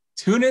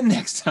tune in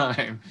next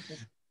time.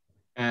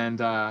 And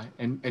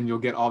you'll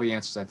get all the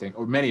answers, I think,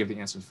 or many of the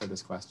answers for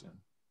this question.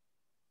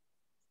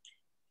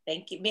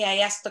 Thank you. May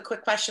I ask the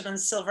quick question on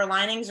silver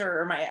linings,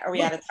 or are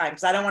we out of time?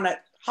 Because I don't want to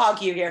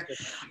hog you here.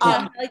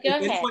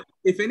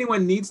 If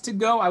anyone needs to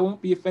go, I won't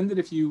be offended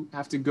if you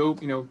have to go,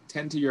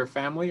 tend to your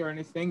family or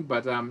anything.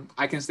 But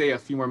I can stay a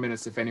few more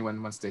minutes if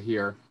anyone wants to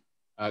hear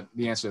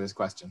the answer to this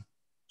question.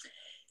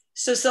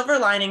 So silver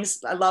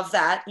linings, I love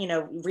that.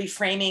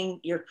 Reframing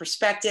your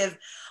perspective.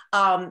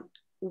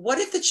 What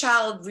if the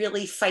child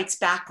really fights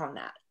back on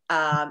that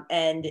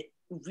and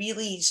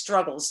really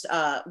struggles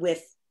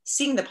with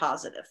seeing the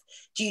positive?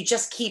 Do you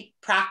just keep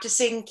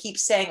practicing, keep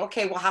saying,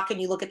 okay, well, how can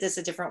you look at this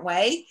a different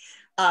way?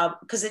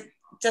 Because it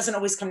doesn't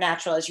always come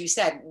natural, as you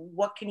said.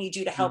 What can you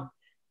do to help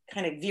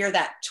kind of veer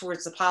that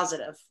towards the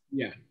positive?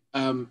 Yeah.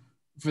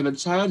 For the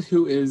child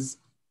who is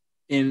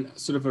in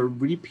sort of a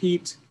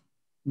repeat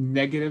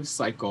negative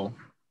cycle,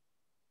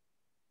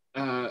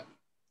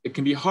 it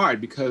can be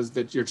hard because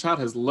your child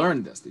has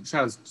learned this. The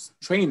child has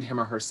trained him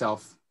or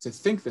herself to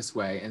think this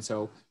way. And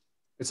so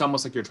it's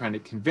almost like you're trying to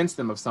convince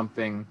them of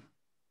something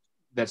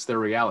that's their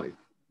reality.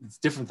 It's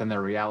different than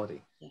their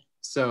reality. Yeah.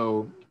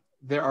 So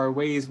there are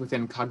ways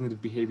within cognitive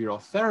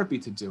behavioral therapy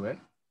to do it.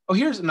 Oh,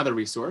 here's another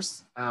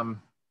resource.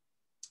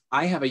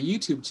 I have a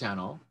YouTube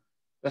channel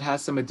that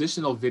has some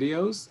additional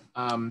videos.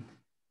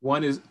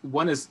 One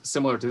is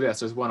similar to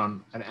this. There's one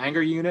on an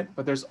anger unit,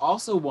 but there's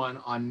also one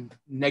on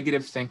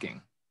negative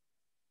thinking.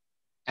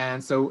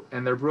 And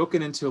they're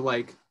broken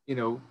into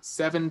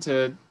 7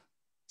 to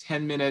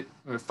 10 minute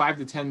or 5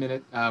 to 10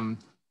 minute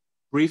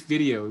brief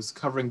videos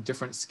covering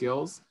different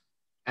skills.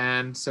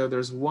 And so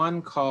there's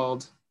one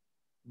called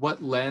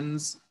What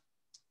Lens,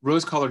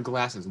 Rose-Colored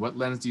Glasses, What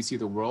Lens Do You See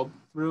the World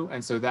Through?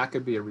 And so that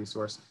could be a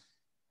resource.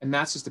 And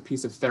that's just a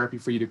piece of therapy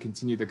for you to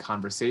continue the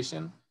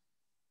conversation.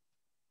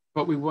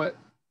 But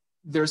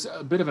there's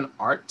a bit of an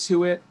art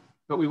to it,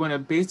 but we want to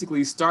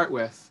basically start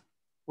with,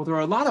 well, there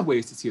are a lot of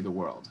ways to see the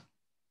world,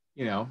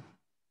 and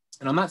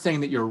I'm not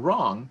saying that you're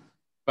wrong,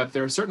 but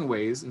there are certain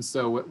ways. And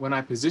so when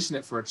I position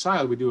it for a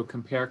child, we do a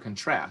compare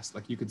contrast.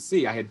 Like you could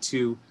see, I had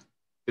the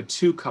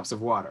two cups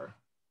of water,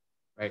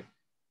 right?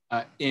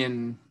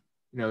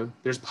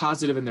 There's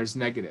positive and there's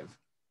negative.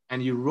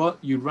 And you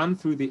run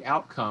through the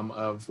outcome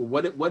of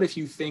what if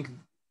you think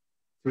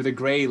through the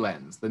gray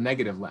lens, the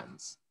negative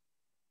lens?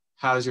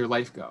 How does your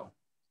life go?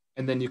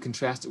 And then you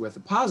contrast it with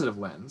a positive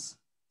lens.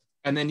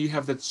 And then you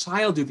have the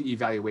child do the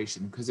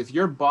evaluation. Because if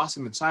you're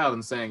bossing the child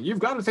and saying, you've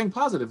got to think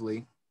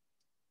positively,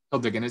 he'll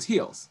dig in his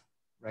heels,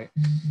 right?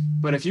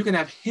 But if you can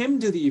have him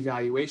do the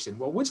evaluation,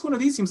 well, which one of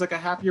these seems like a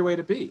happier way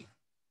to be?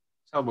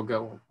 The child will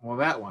go, well,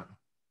 that one.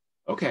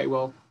 Okay,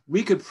 well,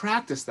 we could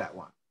practice that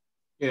one,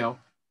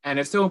 and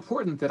it's so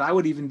important that I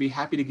would even be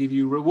happy to give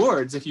you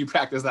rewards if you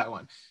practice that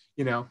one,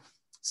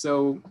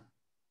 So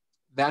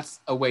that's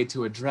a way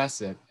to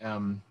address it.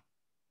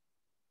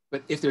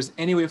 But if there's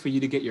any way for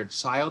you to get your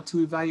child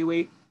to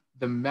evaluate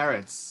the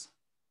merits,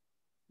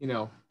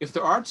 if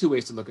there are two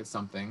ways to look at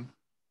something,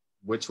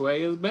 which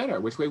way is better?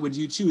 Which way would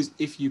you choose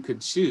if you could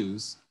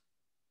choose?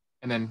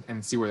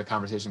 And see where the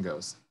conversation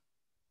goes.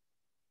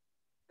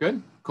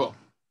 Good? Cool.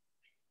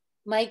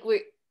 Mike,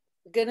 we're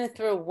gonna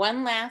throw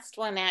one last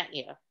one at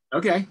you.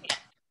 Okay.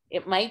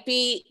 It might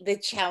be the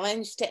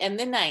challenge to end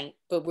the night,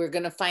 but we're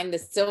gonna find the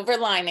silver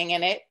lining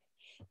in it,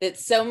 that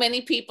so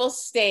many people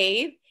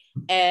stayed.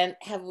 and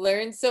have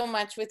learned so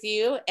much with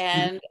you,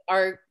 and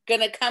are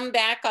going to come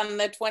back on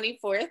the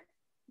 24th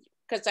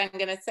because I'm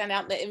going to send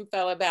out the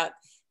info about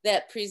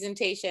that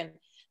presentation.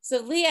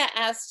 So Leah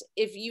asked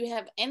if you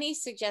have any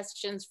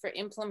suggestions for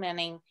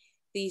implementing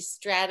these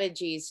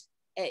strategies.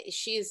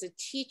 She is a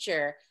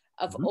teacher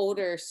of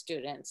older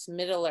students,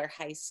 middle or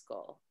high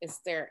school. Is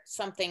there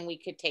something we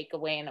could take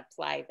away and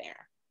apply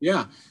there?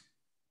 Yeah.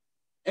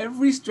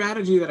 Every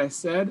strategy that I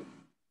said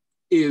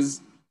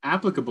is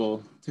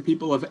applicable to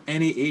people of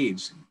any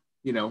age,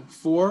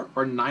 4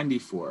 or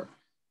 94.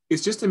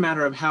 It's just a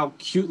matter of how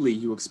cutely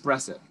you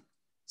express it.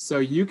 So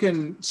you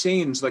can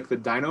change, like the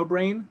dino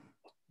brain,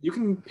 you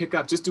can pick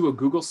up, just do a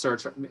Google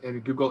search and a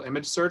Google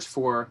image search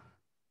for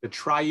the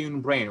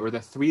triune brain or the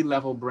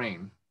 3-level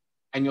brain.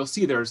 And you'll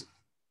see there's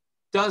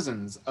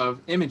dozens of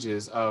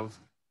images of,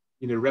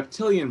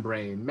 reptilian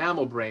brain,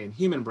 mammal brain,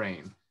 human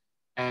brain.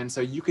 And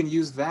so you can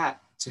use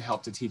that to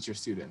help to teach your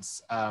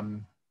students.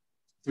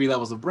 3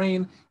 levels of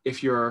brain.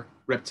 If your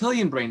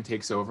reptilian brain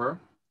takes over,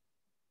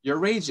 you're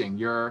raging,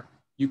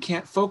 you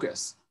can't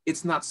focus.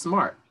 It's not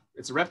smart,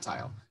 it's a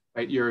reptile,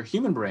 right? Your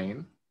human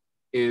brain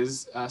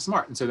is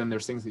smart. And so then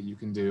there's things that you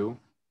can do,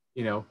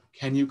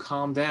 can you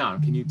calm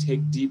down? Can you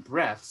take deep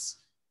breaths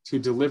to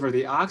deliver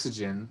the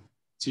oxygen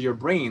to your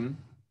brain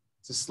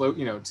to slow,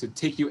 to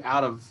take you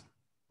out of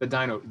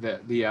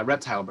the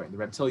reptile brain, the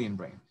reptilian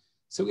brain.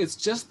 So it's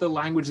just the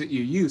language that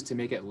you use to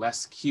make it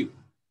less cute.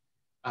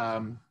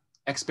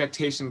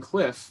 Expectation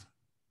cliff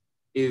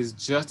is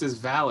just as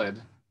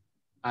valid.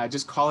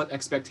 Just call it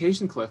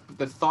expectation cliff, but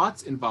the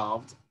thoughts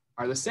involved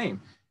are the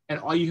same. And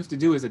all you have to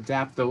do is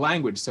adapt the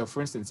language. So for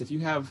instance, if you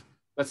have,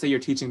 let's say you're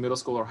teaching middle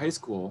school or high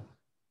school,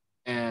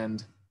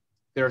 and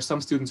there are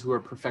some students who are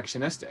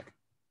perfectionistic,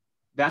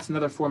 that's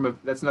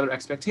another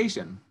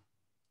expectation.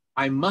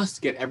 I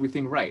must get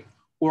everything right,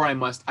 or I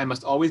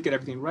must always get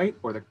everything right,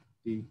 or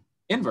the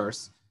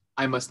inverse,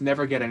 I must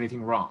never get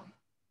anything wrong.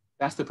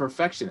 That's the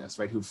perfectionist,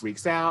 right, who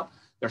freaks out.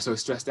 They're so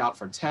stressed out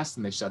for tests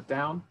and they shut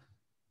down.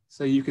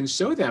 So you can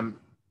show them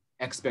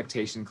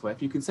expectation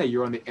cliff. You can say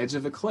you're on the edge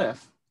of the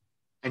cliff,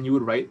 and you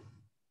would write,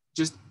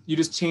 you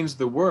just change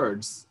the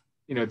words,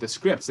 the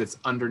scripts, it's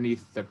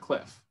underneath the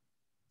cliff.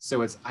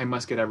 So it's, I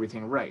must get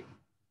everything right,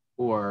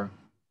 or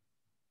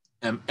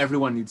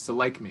everyone needs to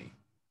like me.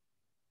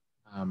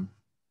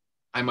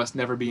 I must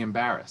never be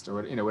embarrassed,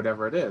 or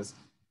whatever it is.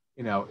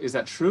 Is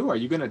that true? Are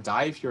you going to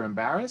die if you're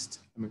embarrassed?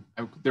 I mean,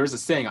 there's a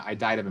saying, I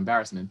died of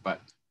embarrassment, but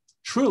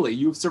truly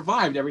you've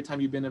survived every time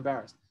you've been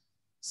embarrassed.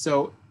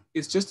 So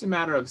it's just a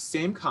matter of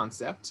same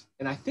concept.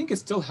 And I think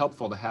it's still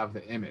helpful to have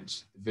the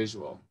image, the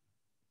visual.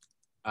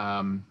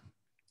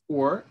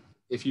 Or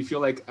if you feel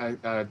like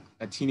a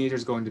teenager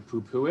is going to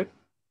poo-poo it,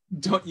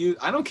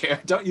 I don't care,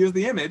 don't use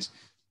the image,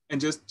 and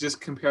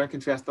just compare and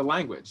contrast the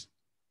language.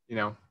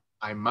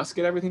 I must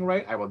get everything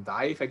right. I will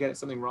die if I get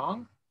something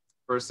wrong,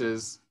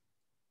 versus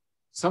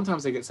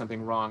sometimes I get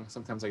something wrong,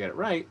 sometimes I get it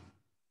right.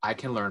 I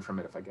can learn from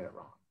it if I get it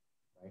wrong,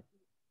 right?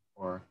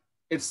 Or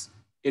it's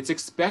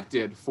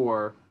expected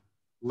for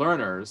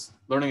learners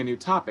learning a new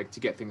topic to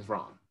get things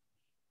wrong.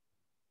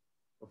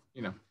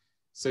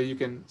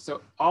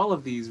 So all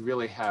of these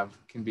really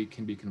can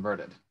be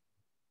converted.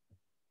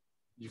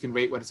 You can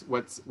rate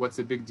what's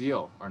a big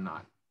deal or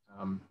not.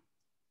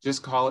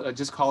 Just call it a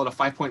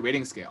 5-point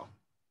rating scale.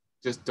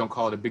 Just don't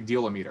call it a big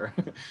deal-o-meter.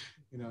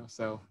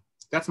 So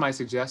that's my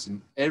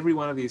suggestion. Every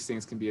one of these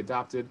things can be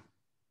adapted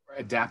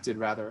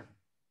rather,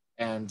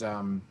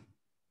 and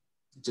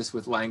just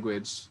with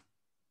language.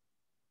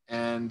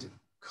 And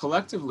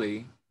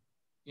collectively,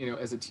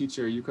 as a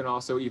teacher, you can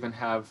also even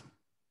have,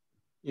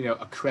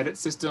 a credit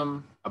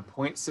system, a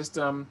point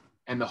system,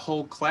 and the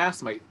whole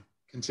class might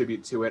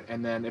contribute to it.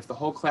 And then if the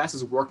whole class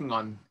is working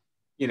on,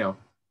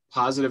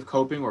 positive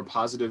coping or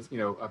positive,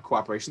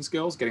 cooperation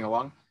skills, getting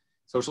along,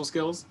 social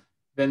skills,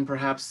 then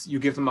perhaps you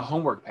give them a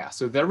homework pass.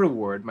 So their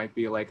reward might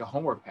be like a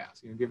homework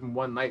pass. Give them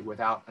one night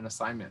without an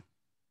assignment,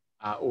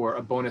 or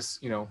a bonus,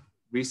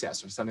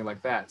 recess or something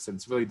like that. So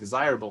it's really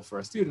desirable for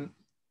a student.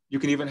 You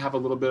can even have a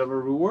little bit of a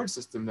reward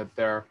system that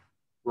they're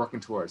working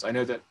towards. I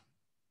know that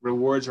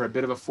rewards are a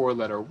bit of a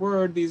 4-letter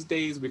word these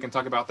days. We can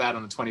talk about that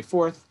on the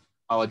 24th.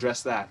 I'll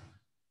address that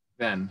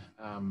then.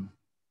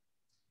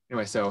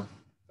 Anyway, so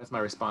that's my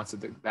response to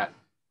that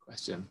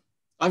question.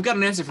 I've got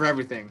an answer for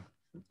everything.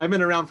 I've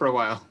been around for a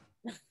while.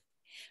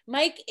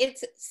 Mike,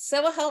 it's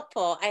so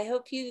helpful. I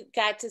hope you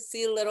got to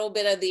see a little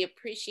bit of the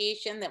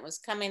appreciation that was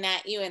coming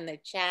at you in the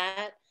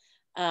chat.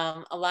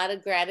 A lot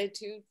of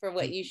gratitude for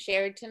what you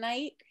shared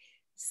tonight.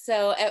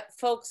 So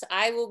folks,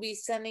 I will be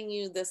sending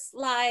you the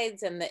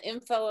slides and the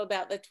info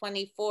about the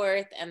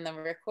 24th and the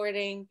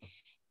recording.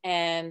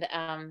 And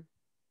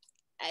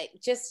I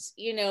just,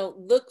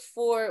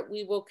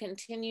 we will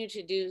continue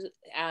to do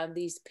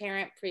these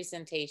parent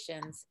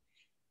presentations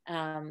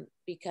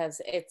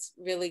because it's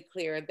really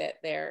clear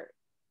that they're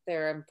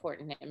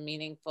important and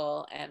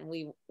meaningful, and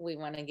we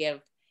want to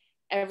give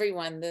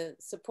everyone the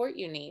support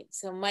you need.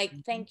 So Mike,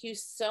 thank you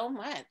so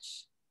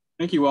much.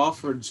 Thank you all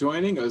for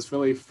joining. It was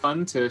really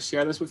fun to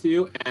share this with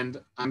you.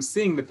 And I'm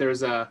seeing that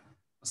there's a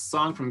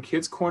song from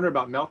Kids Corner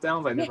about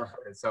meltdowns. I never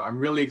heard it, so I'm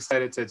really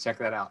excited to check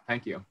that out.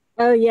 Thank you.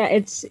 Oh yeah,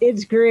 it's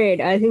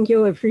great. I think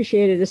you'll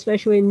appreciate it,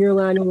 especially in your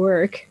line of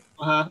work.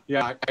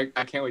 Yeah,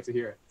 I can't wait to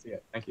hear it. See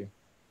it. Thank you.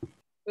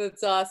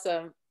 That's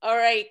awesome. All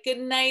right. Good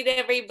night,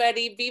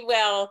 everybody. Be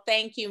well.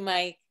 Thank you,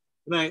 Mike.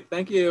 Good night.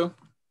 Thank you.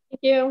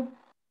 Thank you.